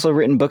 Keen's also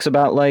written books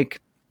about like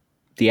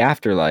the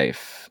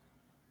afterlife,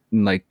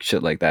 like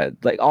shit like that,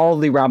 like all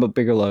the Robert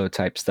Bigelow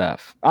type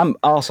stuff. I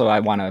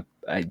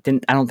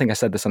don't think I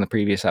said this on the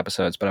previous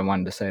episodes, but I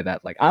wanted to say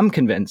that like I'm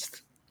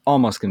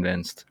almost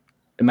convinced.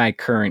 My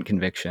current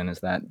conviction is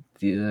that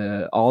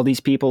all these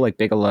people like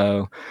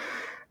Bigelow,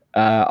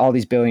 all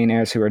these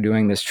billionaires who are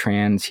doing this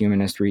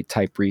transhumanist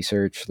type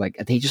research, like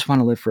they just want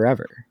to live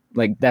forever.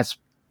 Like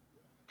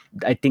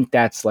I think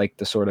that's like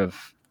the sort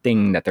of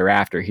thing that they're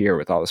after here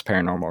with all this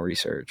paranormal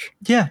research.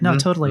 Yeah, no,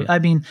 totally. I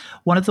mean,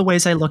 one of the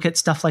ways I look at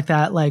stuff like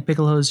that, like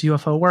Bigelow's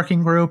UFO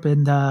working group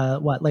in the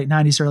late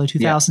 90s, early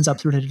 2000s up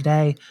through to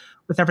today,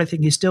 with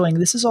everything he's doing,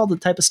 this is all the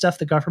type of stuff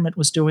the government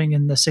was doing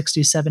in the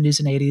 60s, 70s,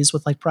 and 80s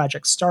with like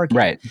Project Stargate.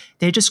 Right.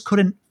 They just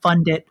couldn't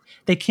fund it.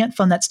 They can't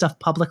fund that stuff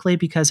publicly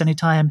because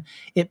anytime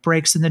it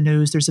breaks in the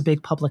news, there's a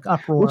big public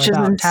uproar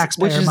about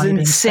taxpayer money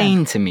being spent.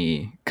 Insane to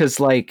me, because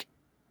like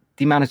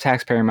the amount of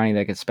taxpayer money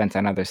that gets spent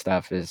on other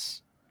stuff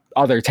is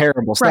other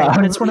terrible stuff. Right,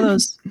 but it's one of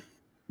those.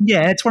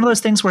 Yeah, it's one of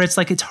those things where it's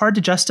like it's hard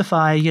to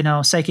justify,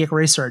 psychic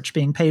research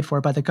being paid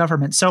for by the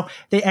government. So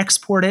they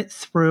export it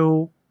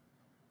through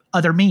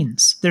other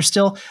means. They're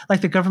still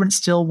like the government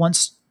still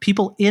wants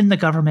people in the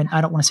government. I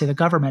don't want to say the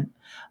government,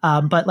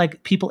 but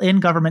like people in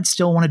government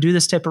still want to do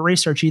this type of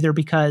research either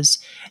because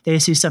they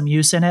see some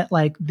use in it,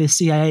 like the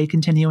CIA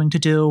continuing to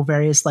do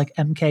various like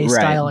MK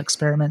style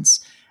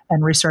experiments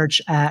and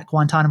research at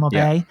Guantanamo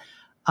Bay,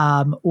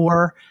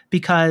 or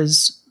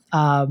because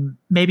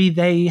maybe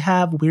they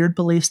have weird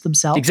beliefs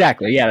themselves.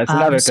 Exactly. Yeah, that's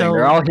another thing.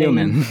 They're all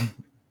human.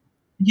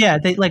 Yeah,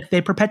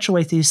 they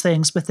perpetuate these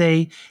things, but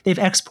they've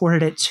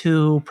exported it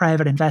to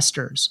private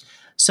investors.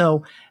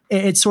 So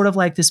it's sort of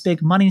like this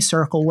big money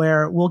circle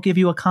where we'll give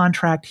you a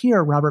contract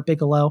here, Robert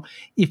Bigelow,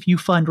 if you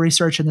fund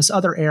research in this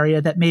other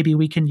area that maybe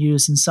we can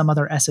use in some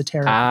other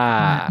esoteric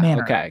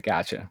manner. Okay,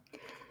 gotcha.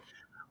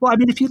 Well, I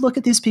mean, if you look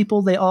at these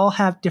people, they all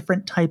have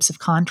different types of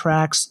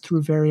contracts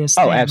through various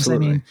things.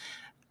 Absolutely.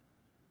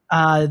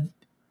 I mean,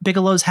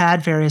 Bigelow's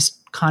had various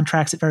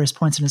contracts at various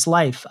points in his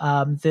life.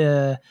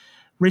 The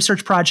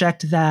research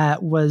project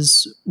that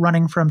was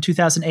running from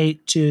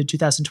 2008 to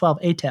 2012,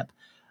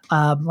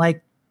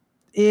 ATIP,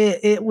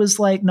 it was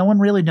like no one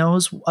really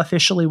knows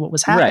officially what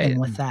was happening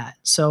with that.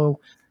 So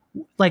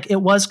like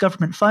it was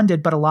government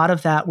funded, but a lot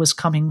of that was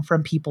coming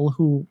from people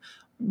who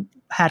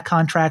had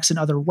contracts in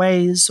other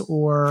ways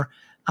or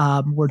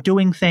were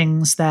doing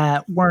things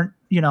that weren't,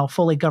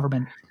 fully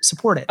government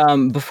supported.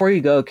 Before you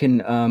go,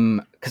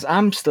 because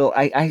I'm still,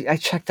 I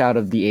checked out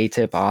of the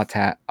ATIP,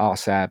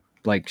 OSAP,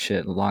 like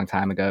shit a long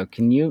time ago.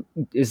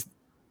 Is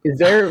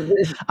there?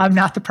 I'm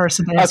not the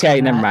person to answer Okay,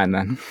 that. never mind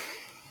then.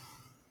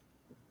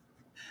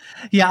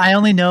 Yeah, I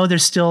only know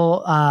there's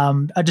still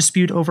a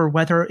dispute over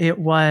whether it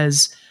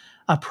was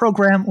a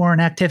program or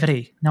an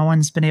activity. No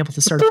one's been able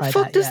to certify that. What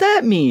the fuck does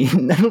that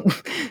mean?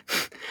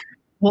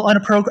 Well,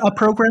 a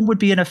program would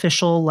be an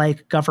official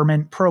like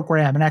government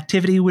program. An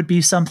activity would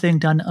be something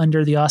done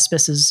under the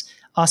auspices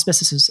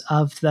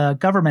of the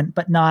government,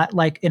 but not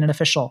like in an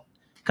official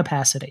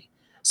capacity.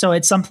 So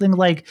it's something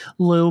like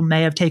Lou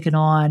may have taken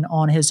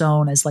on his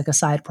own as like a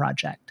side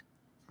project.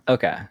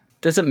 Okay.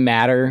 Does it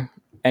matter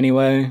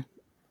anyway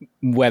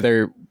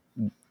whether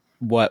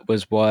what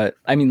was what?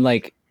 I mean,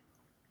 like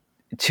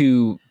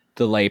to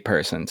the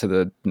layperson, to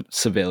the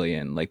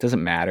civilian, like does it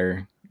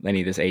matter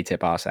any of this ATIP,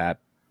 OSAP,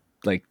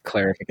 like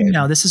clarification?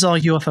 No, this is all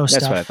UFO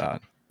stuff. That's what I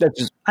thought.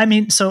 I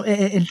mean, so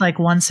in like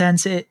one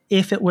sense,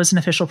 if it was an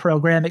official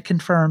program, it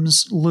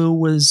confirms Lou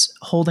was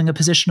holding a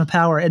position of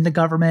power in the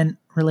government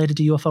related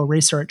to UFO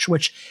research,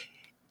 which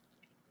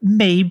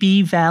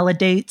maybe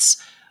validates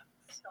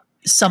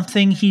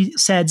something he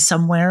said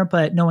somewhere,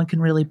 but no one can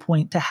really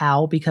point to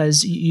how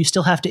because you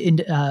still have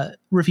to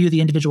review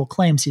the individual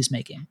claims he's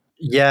making.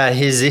 Yeah,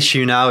 his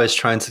issue now is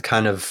trying to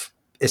kind of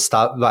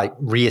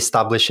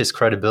reestablish his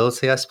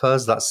credibility, I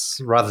suppose. That's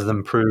rather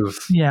than prove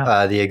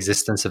the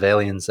existence of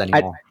aliens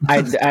anymore.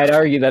 I'd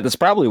argue that that's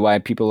probably why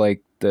people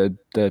like the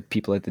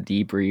people at the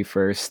debrief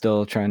are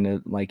still trying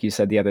to, like you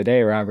said the other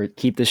day, Robert,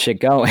 keep this shit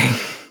going.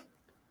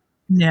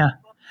 Yeah.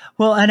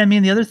 Well, and I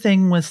mean, the other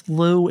thing with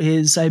Lou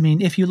is, I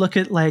mean, if you look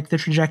at like the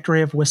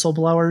trajectory of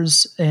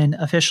whistleblowers in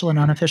official and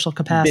unofficial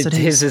capacities.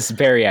 His is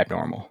very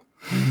abnormal.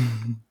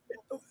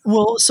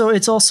 Well, so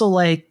it's also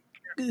like,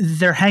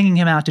 they're hanging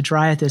him out to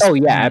dry at this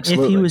point. Yeah,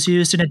 absolutely. If he was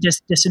used in a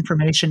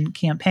disinformation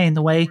campaign,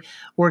 the way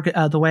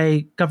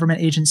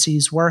government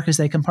agencies work is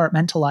they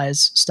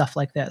compartmentalize stuff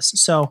like this.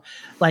 So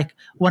like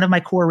one of my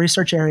core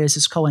research areas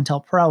is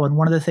COINTELPRO. And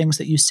one of the things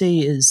that you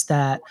see is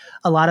that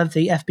a lot of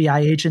the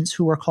FBI agents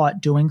who were caught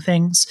doing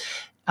things,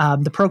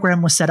 the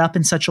program was set up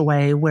in such a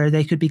way where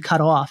they could be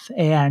cut off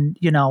and,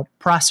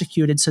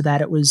 prosecuted so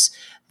that it was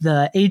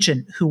the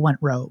agent who went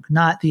rogue,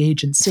 not the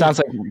agency. Sounds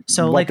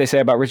like what they say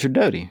about Richard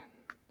Doty.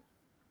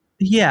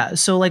 Yeah,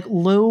 so like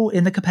Lou,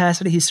 in the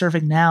capacity he's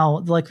serving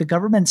now, like the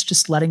government's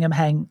just letting him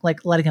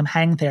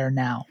hang there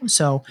now.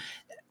 So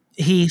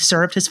he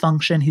served his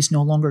function. He's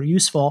no longer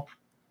useful.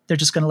 They're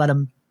just going to let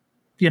him,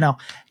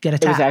 get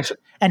attacked.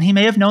 And he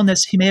may have known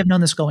this. He may have known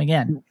this going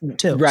in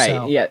too. Right.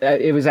 So. Yeah.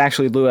 It was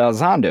actually Lou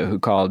Elizondo who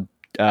called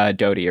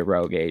Doty a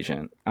rogue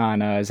agent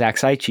on Zach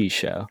Seichi's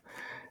show.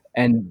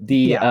 And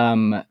the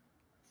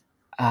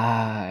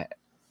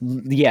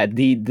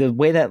the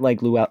way that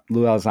like Lou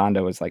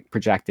Elizondo was like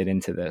projected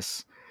into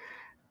this,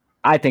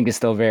 I think is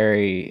still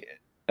very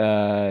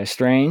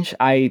strange.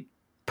 I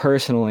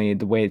personally,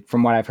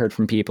 from what I've heard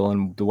from people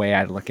and the way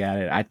I look at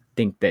it, I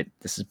think that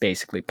this is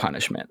basically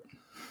punishment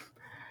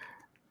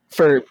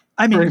for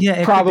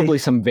probably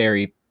some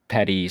very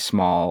petty,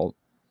 small,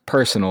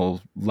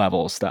 personal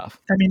level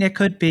stuff. I mean, it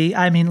could be.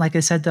 I mean, like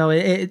I said, though,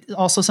 it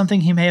also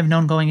something he may have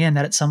known going in,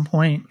 that at some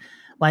point,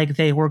 like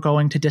they were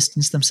going to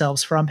distance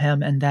themselves from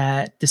him, and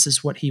that this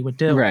is what he would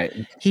do. Right.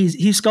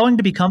 He's going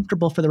to be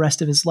comfortable for the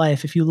rest of his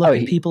life. If you look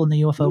at people in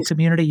the UFO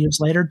community years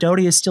later,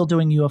 Doty is still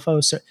doing the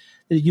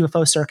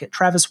UFO circuit.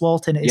 Travis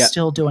Walton is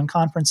still doing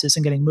conferences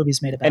and getting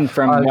movies made about. And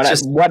from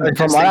in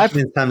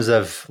terms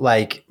of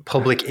like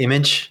public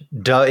image,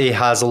 Doty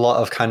has a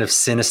lot of kind of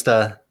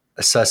sinister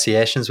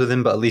associations with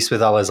him, but at least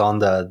with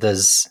Elizondo,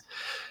 there's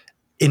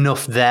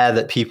enough there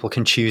that people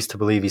can choose to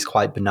believe he's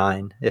quite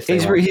benign. If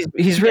he's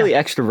really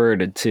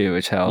extroverted too,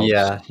 which helps.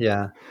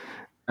 Yeah.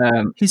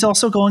 He's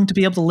also going to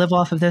be able to live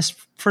off of this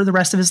for the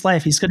rest of his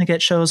life. He's going to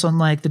get shows on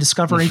like the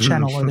Discovery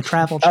Channel or the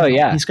Travel Channel. Oh,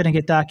 yeah. He's going to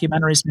get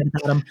documentaries made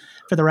about him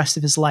for the rest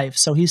of his life.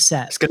 So he's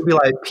set. It's going to be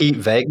like Pete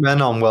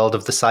Venkman on World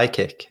of the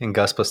Psychic in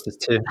Ghostbusters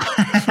 2.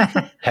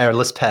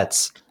 Hairless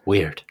pets.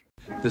 Weird.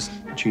 This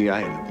GI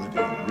ended up living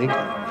in an igloo. The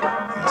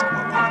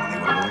Eskimo women, they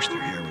would wash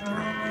their hair with their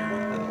own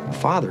hair. And the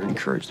father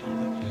encouraged all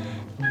that.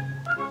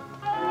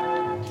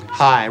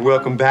 Hi,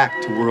 welcome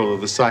back to World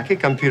of the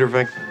Psychic. I'm Peter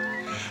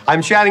Venkman.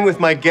 I'm chatting with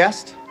my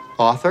guest,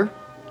 author,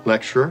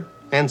 lecturer,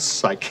 and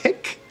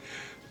psychic,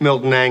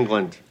 Milton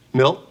Angland.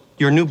 Milt,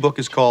 your new book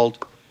is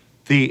called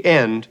The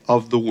End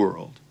of the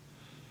World.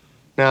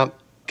 Now,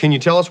 can you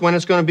tell us when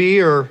it's going to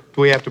be, or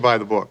do we have to buy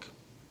the book?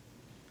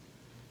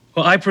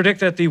 Well, I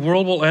predict that the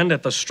world will end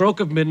at the stroke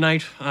of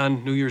midnight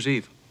on New Year's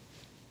Eve.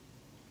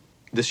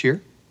 This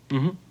year?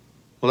 Mm-hmm.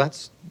 Well,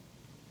 that's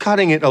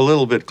cutting it a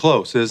little bit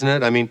close, isn't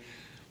it? I mean,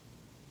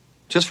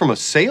 just from a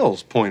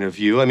sales point of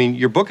view, I mean,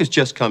 your book is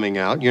just coming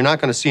out. You're not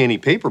going to see any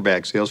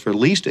paperback sales for at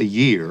least a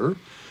year.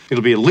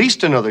 It'll be at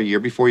least another year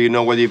before you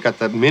know whether you've got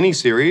the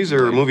miniseries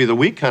or movie of the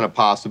week kind of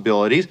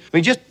possibilities. I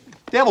mean, just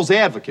devil's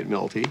advocate,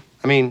 Milty.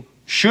 I mean,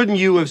 shouldn't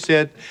you have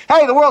said,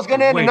 hey, the world's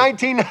going to end in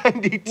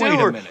 1992, wait a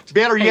or minute.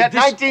 better Hey, yet,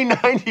 this-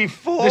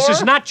 1994? This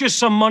is not just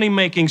some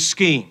money-making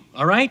scheme,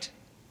 all right?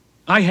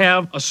 I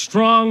have a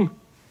strong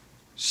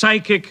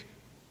psychic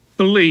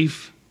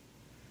belief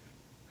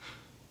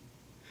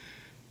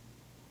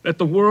that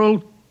the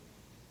world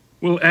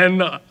will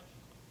end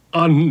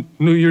on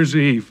New Year's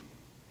Eve.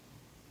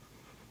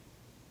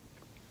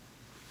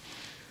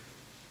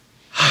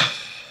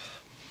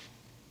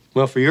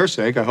 Well, for your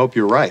sake, I hope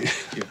you're right.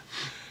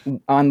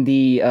 On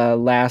the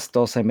last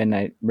Dulce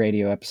Midnight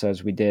Radio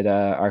episodes, we did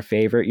our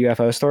favorite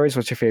UFO stories.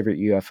 What's your favorite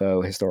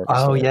UFO historical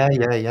story?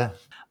 Yeah.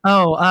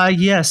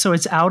 Yeah. So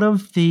it's out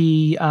of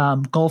the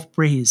Gulf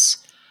Breeze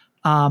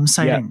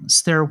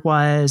sightings. There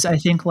was, I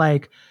think,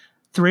 like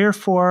 3 or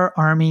 4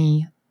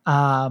 Army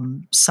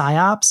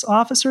PSYOPs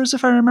officers,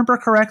 if I remember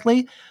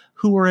correctly,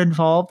 who were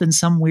involved in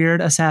some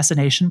weird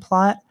assassination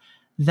plot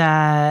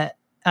that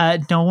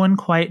no one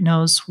quite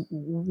knows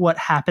what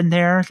happened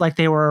there. Like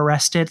they were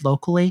arrested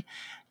locally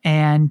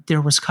and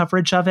there was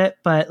coverage of it,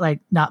 but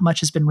like not much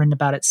has been written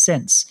about it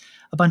since.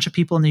 A bunch of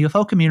people in the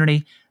UFO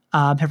community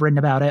have written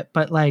about it,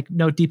 but like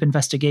no deep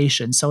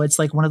investigation. So it's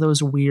like one of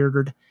those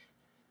weird,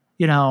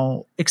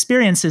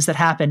 experiences that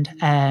happened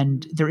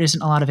and there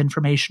isn't a lot of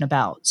information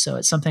about. So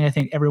it's something I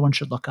think everyone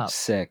should look up.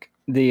 Sick.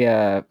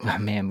 The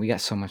man, we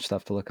got so much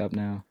stuff to look up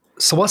now.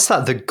 So what's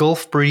that? The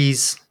Gulf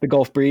Breeze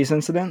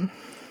incident?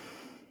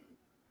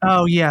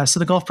 Oh yeah. So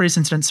the Gulf Breeze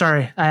incident.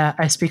 Sorry,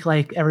 I speak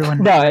like everyone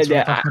No, knows what yeah,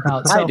 I'm talking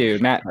about. I So do.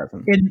 Matt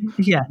doesn't. in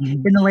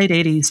the late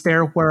 80s,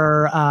 there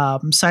were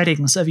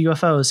sightings of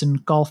UFOs in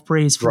Gulf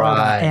Breeze,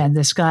 Florida. Right. And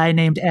this guy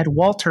named Ed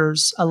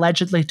Walters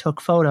allegedly took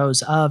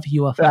photos of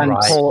UFOs.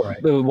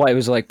 And what, it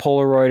was like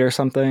Polaroid or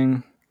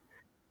something?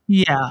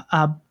 Yeah.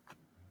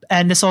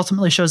 And this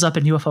ultimately shows up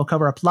in UFO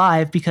Cover Up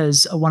Live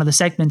because one of the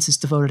segments is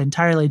devoted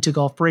entirely to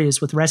Gulf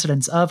Breeze, with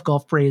residents of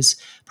Gulf Breeze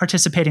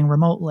participating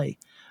remotely.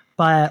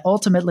 But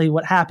ultimately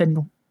what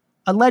happened,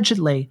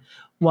 allegedly,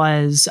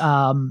 was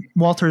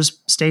Walters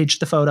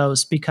staged the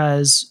photos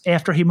because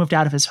after he moved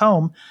out of his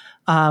home,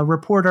 a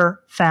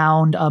reporter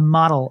found a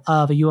model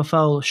of a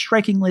UFO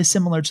strikingly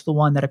similar to the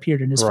one that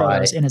appeared in his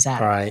photos in his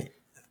attic. Right.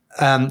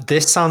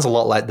 This sounds a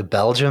lot like the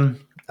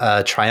Belgium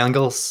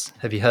triangles.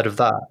 Have you heard of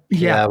that?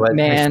 Yeah,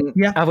 Man,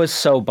 I was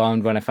so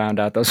bummed when I found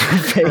out those were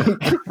fake.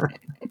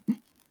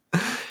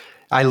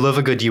 I love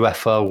a good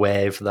UFO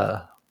wave,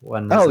 though.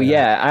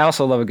 I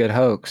also love a good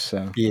hoax.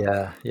 So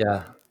yeah.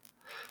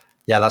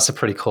 Yeah, that's a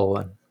pretty cool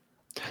one.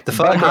 The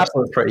photographs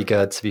look pretty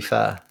good, to be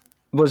fair.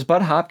 Was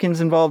Bud Hopkins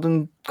involved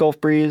in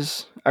Gulf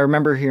Breeze? I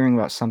remember hearing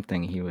about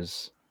something he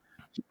was.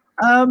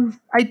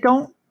 I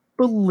don't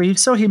believe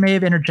so. He may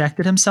have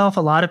interjected himself.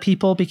 A lot of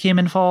people became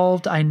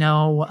involved. I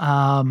know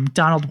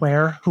Donald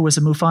Ware, who was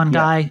a MUFON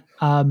guy,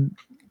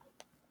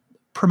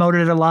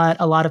 promoted it a lot.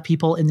 A lot of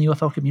people in the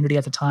UFO community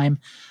at the time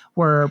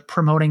were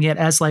promoting it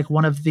as like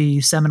one of the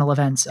seminal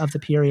events of the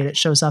period. It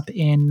shows up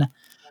in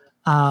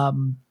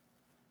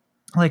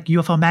like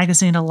UFO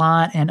Magazine a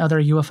lot and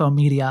other UFO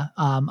media.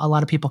 A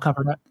lot of people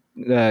covered it.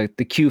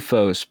 The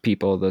QFOS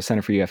people, the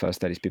Center for UFO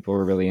Studies people,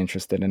 were really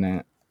interested in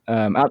it.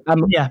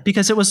 Yeah,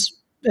 because it was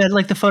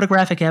like the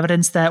photographic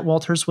evidence that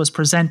Walters was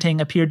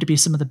presenting appeared to be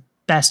some of the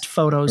best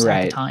photos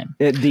at the time.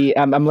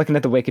 I'm looking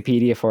at the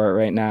Wikipedia for it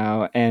right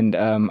now, and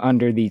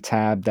under the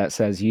tab that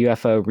says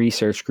UFO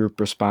Research Group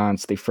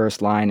response, the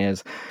first line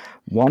is,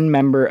 one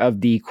member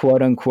of the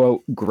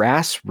quote-unquote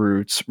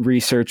grassroots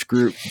research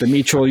group, the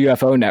Mutual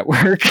UFO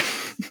Network.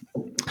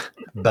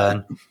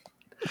 Ben.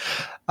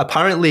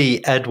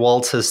 Apparently, Ed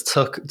Walters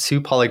took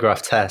 2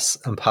 polygraph tests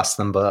and passed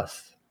them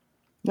both.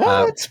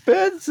 No, it's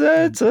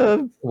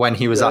when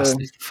he was asked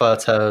if the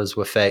photos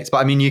were faked. But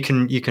I mean, you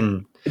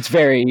can. It's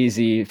very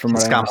easy from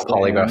what I scam a understand.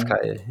 polygraph,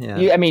 can't you?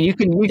 Yeah. You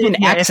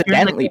can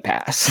accidentally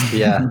pass.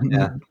 Yeah.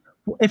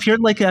 If you're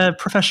like a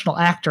professional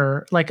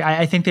actor, like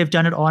I think they've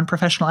done it on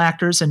professional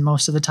actors, and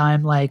most of the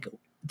time, like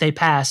they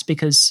pass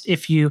because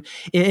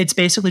it's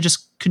basically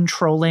just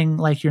controlling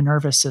like your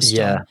nervous system.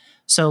 Yeah.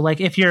 So like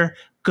if you're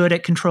good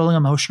at controlling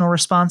emotional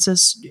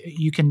responses,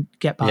 you can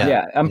get by.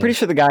 Yeah, I'm pretty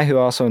sure the guy who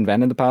also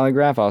invented the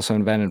polygraph also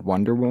invented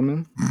Wonder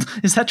Woman.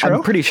 Is that true?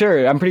 I'm pretty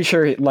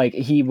sure like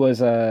he was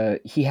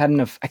he had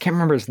enough, I can't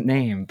remember his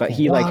name, but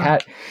he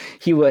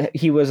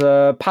was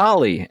a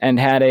poly and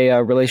had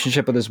a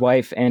relationship with his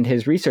wife and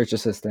his research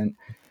assistant.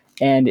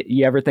 And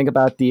you ever think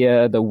about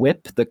the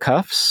whip, the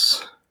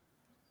cuffs?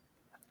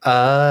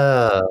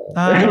 Oh.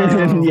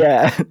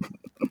 Yeah.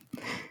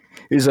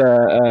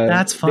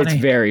 That's funny. It's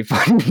very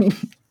funny.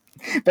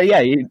 But yeah,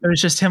 it was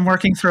just him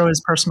working through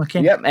his personal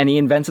kink. Yep, and he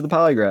invented the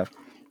polygraph.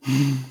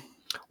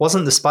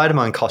 Wasn't the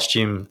Spider-Man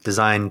costume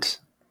designed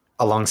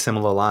along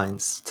similar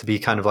lines to be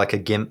kind of like a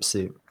gimp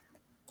suit?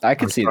 I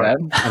can see that.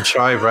 I'm sure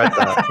I read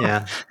that.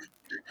 Yeah.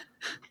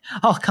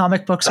 All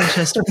comic books are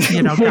just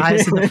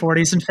guys in the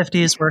 40s and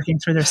 50s working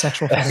through their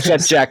sexual fetishes.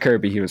 Except Jack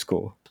Kirby, he was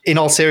cool. In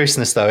all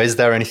seriousness, though, is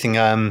there anything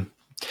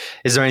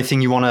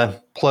you want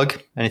to plug?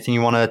 Anything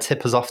you want to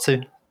tip us off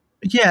to?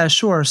 Yeah,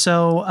 sure.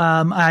 So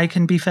I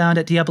can be found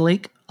at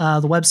Diabolique,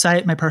 the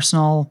website, my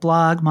personal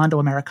blog, Mondo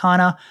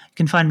Americana. You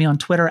can find me on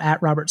Twitter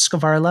at Robert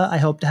Scavarla. I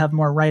hope to have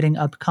more writing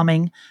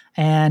upcoming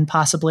and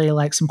possibly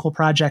like some cool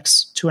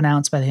projects to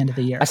announce by the end of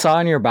the year. I saw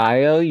in your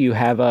bio you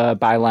have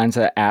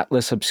bylines at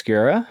Atlas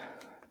Obscura.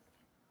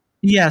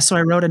 Yeah, so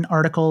I wrote an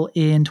article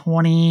in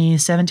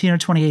 2017 or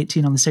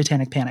 2018 on the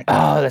Satanic Panic.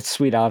 Oh, that's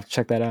sweet. I'll have to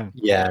check that out.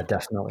 Yeah,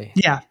 definitely.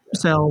 Yeah,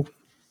 so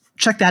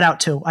check that out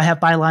too. I have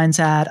bylines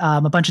at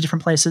a bunch of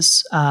different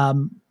places,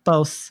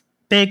 both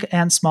big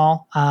and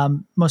small.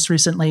 Most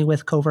recently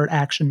with Covert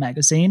Action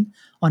Magazine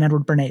on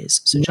Edward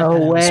Bernays. So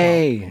no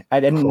way.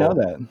 I didn't know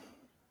that.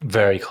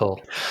 Very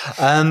cool.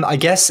 I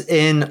guess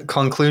in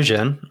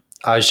conclusion,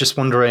 I was just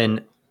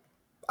wondering,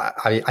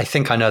 I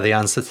think I know the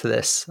answer to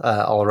this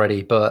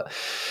already, but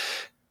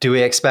do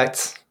we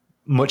expect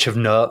much of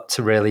note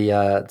to really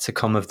to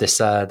come of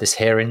this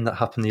hearing that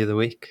happened the other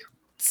week?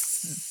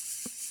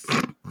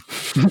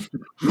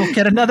 We'll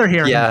get another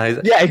hearing. Yeah,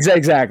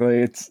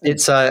 exactly.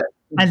 It's and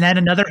then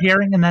another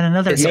hearing, and then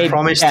another. It's hearing. a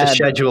promise to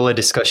schedule a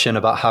discussion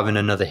about having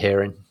another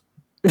hearing,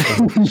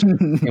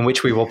 in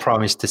which we will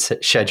promise to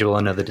schedule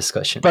another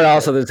discussion. But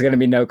also, there's going to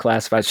be no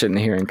classified shit in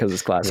the hearing because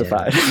it's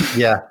classified.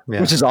 Yeah.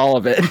 Which is all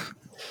of it.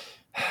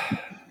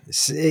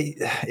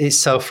 It's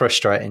so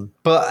frustrating,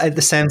 but at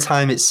the same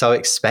time, it's so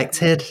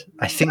expected.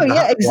 I think.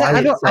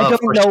 Exactly.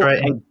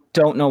 I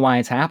don't know why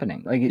it's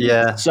happening. Like,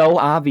 it's so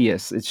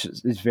obvious.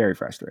 It's very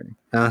frustrating.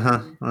 But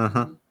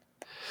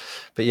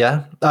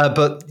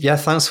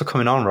thanks for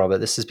coming on, Robert.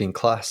 This has been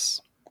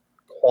class.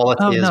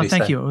 Quality. Oh no,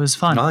 thank you. It was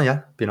fun. Oh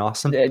yeah, been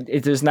awesome.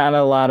 There's not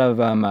a lot of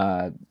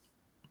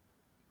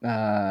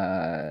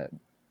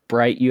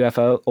bright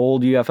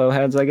old UFO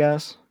heads, I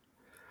guess.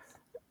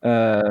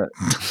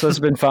 So it's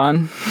been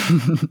fun.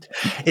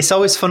 It's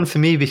always fun for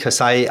me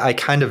because I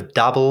kind of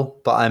dabble,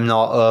 but I'm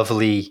not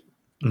overly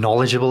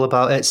knowledgeable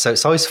about it. So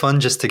it's always fun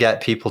just to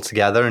get people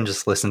together and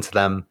just listen to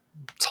them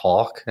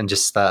talk and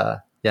just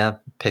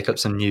pick up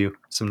some new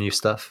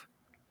stuff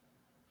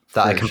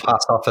that I can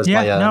pass off as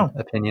my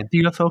opinion.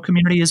 The UFO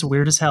community is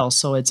weird as hell,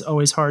 so it's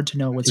always hard to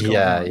know what's going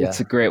on. It's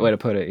a great way to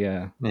put it.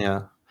 Yeah.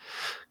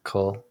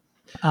 Cool.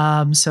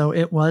 So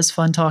it was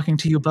fun talking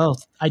to you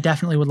both. I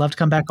definitely would love to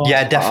come back on.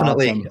 Yeah,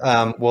 definitely.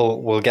 Awesome.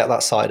 We'll get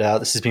that sorted out.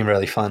 This has been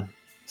really fun.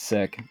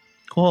 Sick.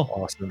 Cool.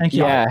 Awesome. Thank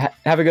you. Yeah.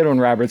 Have a good one,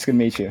 Robert. It's good to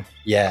meet you.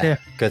 Yeah.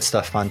 Good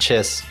stuff, man.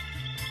 Cheers.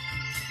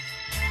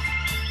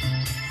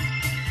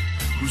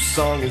 Whose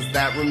song is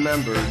that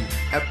remembered?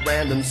 At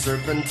random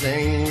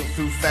serpentine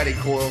through fatty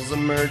coils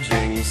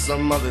emerging.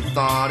 Some other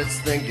thought is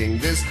thinking.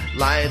 This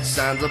light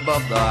shines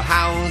above the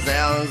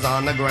houses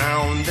on the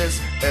ground. This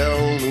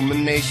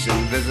illumination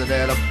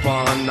visited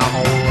upon the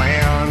whole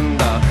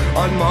land.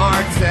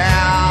 Unmarked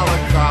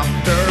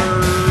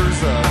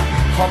helicopters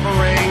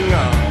hovering.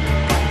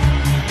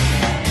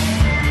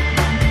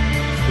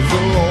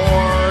 The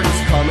Lord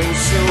is coming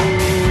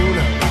soon.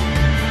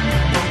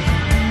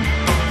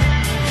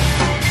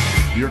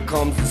 Here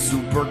comes the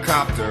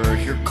supercopter,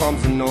 here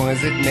comes the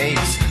noise it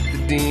makes. The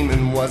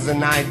demon was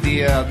an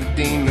idea, the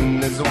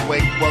demon is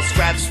awake. Well,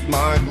 scratch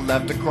mark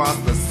left across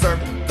the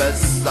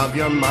surface of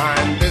your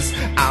mind. This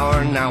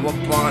hour now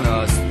upon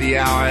us, the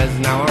hour has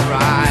now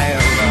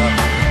arrived.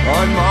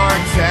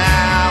 Unmarked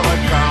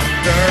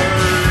helicopter